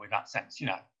critical in that sense, you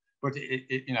know, but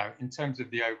you know, in terms of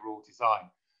the overall design.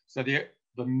 So the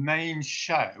main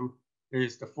show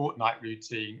is the fortnight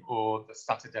routine or the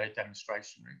Saturday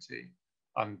demonstration routine,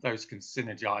 and those can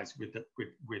synergize with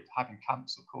having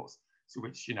camps, of course, so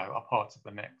which, you know, are part of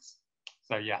the mix.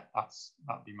 So yeah,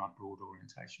 that'd be my broad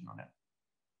orientation on it.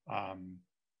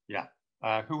 Yeah,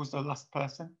 who was the last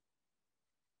person?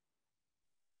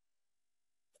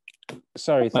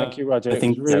 Sorry, thank you, Roger. I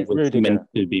think that was Rudiger. meant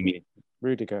to be me.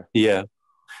 Rudiger. Yeah,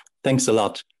 thanks a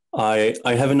lot. I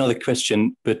have another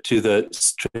question, but to the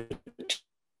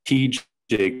strategic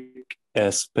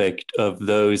aspect of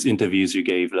those interviews you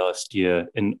gave last year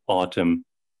in autumn.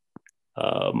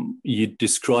 You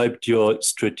described your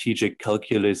strategic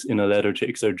calculus in a letter to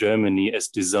XR Germany as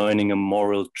designing a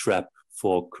moral trap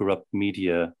for corrupt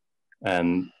media.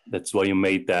 And that's why you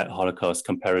made that Holocaust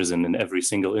comparison in every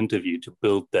single interview, to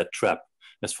build that trap,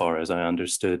 as far as I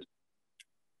understood.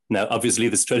 Now, obviously,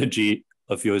 the strategy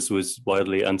of yours was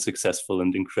wildly unsuccessful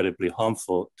and incredibly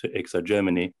harmful to XR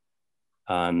Germany,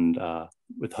 and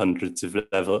with hundreds of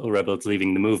rebels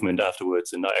leaving the movement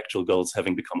afterwards, and our actual goals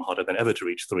having become harder than ever to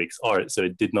reach 3XR. So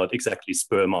it did not exactly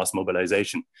spur mass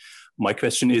mobilization. My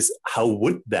question is, how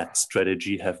would that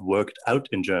strategy have worked out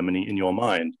in Germany in your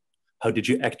mind? How did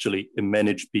you actually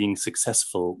manage being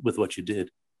successful with what you did?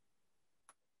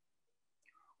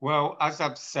 Well, as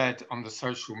I've said on the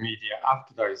social media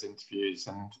after those interviews,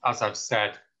 and as I've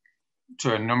said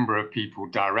to a number of people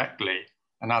directly,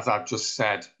 and as I've just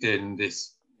said in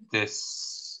this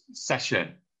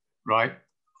session, right?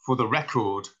 For the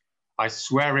record, I'm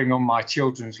swearing on my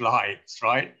children's lives,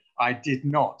 right? I did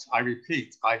not, I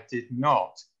repeat, I did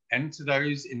not enter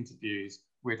those interviews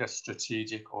with a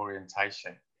strategic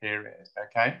orientation, period,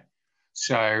 okay?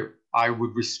 So I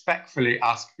would respectfully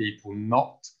ask people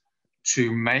not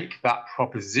to make that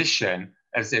proposition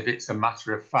as if it's a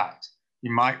matter of fact.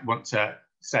 You might want to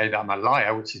say that I'm a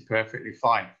liar, which is perfectly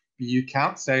fine, but you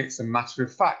can't say it's a matter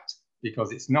of fact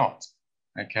because it's not,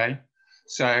 okay?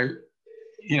 So,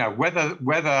 you know, whether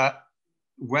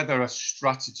a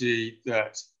strategy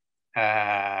that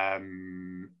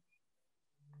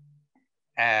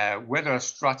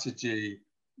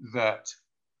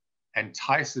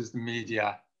entices the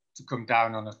media to come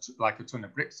down on like a ton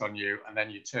of bricks on you, and then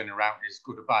you turn around is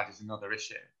good or bad is another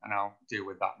issue, and I'll deal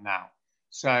with that now.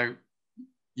 So,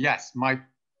 yes,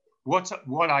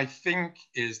 what I think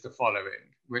is the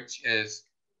following, which is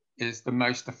the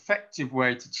most effective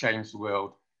way to change the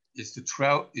world is to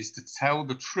tell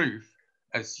the truth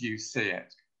as you see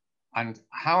it. And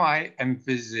how I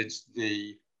envisage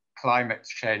the climate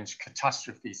change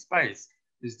catastrophe space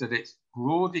is that it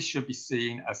broadly should be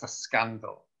seen as a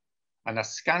scandal. And a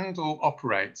scandal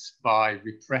operates by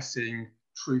repressing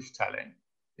truth-telling.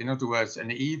 In other words, an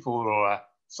evil or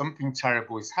something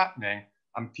terrible is happening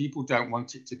and people don't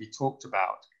want it to be talked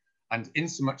about. And in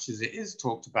so much as it is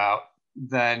talked about,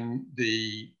 then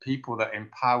the people that in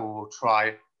power will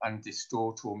try and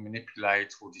distort or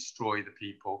manipulate or destroy the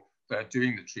people that are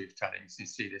doing the truth-telling. So you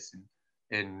see this in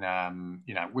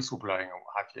you know, whistleblowing or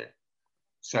what have you.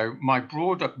 So my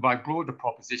broader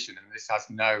proposition, and this has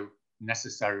no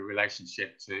necessary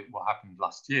relationship to what happened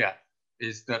last year,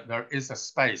 is that there is a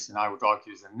space, and I would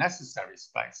argue is a necessary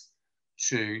space,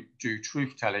 to do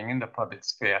truth-telling in the public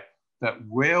sphere that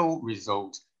will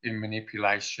result in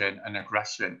manipulation and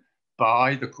aggression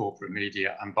by the corporate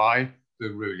media and by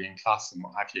the ruling class and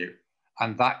what have you.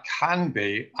 And that can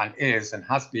be, and is, and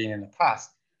has been in the past,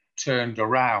 turned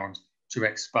around to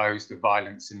expose the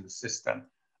violence in the system.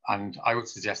 And I would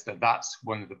suggest that that's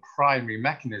one of the primary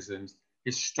mechanisms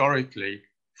historically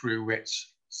through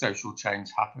which social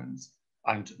change happens.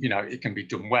 And, you know, it can be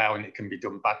done well and it can be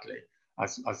done badly,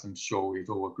 as I'm sure we'd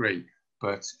all agree.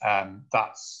 But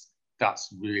that's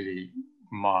really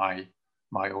my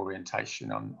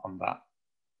orientation on that.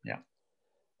 Yeah.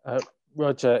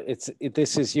 Roger,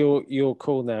 this is your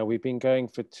call now. We've been going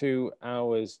for 2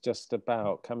 hours just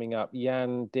about. Coming up,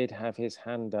 Jan did have his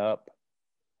hand up.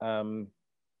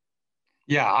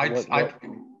 Yeah,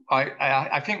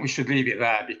 I think we should leave it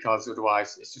there, because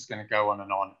otherwise it's just going to go on.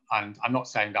 And I'm not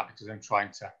saying that because I'm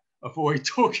trying to avoid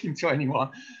talking to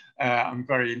anyone. I'm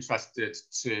very interested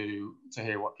to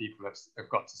hear what people have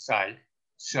got to say.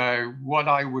 So what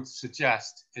I would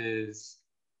suggest is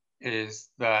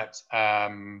that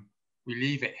we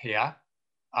leave it here,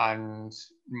 and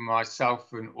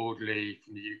myself and Audley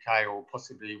from the UK, or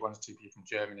possibly 1 or 2 people from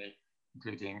Germany,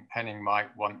 including Henning,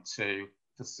 might want to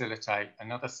facilitate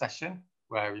another session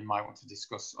where we might want to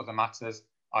discuss other matters,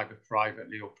 either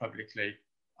privately or publicly.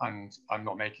 And I'm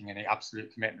not making any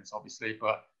absolute commitments, obviously,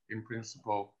 but in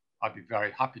principle, I'd be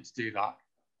very happy to do that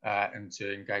and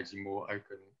to engage in more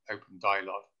open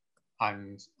dialogue.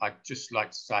 And I'd just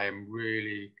like to say I'm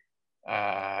really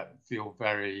feel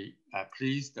very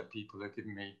pleased that people have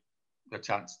given me the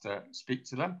chance to speak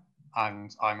to them.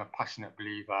 And I'm a passionate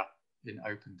believer in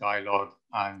open dialogue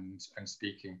and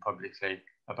speaking publicly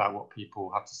about what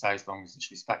people have to say, as long as it's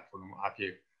respectful and what have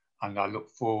you. And I look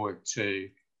forward to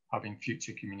having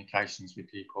future communications with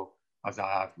people, as I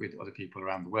have with other people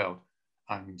around the world.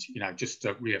 And, you know, just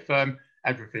to reaffirm,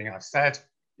 everything I've said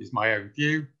is my own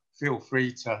view. Feel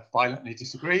free to violently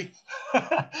disagree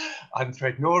and to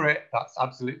ignore it. That's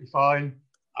absolutely fine.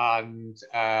 And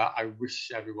I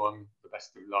wish everyone the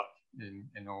best of luck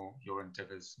in all your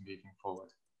endeavours moving forward.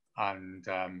 And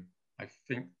I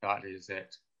think that is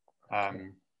it.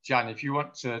 Jan, if you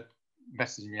want to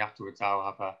message me afterwards, I'll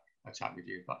have a chat with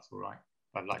you, if that's all right.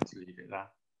 I'd like to leave it there.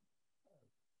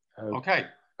 Okay.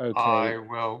 I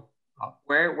will.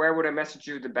 Where would I message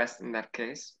you the best in that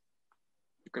case?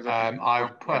 Because I'll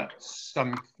put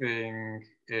something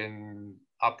in.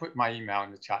 I'll put my email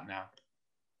in the chat now.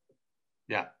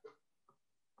 Yeah.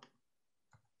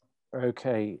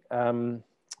 Okay.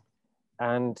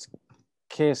 And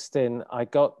Kirsten, I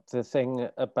got the thing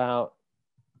about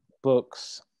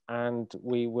books, and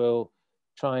we will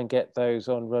try and get those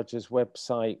on Roger's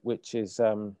website, which is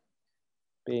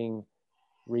being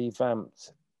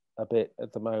revamped a bit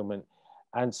at the moment.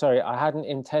 And sorry, I hadn't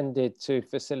intended to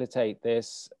facilitate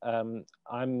this. I'm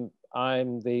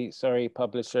the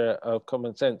publisher of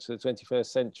Common Sense for the 21st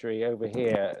Century over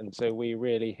here, and so we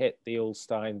really hit the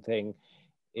Ullstein thing.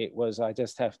 It was, I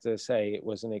just have to say, it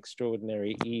was an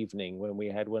extraordinary evening when we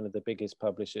had one of the biggest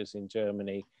publishers in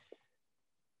Germany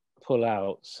pull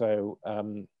out. So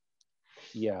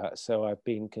yeah, so I've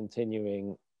been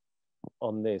continuing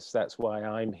on this. That's why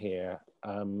I'm here,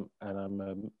 and I'm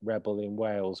a rebel in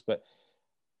Wales. But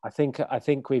I think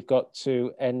we've got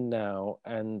to end now.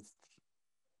 And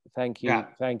thank you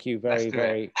very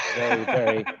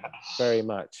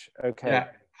much. Okay. Yeah.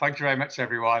 Thank you very much,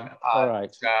 everyone. All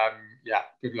right. Yeah.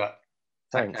 Good luck.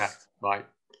 Thanks. Take care. Bye.